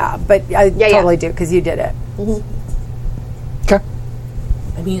because, but I totally do because you did it. Okay.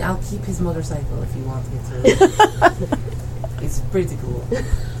 I mean, I'll keep his motorcycle if you want me to. It's pretty cool.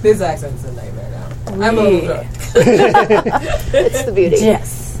 His accent's a nightmare now. I'm a little drunk. It's the beauty.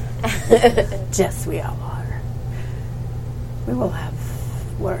 Yes. Yes, we all are. We will have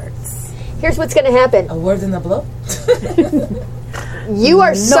words. Here's what's going to happen. A word in a blow? You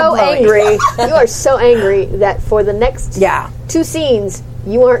are so blowing. angry. You are so angry that for the next 2 scenes,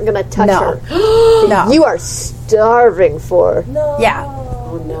 you aren't going to touch No. her. No. You are starving for. No. Yeah.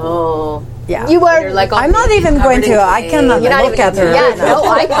 Oh no. Yeah. You are. You're like, I'm not even going to. I cannot You're not look even at her. Yeah, no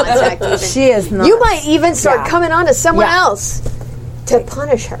eye contact. Even. She is not. You might even start Yeah. coming on to someone Yeah. else to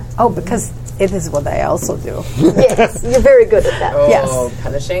punish her. Oh, because it is what I also do. Yes, you're very good at that. Oh, Yes.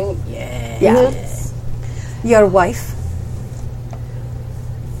 punishing? Yeah. Yeah. Your wife,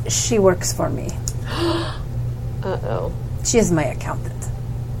 she works for me. Uh-oh. She is my accountant.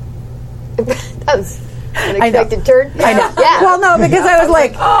 That was an unexpected turn. I know. Yeah. Well, no, because I was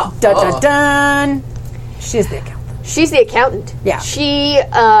like, dun dun dun. She's the accountant. She's the accountant. Yeah. She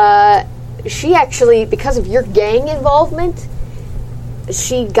actually, because of your gang involvement,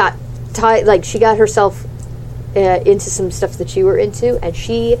 she got she got herself into some stuff that you were into, and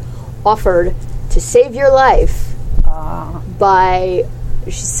she offered to save your life by,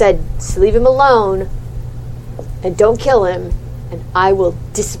 she said, leave him alone and don't kill him, and I will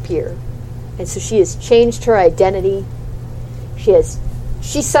disappear. And so she has changed her identity. She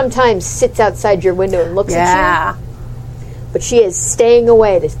sometimes sits outside your window and looks at you, but she is staying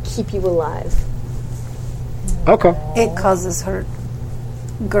away to keep you alive. Okay. It causes her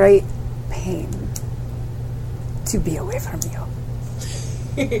great pain to be away from you.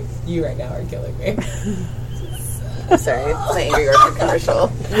 You right now are killing me. Sorry, it's an Angry Orchard commercial.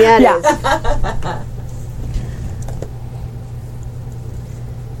 Yeah, it is.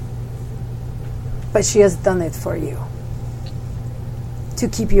 But she has done it for you. To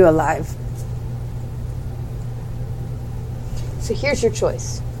keep you alive. So here's your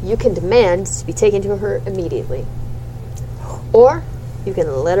choice. You can demand to be taken to her immediately. Or you can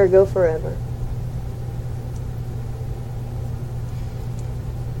let her go forever.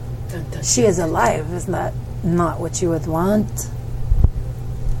 She is alive. Isn't that not what you would want?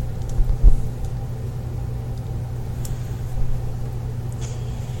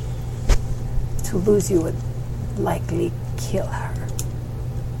 To lose you would likely kill her.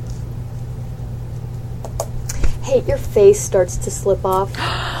 Hey, your face starts to slip off.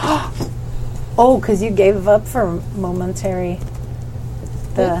 Oh, because you gave up for momentary.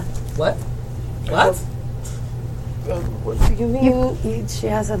 The What? What? What do you mean? she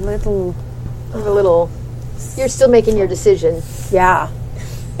has a little. A little. You're still making your decision. Yeah.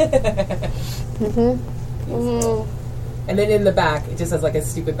 And then in the back, it just has like a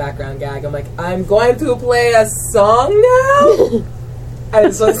stupid background gag. I'm like, I'm going to play a song now. I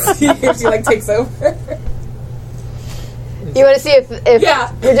just want to see if she like takes over. You want to see if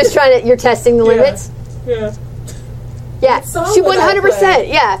Yeah. you're just you're testing the limits? Yeah. Yeah, song she would I 100%.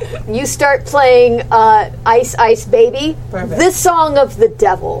 Yeah, you start playing "Ice Ice Baby," Perfect. the song of the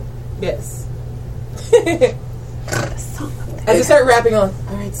devil. Yes. I just start rapping on.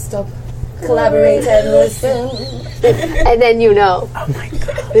 All right, stop. Collaborate and listen. And then you know. Oh my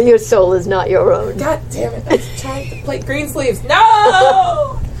god. Your soul is not your own. God damn it! I was trying to play Green Sleeves.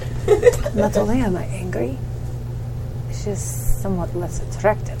 No. Not only am I angry, she's somewhat less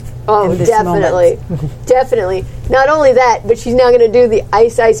attractive. Oh, in this definitely. Definitely. Not only that, but she's now going to do the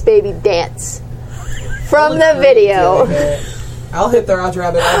Ice Ice Baby dance from the video. I'll hit the Roger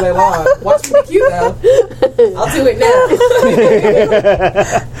Rabbit all day long. Watch me be cute, though. I'll do it now.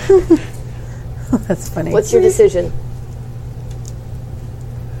 That's funny. What's your decision?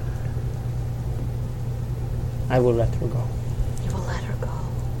 I will let her go. You will let her go.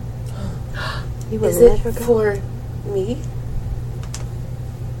 You will Is let it her go. for me?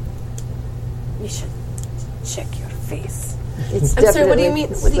 You should check your face. It's I'm sorry. What do you definitely mean?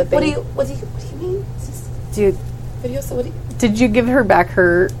 What do you mean? Is this Dude, video? So what do you? Did you give her back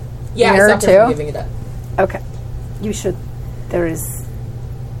her Yeah, mirror I stopped her from too? giving it up. Okay. you should. There is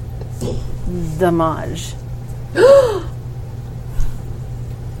damage.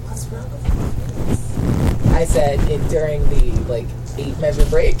 What's wrong with you? I said it during the 8-measure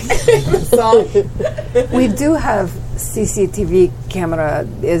break song. We do have CCTV camera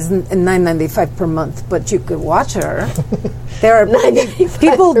is $9.95 per month, but you could watch her. There are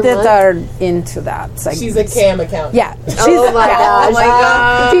people per that month? are into that. Like, She's a cam account. yeah. Oh my gosh. Oh my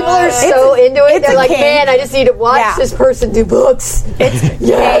god. People are so into it. it's They're a like, kink. man, I just need to watch Yeah. this person do books.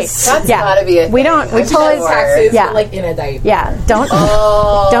 Yes. That's Yeah. gotta be it. We don't. We totally. Taxes, Yeah. but in a diaper. Yeah. Don't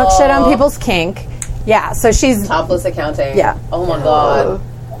shit on people's kink. Yeah. So she's. Topless accounting. Yeah. Oh my god.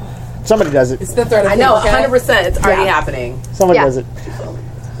 Somebody does it. It's the threat of I know, pink cat. 100%. It's already Yeah. happening. Somebody Yeah. does it.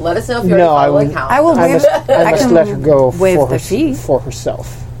 Let us know if you No, already follow I the will- account. I will I waive. must, I must can let her go waive for, the fee. for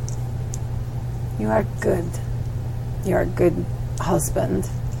herself. You are good. You are a good husband.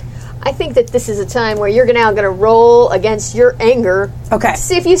 I think that this is a time where you're now going to roll against your anger. Okay.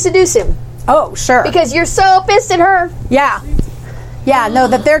 See if you seduce him. Oh, sure. Because you're so pissed at her. Yeah. Yeah, no,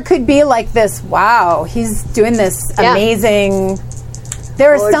 that there could be like this, wow, he's doing this Yeah. amazing.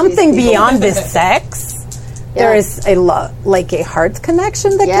 There is Orgies, something people. beyond this sex. There is a like a heart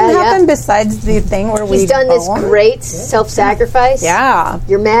connection that Yeah, can yeah. happen besides the thing where we He's done this bone. great self-sacrifice. Yeah.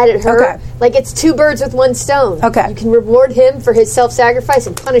 You're mad at her. Okay. Like it's two birds with one stone. Okay. You can reward him for his self-sacrifice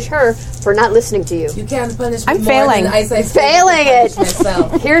and punish her for not listening to you. You can't punish me I'm more failing. than Ice Ice Failing Baby it. can punish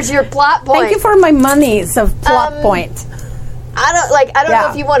myself. Here's your plot point. Thank you for my monies of plot point. I don't know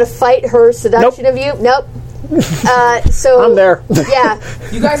Yeah. if you want to fight her seduction of you. Nope. So I'm there. Yeah.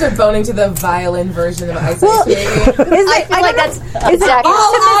 You guys are boning to the violin version of Ice Ice Baby. Is it, I feel like that's exactly.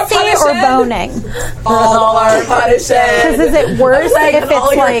 intimacy or boning? All our punishing. Because is it worse if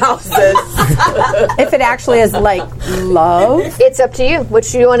it's like if it actually is like love? It's up to you. What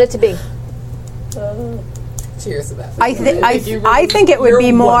do you want it to be? Cheers to that. I think it would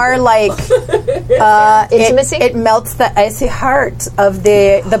be more like Intimacy? It melts the icy heart of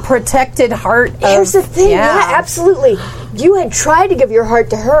the protected heart. Here's of, the thing. Yeah, absolutely. You had tried to give your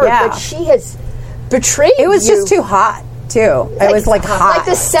heart to her, Yeah. but she has betrayed you. It was just too hot too. It was like hot. Like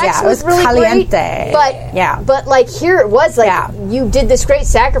the sex yeah, was it really caliente. great, but yeah, but like here it was like Yeah. you did this great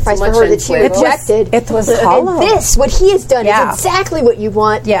sacrifice So for much her that she in fuego. rejected. it was hollow. And this, what he has done, Yeah. is exactly what you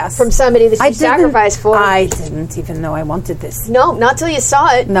want Yes. from somebody that you I didn't- sacrificed for. I didn't even know I wanted this. No, not till you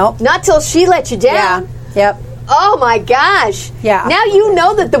saw it. Nope. Not till she let you Yeah. down. Yep. Oh my gosh. Yeah. Now you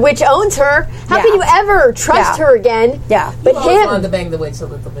know that the witch owns her. How Yeah. can you ever trust Yeah. her again? Yeah. But I've always wanted him, to bang the witch a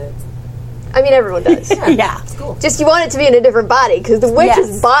little bit. I mean, everyone does. Yeah. Just you want it to be in a different body because the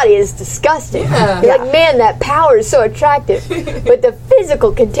witch's Yes. body is disgusting. Yeah. You're like, man, that power is so attractive. But the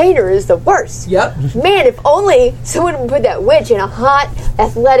physical container is the worst. Yep. Man, if only someone would put that witch in a hot,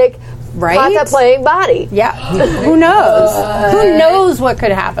 athletic, Right? pata playing body. Yeah. Who knows? Who knows what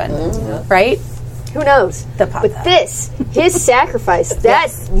could happen? Right? Who knows? The pata. But this, his sacrifice, that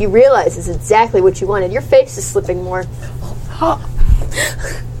you realize is exactly what you wanted. Your face is slipping more.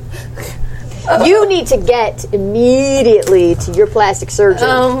 You need to get immediately to your plastic surgeon.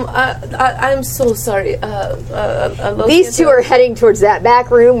 I'm so sorry. These two are heading towards that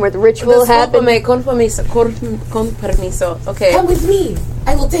back room where the ritual happened. Con permiso. Okay. Come with me.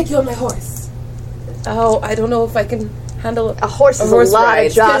 I will take you on my horse. Oh, I don't know if I can handle A horse is a lot ride.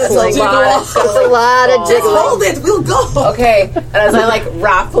 of jostling. It's a lot. It's a lot of jiggling. Hold it. We'll go. Okay, and as I like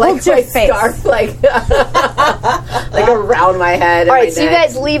wrap like Hold your my face. scarf like around my head. All right, so you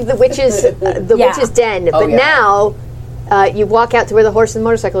guys leave the witch's witch's den, but yeah. now you walk out to where the horse and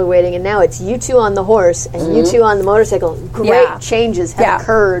motorcycle are waiting, and now it's you two on the horse and you two on the motorcycle. Great Yeah. changes have Yeah.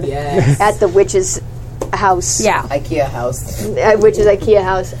 occurred Yes. at the witch's house. Yeah. IKEA house. Which is IKEA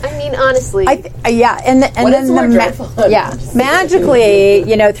house. I mean, honestly, and What then is more dreadful? magically,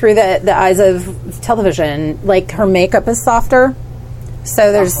 through the eyes of television, like her makeup is softer.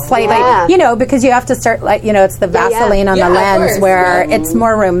 So there's slightly, Yeah. because you have to start it's the Yeah, yeah. Vaseline on Yeah, the of lens course. where it's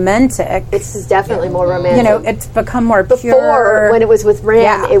more romantic. this is definitely more romantic. It's become more Before, pure. when it was with Ram,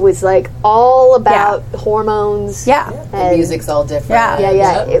 Yeah. it was like all about hormones. yeah, The and music's all different.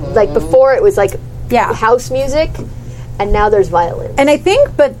 yeah. Like before, it was like yeah. house music, and now there's violin. And I think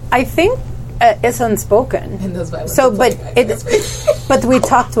it's unspoken. And those violins So, are but playing. but we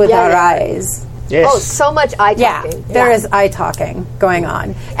talked with Yeah, our yeah. eyes. Yes. Oh, so much eye Yeah, talking. there is eye talking going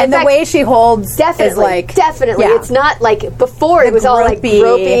on, and fact, the way she holds Definitely, is like definitely. yeah. It's not like before. It was all like gropey.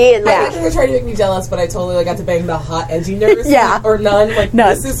 ropey and I like think they were trying to make me jealous, but I totally got to bang the hot, edgy nurse. Yeah. Or none. Like,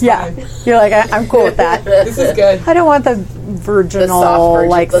 nuts. this is Yeah, fine. you're like I'm cool with that. This is good. I don't want the virginal,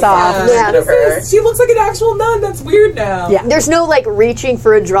 the soft. version Yeah. of her. She looks like an actual nun. That's weird now. Yeah. there's no like reaching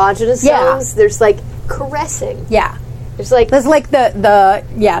for androgynous Yeah. songs. There's like caressing. Yeah, There's like there's like the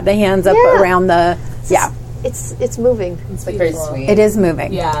hands up Yeah. around the it's moving. It's like very sweet. It is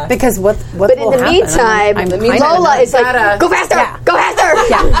moving. Yeah. Because what But in will the happen? meantime, I'm the kind of- Lola is like, Gotta- go faster, Yeah. go faster.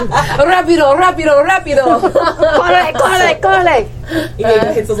 Rápido, rápido, rápido. Corre. He maybe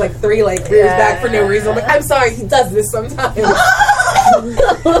hits us like 3 like rears back for no reason. I'm like, I'm sorry, he does this sometimes.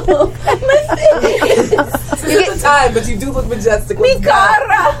 This is the time, but you do look majestic. majestic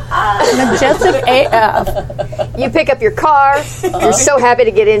AF. You pick up your car. You're so happy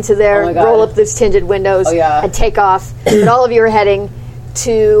to get into there, Oh my God. roll up those tinted windows, Oh, yeah. and take off. But all of you are heading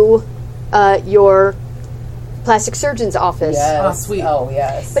to your plastic surgeon's office. Yes. Oh, sweet. Oh,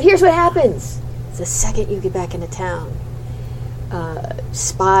 yes. But here's what happens. The second you get back into town,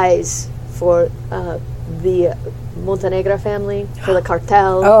 spies for the Montenegra family, for the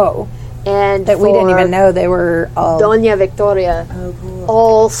cartel, Oh, and that we didn't for even know they were all. Doña Victoria,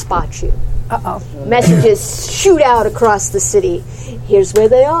 all spot you. Uh-oh. Messages shoot out across the city. Here's where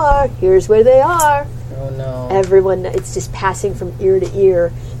they are. Here's where they are. Oh, no. Everyone, it's just passing from ear to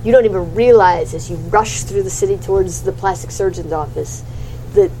ear. You don't even realize as you rush through the city towards the plastic surgeon's office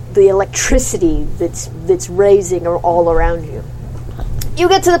that the electricity that's raising all around you. You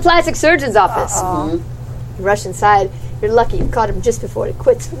get to the plastic surgeon's office. You rush inside. You're lucky you caught him just before he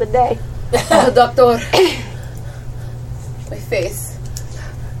quits for the day. Doctor. My face.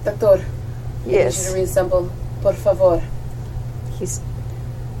 Doctor. Yes. Reassemble. Por favor.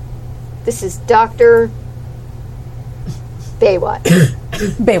 This is Dr. Baywatch.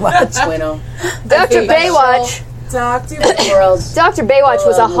 Baywatch. Bueno. Dr. Baywatch. Doctor. World. Dr. Baywatch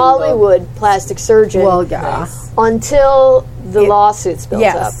was a Hollywood plastic surgeon Well, yeah. until the lawsuits built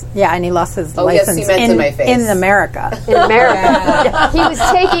up Yes. Yeah, and he lost his Oh, yes, license cement in my face. in America. in America.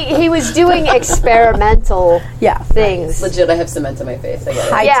 He was doing experimental Yeah. things. Legit, I have cement in my face. I get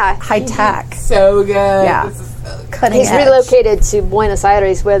it. High, Yeah. high tech. So good. Yeah. This is so good. Cutting He's edge. relocated to Buenos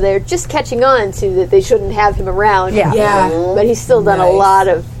Aires, where they're just catching on to that they shouldn't have him around. Yeah. Yeah. But he's still done a Nice. lot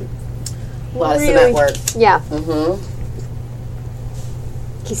of A lot of really- cement work. Yeah. Mm-hmm.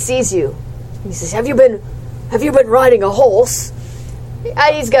 He sees you. He says, "Have you been riding a horse?"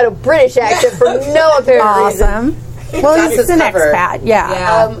 He's got a British accent for no apparent reason. Awesome. Well, That's he's his an cover. expat. Yeah.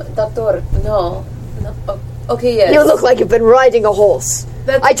 Yeah. Doctor, no. Oh, okay, yes. You look like you've been riding a horse.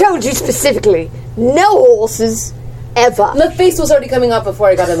 I told you specifically, no horses ever. My face was already coming up before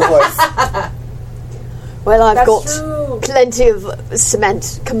I got on the horse. Well, I've That's got true. plenty of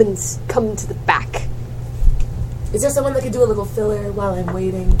cement. Come to the back. Is there someone that could do a little filler while I'm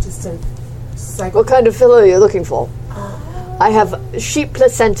waiting, just to cycle? What kind of filler are you looking for? I have sheep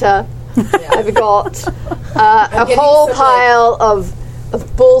placenta. I've got a getting whole some, pile of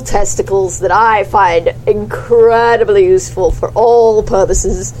bull testicles that I find incredibly useful for all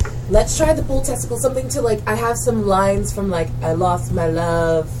purposes. let's try the bull testicle. Something to like. I have some lines from like I lost my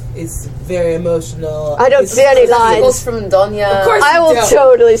love. It's very emotional. I don't see any lines. Testicles from Donya. Of course I will don't.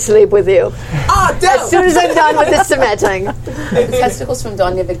 totally sleep with you Ah, as don't. soon as I'm done with this cementing. The testicles from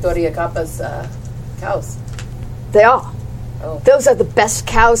Doña Victoria Capa's cows. They are. Oh. Those are the best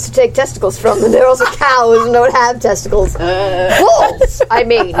cows to take testicles from, and they're also cows and don't have testicles. Bulls, I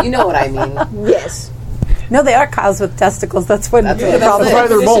mean. You know what I mean. Yes. No, they are cows with testicles. That's what the it. problem. That's why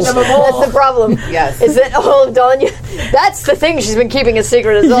they're bulls. That's the problem. Yes. Is that Donya? That's the thing she's been keeping a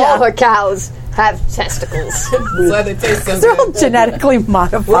secret. Is all her cows have testicles. That's why they taste so They're all good. genetically We're all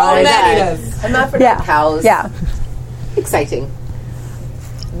modified. mad at us. I'm not for Yeah. cows. Yeah. Exciting.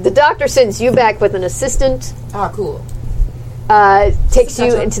 The doctor sends you back with an assistant. Ah, cool. Takes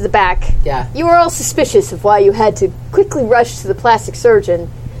you into the back. Yeah. You are all suspicious of why you had to quickly rush to the plastic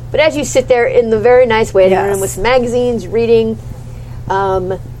surgeon. But as you sit there in the very nice waiting Yes. room with some magazines, reading,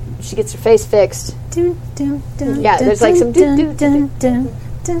 she gets her face fixed. Yeah, there's like some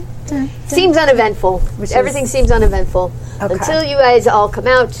Seems uneventful. Everything seems uneventful Okay. until you guys all come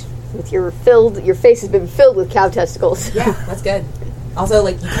out with your face has been filled with cow testicles. Yeah, that's good. Also,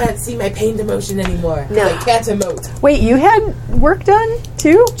 like, you can't see my pained emotion anymore. No. I can't emote. Wait, you had work done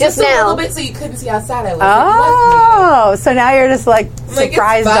too? Just A now. little bit so you couldn't see how sad I was. Oh, so now you're just like I'm like, it's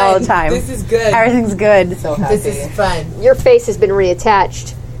surprised all the fine. time. This is good. Everything's good. So happy. This is fun. Your face has been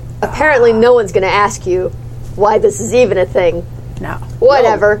reattached. Apparently, no one's going to ask you why this is even a thing. No.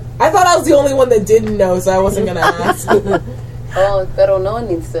 Whatever. I thought I was the only one that didn't know, so I wasn't going to ask. Oh, pero no one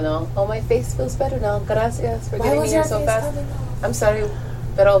needs to know. Oh, my face feels better now. Gracias for getting me here so fast. I'm sorry,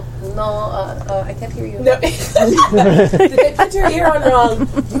 pero no, I can't hear you. No. Did they put your ear on wrong?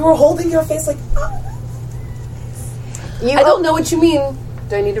 You were holding your face like, I don't know what you mean.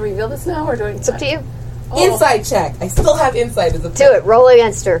 Do I need to reveal this now, or do I? It's up to you. Inside check. I still have insight as a Do it. Roll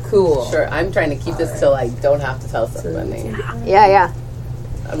against her. Cool. Sure, I'm trying to keep this till I don't have to tell somebody. Yeah.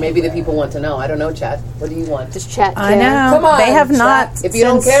 Or maybe the people want to know. I don't know, chat. What do you want? Just chat. I Jen. know. Come on, they have chat. not. If you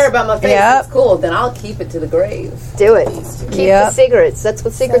don't care about my face, Yep. it's cool. Then I'll keep it to the grave. Do it. Keep the Yep. secrets. That's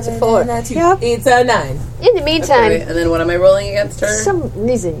what secrets are for. Yep. It's a 9. In the meantime, Okay, and then what am I rolling against her? for some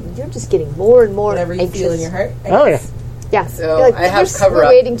reason, you're just getting more and more Whatever you anxious. feel in your heart. Oh yeah, Yeah. So You're like, I have we're cover up.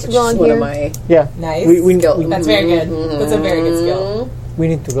 waiting too which is long one here. of my yeah. Nice. We That's very good. That's a very good skill. we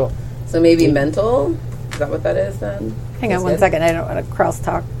need to go. So maybe mental. Is that what that is then? Hang on one good. second. I don't want to cross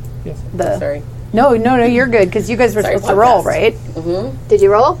talk. Yes. Sorry. No, you're good because you guys were Sorry, supposed to roll, podcast. right? Did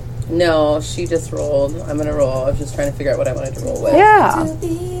you roll? No, she just rolled. I'm gonna roll. I was just trying to figure out what I wanted to roll with. Yeah.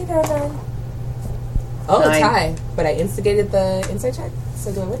 Oh, a 9. tie. But I instigated the insight check.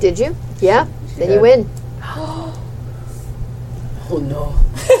 So do I win? Did you? Yeah. Then did. you win. Oh no.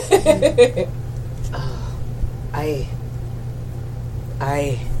 I.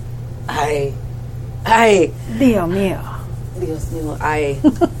 Dio mío. Dios mío, I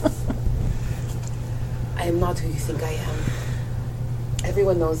am not who you think I am.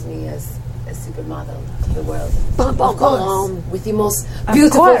 Everyone knows me as a supermodel of the world. Bum, bum, bum. With the most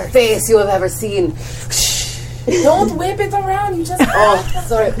beautiful course. face you have ever seen. Don't whip it around. You just. Oh,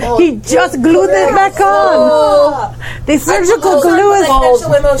 sorry. Oh, He just glued it back on. The surgical glue is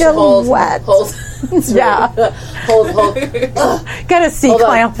still wet. Hold. Yeah. Hold. Got a C Hold on.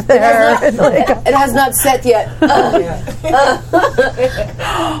 clamp there. Like, It has not set yet. oh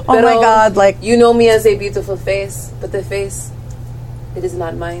my God! Like You know me as a beautiful face, but the face, it is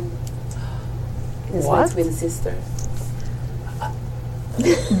not mine. It is my What? twin sister.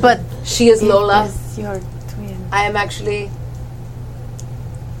 but She is Lola. it's your twin. I am actually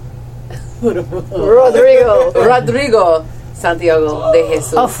Rodrigo. Santiago de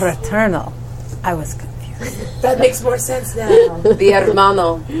Jesus. Oh, fraternal. I was confused. That makes more sense now. The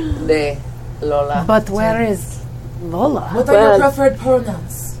hermano de Lola. But where is Lola? What are your preferred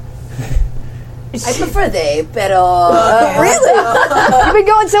pronouns? I prefer they, pero... You've been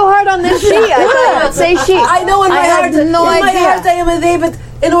going so hard on this she. I thought you would say she. I know in my heart, had no in my idea. heart I am a they, but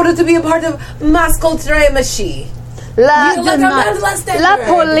in order to be a part of mass culture, I am a she. La Like I'm not the last La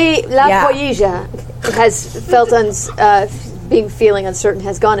Yeah. Pollija has felt feeling uncertain,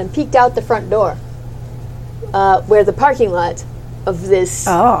 has gone and peeked out the front door, where the parking lot of this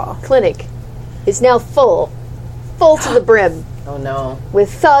Oh. clinic is now full to the brim Oh no.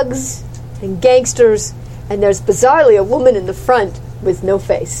 with thugs and gangsters, and there's bizarrely a woman in the front with no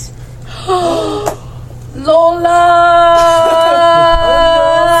face.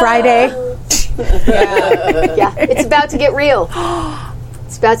 Lola! Friday. Yeah, it's about to get real.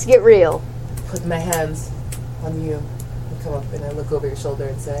 It's about to get real. Put my hands on you. I come up and I look over your shoulder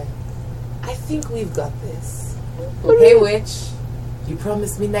and say, I think we've got this. Hey, witch. You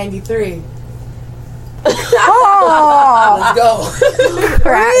promised me 93. Oh, Let's go.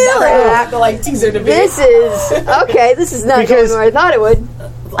 Really? The like teaser to be. This is okay. This is not Because- going where I thought it would.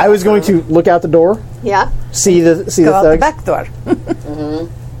 I was going to look out the door, Yeah. see the go out the thugs, back door.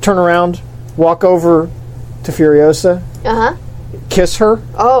 turn around, walk over to Furiosa, Uh huh. kiss her.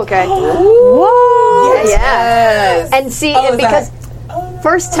 Oh, okay. Whoa. Yeah. And see, and because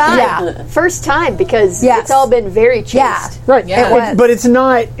first time, because Yes. it's all been very chaste. Yeah. Right, Yeah. It was. but it's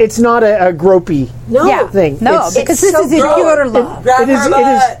not a gropey No. Yeah. thing. No, It's- because it's this so is pure love. Grab It is. her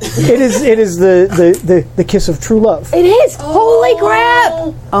butt. It is the kiss of true love. It is. Holy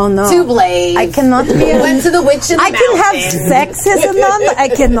crap! Oh no. Two blades. I cannot be. Went to the witch in the I can have mountain. sex as a nun. I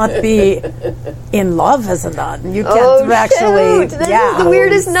cannot be in love as a nun. You can't Oh, actually. shoot. This yeah. is the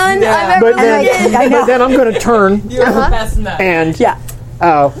weirdest nun Yeah. I've ever But then, lived in. I know. but then I'm going to turn You're the best nut. and Yeah.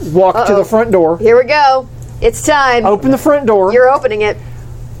 walk to the front door, Here we go. It's time. open the front door, You're opening it.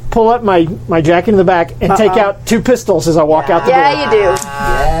 pull up my jacket in the back, and take out 2 pistols as I walk out the door. Yeah, you do.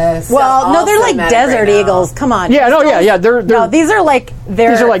 Yes. Well, no, they're all like cinematic desert right now. eagles. Come on. Yeah, no, yeah. They're No, these are like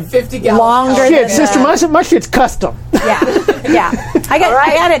these are like 50 gallons. longer shit, than sister. My shit's custom. Yeah, yeah.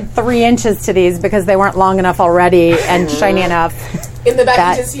 I added 3 inches to these because they weren't long enough already and shiny enough. In the back,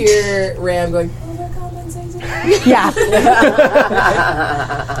 That- you just hear Ram going, overcompensating. Yeah.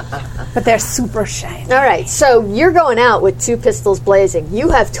 But they're super shiny. All right, so you're going out with 2 pistols blazing. You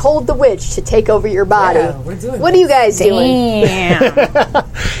have told the witch to take over your body. Yeah, we're doing What are you guys doing? Damn.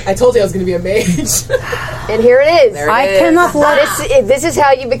 I told you I was going to be a mage. And here it is. There I it is. cannot let This is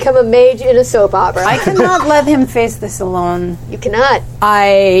how you become a mage in a soap opera. I cannot let him face this alone. You cannot.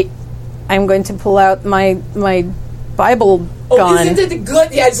 I'm going to pull out my Bible gun. Isn't it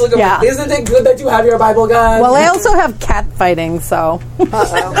good? Yeah, just look Yeah. over. Isn't it good that you have your Bible gun? Well, I also have cat fighting, so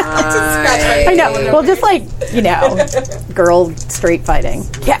I know. Well, just like girl street fighting,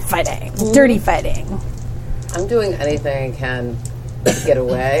 cat fighting, dirty fighting. I'm doing anything I can to get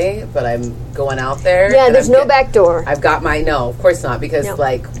away, but I'm going out there. Yeah, and there's I'm no get- back door. I've got my no, of course not, because No.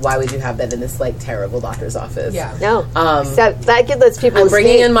 like, why would you have that in this like terrible doctor's office? Yeah. No. Um, that lets people I'm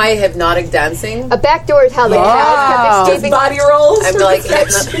bringing escape. in my hypnotic dancing. A back door is how the cows kept Just escaping. body rolls. I'm like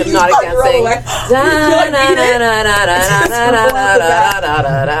hypnotic Body roll dancing. away.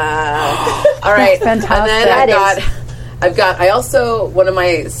 All right, fantastic. and then That I also, one of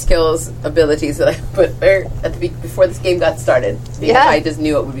my skills, abilities that I put there at before this game got started, because Yeah. I just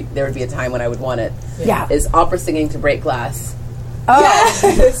knew there would be a time when I would want it, Yeah. is opera singing to break glass. Yes.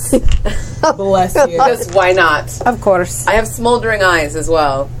 Bless you. Because why not? Of course. I have smoldering eyes as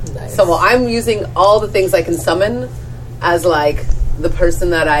well. Nice. So while I'm using all the things I can summon as like the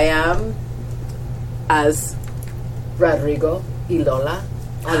person that I am, as Rodrigo y Lola,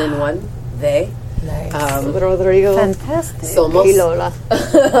 all in one, they. Nice. Rodrigo. Fantastic. Somos. Y Lola.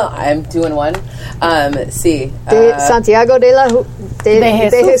 I'm doing one. Sí. De Santiago de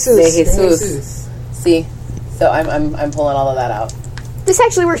Jesus. De Jesus. Jesus. See. So I'm pulling all of that out. This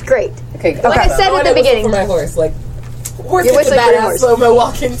actually works great. Okay. Good. Like I said at the beginning. For my horse, like horse You're is a whistling for your badass, horse. so I'm gonna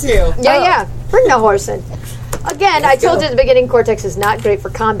walk in too. Yeah. Bring the horse in. Again, I told go. you at the beginning, Cortex is not great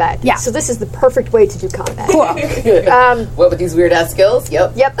for combat. Yeah. So this is the perfect way to do combat. What with these weird ass skills?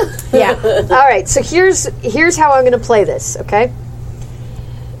 Yep. Yep. Yeah. All right. So here's how I'm going to play this. Okay.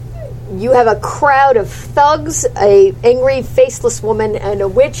 You have a crowd of thugs, a angry, faceless woman, and a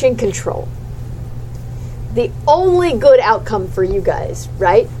witch in control. The only good outcome for you guys,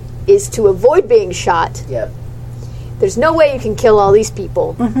 right, is to avoid being shot. Yep. There's no way you can kill all these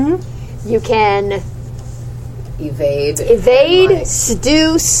people. Mm-hmm. You can Evade,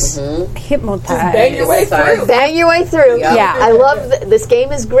 seduce, Hypnotize. Bang your way through. bang your way through. Yeah. Yeah. I love this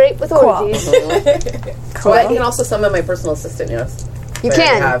game is great with orgies. So I can also summon my personal assistant. Yes. You That I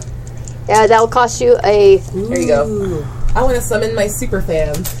can. have. That'll cost you a Here you go. Ooh, I want to summon my super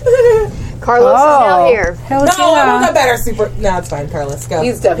fans. Carlos is now here. Hell No, I want yeah. a better super. No, it's fine, Carlos. Go.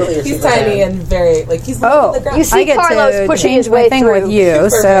 He's definitely your He's super tiny fan. and very like he's Oh. on the ground. You see I get Carlos to pushing change his my way thing through with you,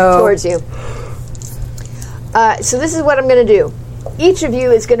 Perfect. so towards you. So this is what I'm going to do. Each of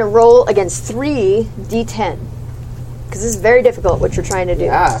you is going to roll against 3 d10. Because this is very difficult, what you're trying to do.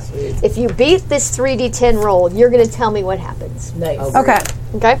 Yeah. If you beat this 3d10 roll, you're going to tell me what happens. Nice. okay.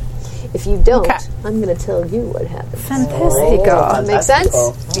 Okay? If you don't, Okay. I'm going to tell you what happens. Fantastico. Make sense?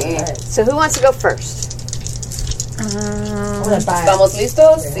 Fantástico. So who wants to go first? I'm gonna buy ¿Estamos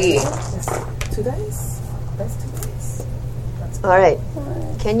listos? Sí. 2 dice. That's 2 dice. All right.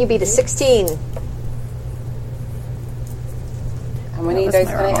 Can you beat a 16? How many dice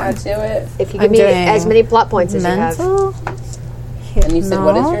can I add to it? If you I'm give me doing as many plot points as you have. Mental. And you said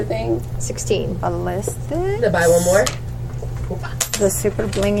what is your thing? 16. Ballistic. I'm gonna buy one more. the super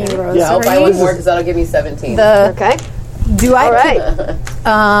blingy rosary. Yeah, I'll buy one more because that'll give me 17. Okay. Do I? All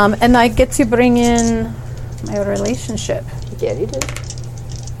right. And I get to bring in my relationship. Yeah, you do.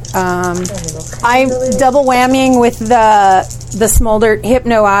 I'm double whamming with the smoldered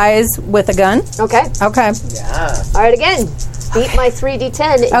hypno eyes with a gun. Okay. Okay. Yeah. All right, again. Beat my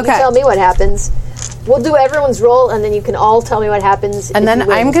 3d10. You Okay. tell me what happens. We'll do everyone's roll, and then you can all tell me what happens. And if then you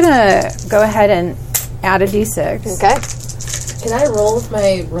win. I'm gonna go ahead and add a d6. Okay. Can I roll with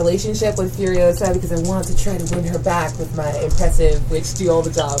my relationship with Furiosa because I want to try to win her back with my impressive witch do all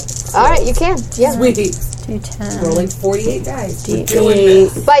the job. All right, you can. Yeah. Sweet. D10. Rolling 48 dice. We're D8. doing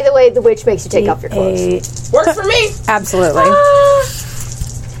this. By the way, the witch makes you take off your clothes. D8. Works for me. Absolutely.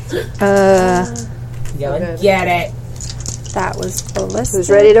 Go and get it. That was ballistic. Who's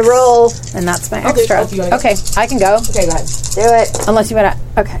ready to roll? And that's my Okay, extra. okay, you wanna go? Okay, I can go. Okay, go ahead. Do it. Unless you want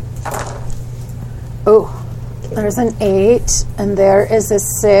to. Okay. Oh, there's an 8, and there is a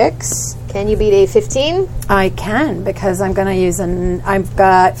 6. Can you beat a 15? I can because I'm going to use I've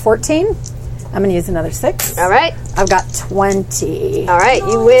got 14. I'm going to use another 6. All right. I've got 20. All right,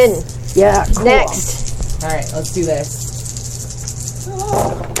 you win. Yeah. Cool. Next. All right, let's do this.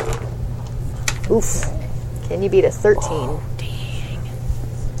 Oof. Can you beat a 13?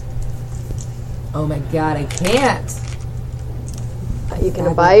 Oh my god, I can't. You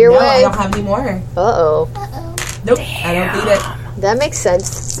can buy your no, way. I don't have any more. Uh-oh. Nope, I don't beat it. That makes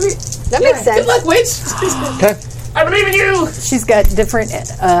sense. That Yeah, makes sense. Good luck, witch. Okay. I believe in you. She's got different,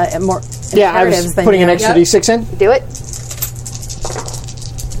 more Yeah, I imperatives was than putting you. an extra Yep. d6 in. Do it.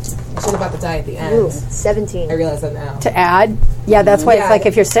 I should have bought the die at the end. Ooh, 17. I realize that now. To add. Yeah, that's why Yeah. it's like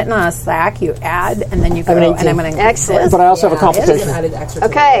if you're sitting on a sack, you add, and then you go, I'm an and I'm going to Excellent. But I also have a I should complication. have added the extra.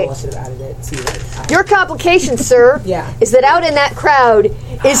 Okay. I should have added it to it. Your complication, sir, Yeah. is that out in that crowd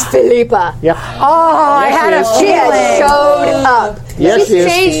is Philippa. Yeah. Oh, I had a She has feeling. showed up. Yes, she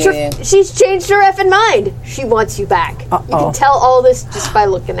is. She's changed her effing mind. She wants you back. You can tell all this just by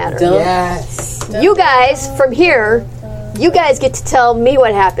looking at her. Yes. You guys, from here, you guys get to tell me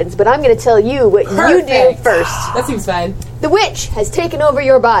what happens, but I'm going to tell you what you do Perfect. first. That seems fine. The witch has taken over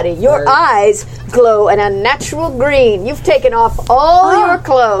your body. Your Word. eyes glow an unnatural green. You've taken off all your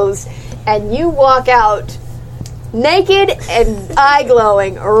clothes, and you walk out naked and eye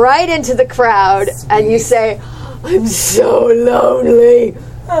glowing right into the crowd, and you say, "I'm so lonely."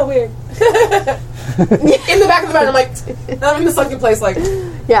 Oh, weird. In the back of the bed, I'm like, I'm in the sunken place, like,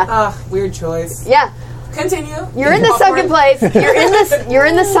 Yeah, weird choice. yeah. Continue. You're in the sunken place. You're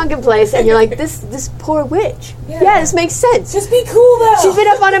in the sunken place, and you're like, this poor witch. Yeah, this makes sense. Just be cool, though. She's been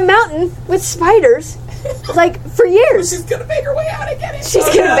up on a mountain with spiders, like, for years. She's gonna bang her way out and get it. She's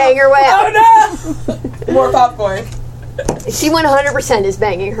gonna bang her way out. Oh no! More popcorn. She 100% is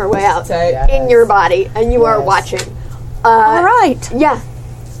banging her way out Tight. in your body, and you are watching. All right. Yeah.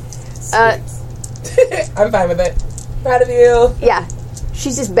 I'm fine with it. Proud of you. Yeah.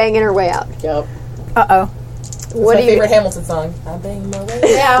 She's just banging her way out. Yep. Uh-oh. What my do you... favorite Hamilton song. I'm banging my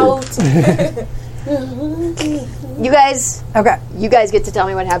way out. You guys... Okay. You guys get to tell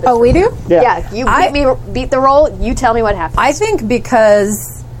me what happens. Oh, we do? Yeah. You beat the roll. You tell me what happens. I think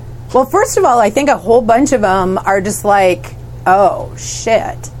because, well, first of all, I think a whole bunch of them are just like, oh,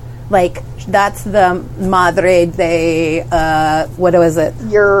 shit. Like, that's the Madre de, what was it?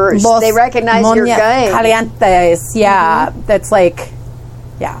 They recognize your Moñas game. Calientes. Yeah. That's like,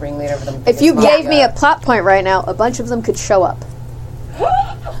 yeah. Ringleader of them. If you gave me a plot point right now, a bunch of them could show up.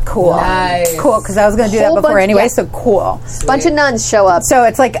 Cool. Nice. Cool, because I was going to do that Whole before bunch- anyway, yeah. so cool. Bunch of nuns show up. So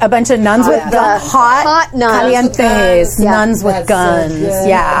it's like a bunch of nuns with nuns. hot nuns. calientes, Yeah. nuns with That's so guns. good.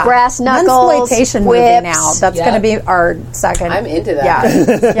 Yeah. Brass knuckles, Nunsploitation movie whips. now. That's Yeah. going to be our second. I'm into that.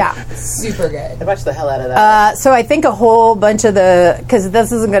 Yeah. Yeah. Super good. I watched the hell out of that. So I think a whole bunch of because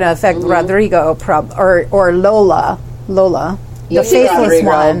this isn't going to affect Rodrigo or Lola, the Easy, faceless Rodrigo,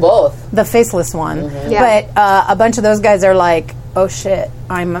 one, both. the faceless one. Yeah. But a bunch of those guys are like, oh shit,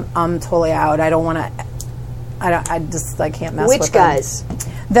 I'm totally out. I don't want to. I can't mess with Which them. guys?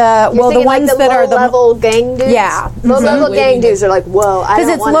 The Thinking ones like the that are the low-level gang dudes? Yeah. Low-level gang dudes are like, whoa, I because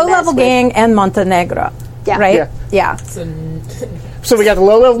don't it's want low to mess level with. gang and Montenegro. Yeah. Right. Yeah. So we got the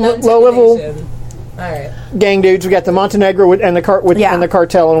low level All right. gang dudes. We got the Montenegro and the and the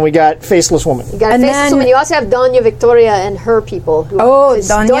cartel, and we got faceless woman. You got And a faceless then- woman. You also have Doña Victoria and her people. Who 'cause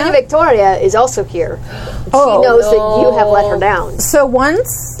Doña? Victoria is also here. Oh, she knows that you have let her down. So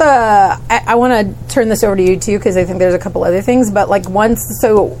once I want to turn this over to you too because I think there's a couple other things. But like once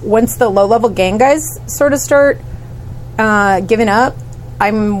the low level gang guys sort of start giving up,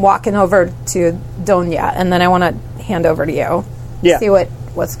 I'm walking over to Doña, and then I want to hand over to you. Yeah. See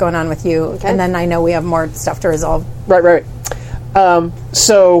what's going on with you, and then I know we have more stuff to resolve. Right.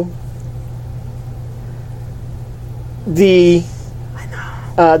 So the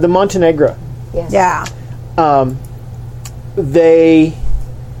Montenegro, Yes. Yeah. I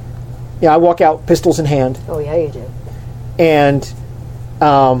walk out, pistols in hand, Oh yeah, you do. and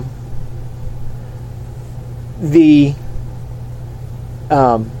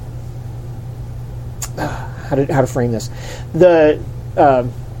how to frame this?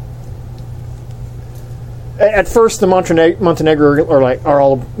 At first, the Montenegro are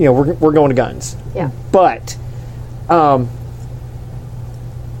all we're going to guns, Yeah. but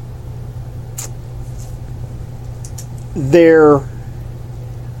they're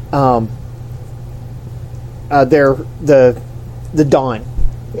the dawn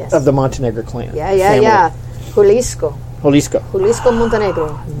Yes. of the Montenegro clan. Yeah, yeah, family. yeah. Jalisco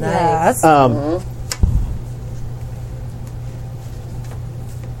Montenegro. Yes.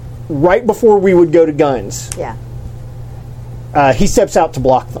 Right before we would go to guns, Yeah. he steps out to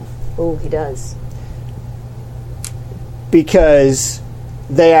block them Oh, he does. because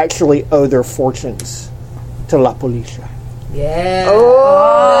they actually owe their fortunes to La Policia. Yeah.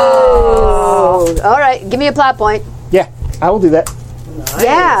 Oh. All right. Give me a plot point. Yeah, I will do that.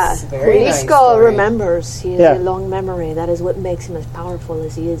 Yeah. Very nice Jalisco story. remembers. He has Yeah. a long memory. That is what makes him as powerful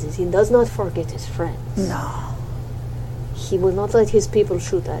as he is he does not forget his friends. No. He will not let his people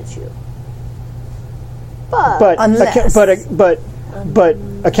shoot at you. But, But Unless- but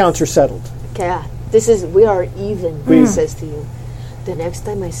accounts are settled. yeah, we are even, he says to you. The next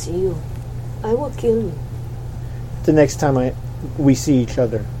time I see you, I will kill you. The next time we see each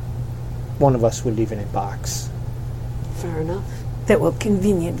other, one of us will leave in a box. Fair enough. That will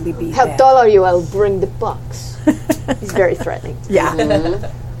conveniently be How there. tall are you? I'll bring the box. He's very threatening. Yeah.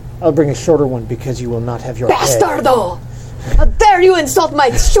 I'll bring a shorter one because you will not have your head. Bastardo! How dare you insult my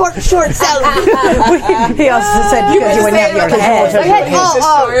short self? He also said because you wouldn't have your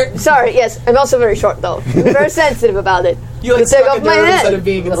head. Sorry, yes. I'm also very short, though. I'm very sensitive about it. You like take struck off a my nerve head. instead of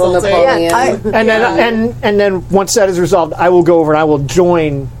being Little insulted. Napoleon. And then once that is resolved, I will go over and I will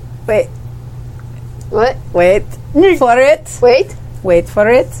join. Wait. What? Wait for it. Wait. Wait for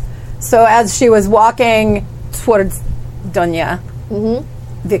it. So as she was walking towards Doña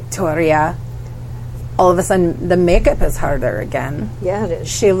Victoria, all of a sudden the makeup is harder again. Yeah, it is.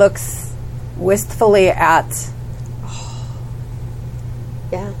 She looks wistfully at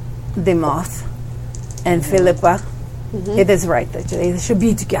Yeah. the moth and Philippa. It is right that they should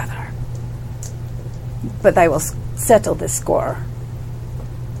be together. But I will settle this score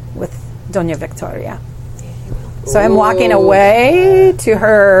with Doña Victoria. So I'm walking away to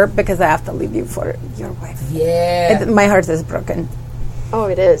her because I have to leave you for your wife. Yeah. My heart is broken. Oh,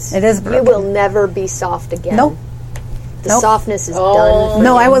 it is. It is You broken. will never be soft again. Nope. The Nope. softness is done.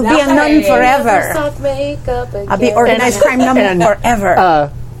 No, I will be a nun Nice. forever. Soft makeup again. I'll be organized crime nun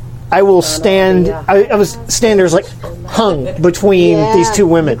forever. I will stand. I was standing there, like hung between Yeah, these two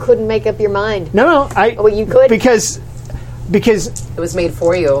women. You couldn't make up your mind. No, I. Oh, well, you could? because It was made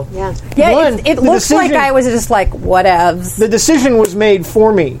for you. Yeah. Yeah, one, it the looks like decision- I was just like, whatevs. the decision was made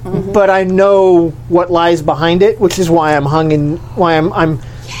for me, but I know what lies behind it, which is why I'm hung in. Why I'm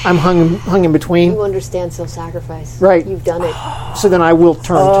hung in between. You understand self-sacrifice. Right. You've done it. So then I will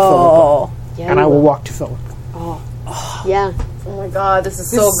turn to Philippa, Yeah, and you I will walk to Philippa. Yeah. Oh my god, this is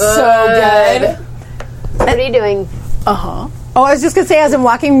so good. So good. What are you doing? Oh, I was just going to say, as I'm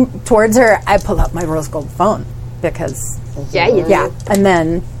walking towards her, I pull out my rose gold phone because, Yeah, you do. yeah. And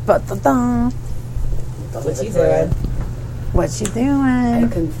then, ba-da-da, What she doing? what's she I doing?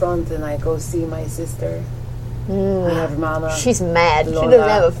 confront and I go see my sister. I have mama. She's mad. She Lola. doesn't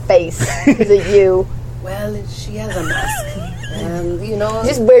have a face because of you. Well, she has a mask. And, you know, She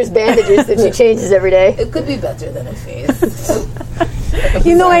just wears bandages that she changes every day. it could be better than a face.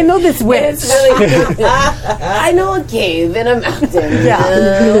 You know, I know this witch. I know a cave in a mountain.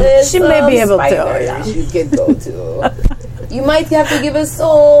 Yeah. With She may be some able to, spiders you could go to. You might have to give a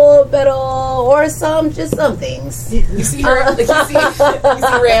soul, pero or some things. You see her, like, you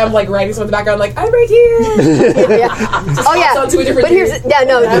see Ram like writing something in the background, like, I'm right here. Yeah. Oh yeah. on to a different But here's dude. yeah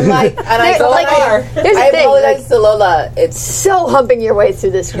no. I'm like, and I go like, like, here's the I thing. apologize Like, to Lola. It's so humping your way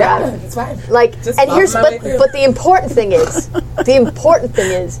through this crowd. It's fine. Like, Just and bump here's my way through. but the important thing is,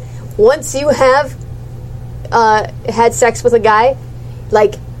 once you have had sex with a guy,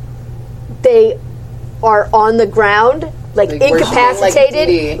 like they are on the ground, like Like, we're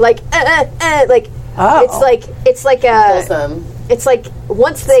incapacitated, like like Oh. it's like a awesome. it's like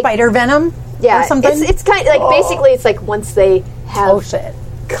once they Spider venom? yeah or something? it's kind of like basically it's like once they have Oh, shit.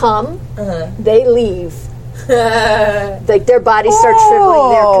 come, they leave Like their bodies start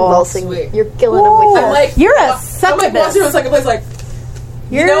shriveling, they're convulsing. Sweet. You're killing them with I'm like, You're a I'm like succubus. watching a second place, like,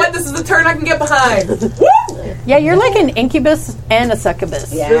 you know what? This is a turn I can get behind. Yeah, you're like an incubus and a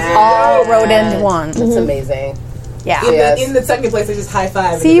succubus. Yeah. All rolled into one. That's amazing. Yeah. Yes. In the second place, they just high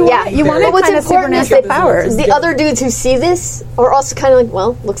five. See, you Yeah. want you want But to what's kind of important is supernatural that powers. the other dudes who see this are also kind of like,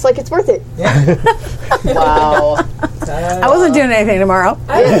 well, looks like it's worth it. Wow. I wasn't doing anything tomorrow.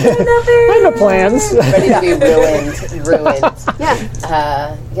 I have no plans. Ready to be ruined.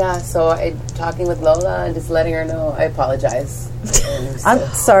 Yeah. Yeah, so I talking with Lola and just letting her know I apologize. I'm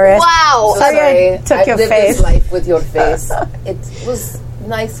sorry. Wow. So Sorry I took I've your lived face. this life with your face. It was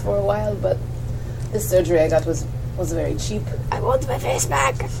nice for a while, but the surgery I got was very cheap. I want my face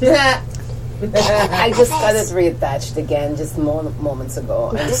back. I just got it reattached again just moments ago.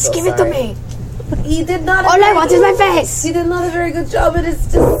 I'm Just so give it to sorry. me. He did not. All I want is my face. He did not a very good job. It is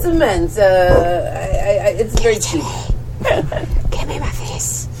just cement. It's very cheap. Give me my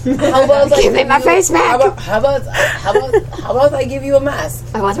face. How about I Give me my face back. How about I give you a mask,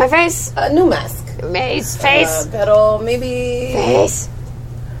 I want my face. a new mask? Face. Pero maybe Face.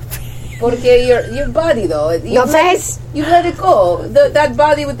 porque your body though. Your face. You let it go. That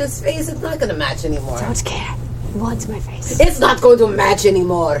body with this face, it's not gonna match anymore. Don't care. I want my face. It's not going to match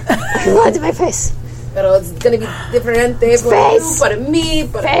anymore. I want my face. Pero it's gonna be different for you, Face. for me,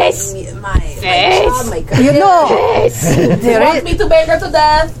 for Face. my Face. job, my career. You know, Face. You want me to bang her to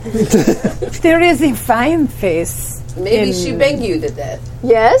death? there is a fine face Maybe she banged you to death.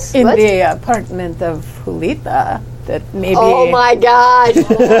 Yes? in What? the apartment of Julita that maybe. Oh my god.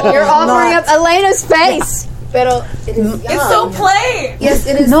 You're offering up Elena's face. Pero it is young. It's so plain. Yes,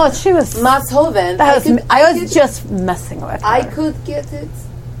 it is. No, she was. Mas joven. I was just messing with her. I could get it.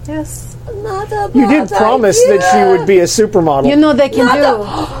 yes. Not a bad You did promise idea. that she would be a supermodel. You know they can do.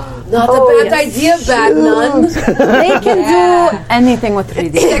 Not a bad idea, bad nun. They can do anything with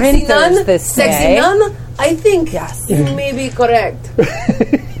 3D Sexy printers. nun. This Sexy day. nun. I think Yes. you may be correct.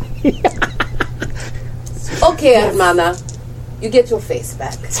 Okay, hermana. You get your face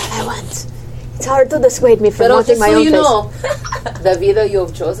back. That's all I want. It's hard to dissuade me from Pero wanting just my so own you face. know, the vida you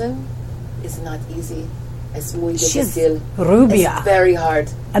have chosen is not easy. Es muy She's difícil. Rubia, It's very hard.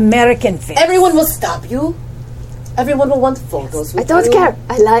 American face. Everyone will stop you. Everyone will want photos with I don't you. care.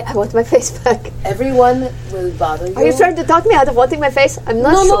 I want my face back. Everyone will bother you. Are you trying to talk me out of wanting my face? I'm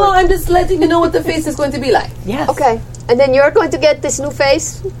not No, sure. no, I'm just letting you know what the face is going to be like. Yes. Okay. And then you're going to get this new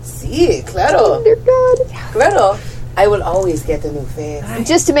face? Sí, claro. Dear God. Claro. I will always get a new face.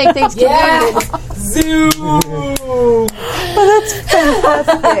 Just to make things convenient. Zoom.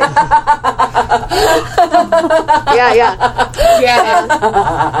 Yeah.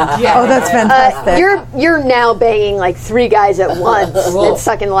 Yeah. Oh, that's fantastic. You're now banging like 3 guys at once and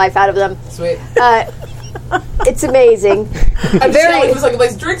sucking life out of them. Sweet. It's amazing. I'm very. It was like,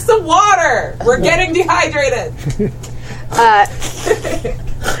 let's drink some water. We're getting dehydrated. But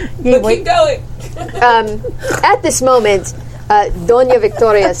keep going. At this moment, Doña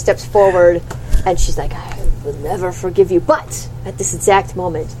Victoria steps forward and she's like, I will never forgive you. But at this exact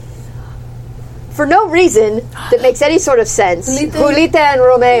moment, for no reason that makes any sort of sense, Julita and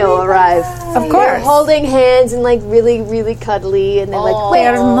Romeo arrive. Of They're course. holding hands and like really, really cuddly, and they're like, They wait,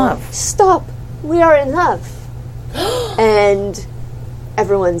 are in love. stop, we are in love. And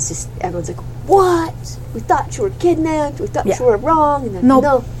everyone's like, what? We thought you were kidnapped, we thought Yeah. you were wrong. And then, No,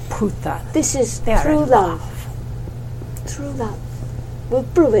 no, puta. this is They are true in love. True love. We'll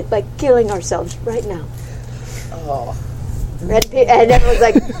prove it by killing ourselves right now. Oh. And everyone's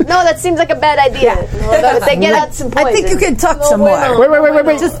like, no, that seems like a bad idea. But they get out some poison. I think you can talk some more.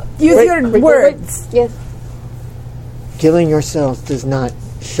 Wait. Just use your words. Yeah. Killing yourselves does not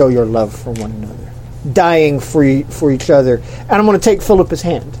show your love for one another. Dying for each other. And I'm going to take Philippa's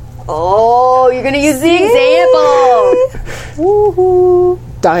hand. Oh, you're going to use the example. Woohoo.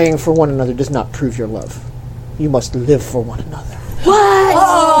 Dying for one another does not prove your love. You must live for one another.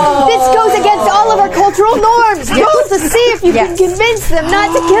 What? This goes against all of our cultural norms. Roll to see if you can convince them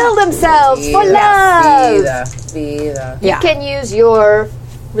not to kill themselves for love. Vida. You can use your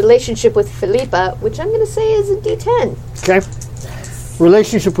relationship with Felipa, which I'm going to say is a D10. Okay?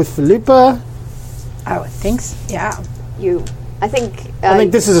 Relationship with Philippa. I would think so. Yeah. I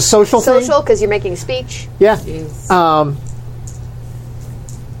think this is a social thing. social because you're making a speech. Yeah.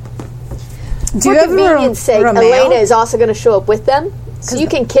 Do For you have convenience sake, Romeo? Elena is also going to show up with them, so you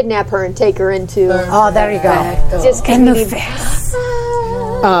can kidnap her and take her into. Oh, there you go. Just In the convenient- face.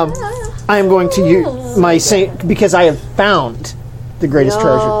 I am going to use my saint because I have found the greatest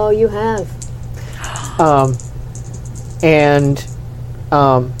treasure. Oh, you have. I'm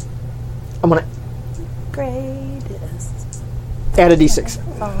gonna greatest. Add a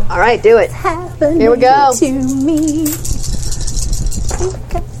d6. All right, do it. Here we go. To me.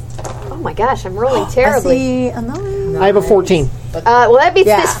 Oh my gosh, I'm rolling I terribly. see a 9. I have a 14. Well, that beats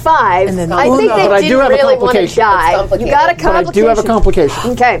Yeah. this 5. And then I think Uno. they But I do didn't have a really want to complication. die. It's complicated. You got a But I complication. do have a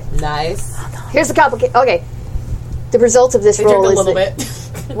complication. Okay, Nice. here's the complication. Okay, the result of this They roll drink a is little that,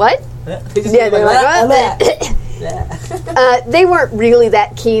 bit. what? They just Yeah, go they're like, "Ah, they weren't really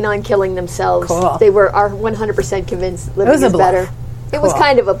that keen on killing themselves. Cool. They are 100% convinced living was a is bluff. better. It was Cool.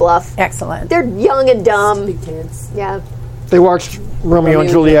 kind of a bluff. Excellent. They're young and dumb. Big kids. Yeah. They watched Romeo and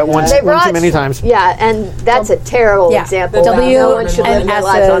Juliet once They one too watched- many times. Yeah, and that's a terrible Yeah. example. W No one should live and their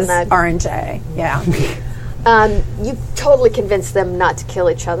lives on S's, that. R and J. Yeah. You totally convinced them not to kill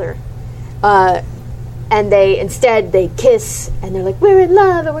each other. And instead they kiss and they're like, we're in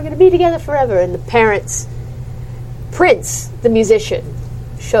love and we're going to be together forever. And the parents, Prince, the musician,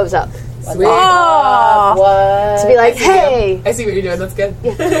 shows up Sweet. to be like, hey, I see what you're doing. That's good.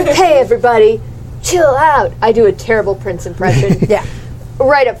 hey everybody, chill out. I do a terrible Prince impression. Yeah.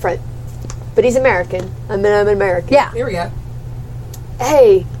 Right up front. But he's American. I'm an American. Yeah. Here we go.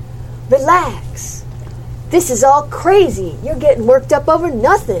 Hey, relax. This is all crazy. You're getting worked up over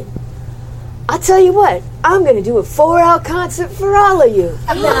nothing. I'll tell you what, I'm going to do a 4-hour concert for all of you.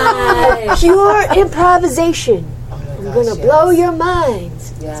 Pure improvisation. I'm going to blow your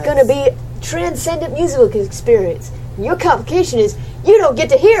minds. Yes. It's going to be a transcendent musical experience. And your complication is you don't get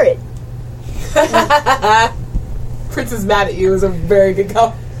to hear it. Prince is mad at you is a very good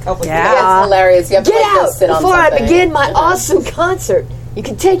complication. Yeah. That's hilarious. You have to Get like, out go sit on before I something. begin my awesome concert. You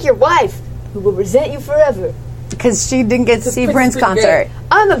can take your wife, who will resent you forever. Because she didn't get to see Prince Prince is pretty concert.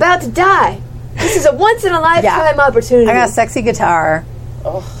 I'm about to die. This is a once-in-a-lifetime opportunity. I got a sexy guitar.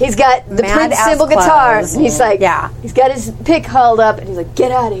 He's got the Mad Prince ass cymbal guitar. clothes. And he's like, Yeah. he's got his pick hauled up, and he's like,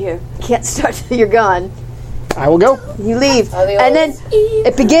 get out of here. Can't start till you're gone. I will go. You leave. Are they And then always-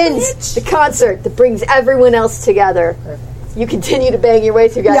 it begins the concert that brings everyone else together. You continue to bang your way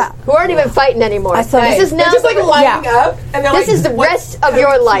through guys Yeah. who aren't even fighting anymore. I saw this it. is now They're just like lining up, and they're this like, is the what rest of your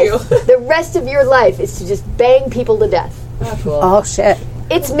happened to life. you? The rest of your life is to just bang people to death. Oh, shit.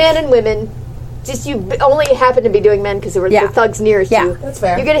 It's men and women. Just you only happen to be doing men because they were Yeah. the thugs nearest Yeah. you. That's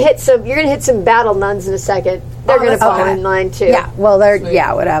fair. You're gonna hit some battle nuns in a second. They're gonna that's fall okay. in line too. Yeah. Well, they're, Sweet.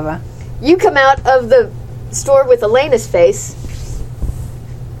 yeah, whatever. You come out of the store with Elena's face.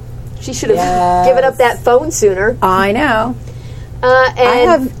 She should have Yes. given up that phone sooner. I know. And I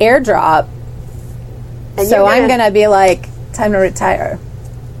have airdrop. and So you're I'm going to be like, time to retire.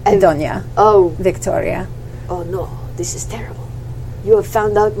 Doña Oh, Victoria. oh no! This is terrible. You have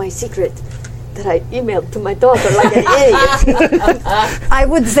found out my secret that I emailed to my daughter like an idiot. I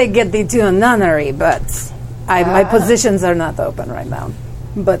would say get thee to a nunnery, but my positions are not open right now.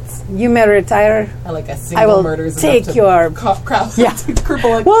 But you may retire. I like a I single will murder is take enough to your- crowd. Yeah.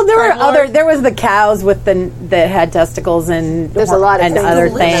 cripple a Well, there were crime lord. other. There was the cows with that had testicles and There's a lot of and things. other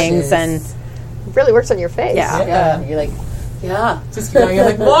Delicious. things and It really works on your face. yeah. Yeah, you're like, yeah. Just going, you're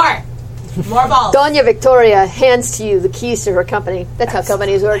like, more balls. Doña Victoria hands to you the keys to her company. That's how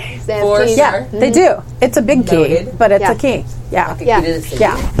companies work. They have For keys. sure. Yeah, they do. It's a big key, Noted. but it's Yeah. a key. Yeah, Yeah. You did a city.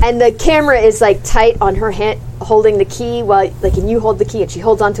 yeah. And the camera is like tight on her hand, holding the key while, like, and you hold the key, and she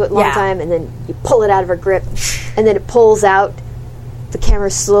holds onto it a long Yeah. time, and then you pull it out of her grip, and then it pulls out. The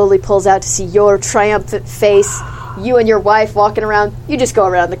camera slowly pulls out to see your triumphant face. You and your wife walking around. You just go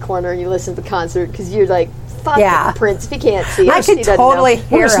around the corner and you listen to the concert because you're like, "Fuck Yeah. the Prince if he can't see I us, he could doesn't totally know."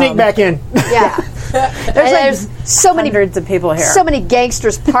 We're hear gonna sneak them. back in. Yeah. There's And like there's so many hundreds of people here. So many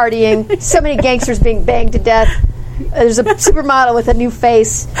gangsters partying. So many gangsters being banged to death. There's a supermodel with a new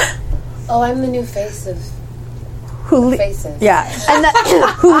face. Oh, I'm the new face of Who? faces. Yeah. And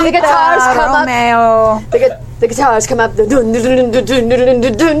the guitars come up. Romeo. The guitars come up.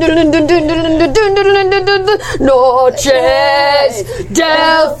 Noches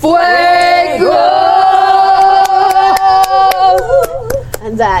del Fuego.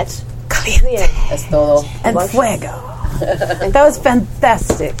 And that. Es todo. And fuego. That was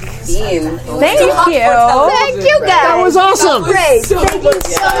fantastic. Bean. Thank you. Thank you, guys. That was awesome. Great. Thank you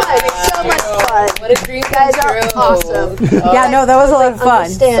so much. So much fun. What a dream You guys come are true. awesome. Yeah, no, that was a lot of fun.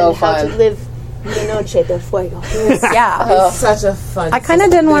 Understand So how to fun. live the Noche del Fuego. Yeah. Such a fun. I kind of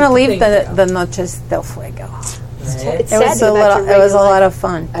didn't want to leave the. the Noches del Fuego. It's It sad was to a go back little. to It was a regular lot of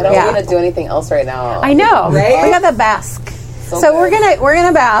fun. I don't Yeah. want to do anything else right now. I know. Right? We got the Basque. So good. we're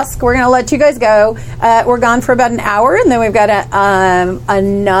gonna bask. We're gonna let you guys go. We're gone for about an hour, and then we've got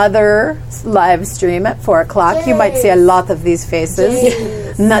another live stream at 4:00. You might see a lot of these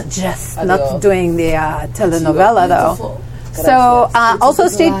faces. Not Adios. not doing the telenovela though. So also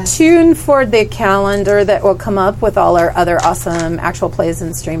stay tuned for the calendar that will come up with all our other awesome actual plays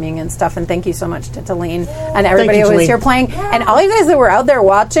and streaming and stuff. And thank you so much to Talene and everybody who was here playing. And all you guys that were out there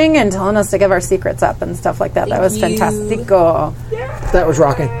watching and telling us to give our secrets up and stuff like that. That was fantastico. That was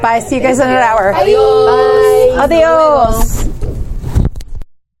rocking. Bye. See you guys in an hour. Bye. Adios.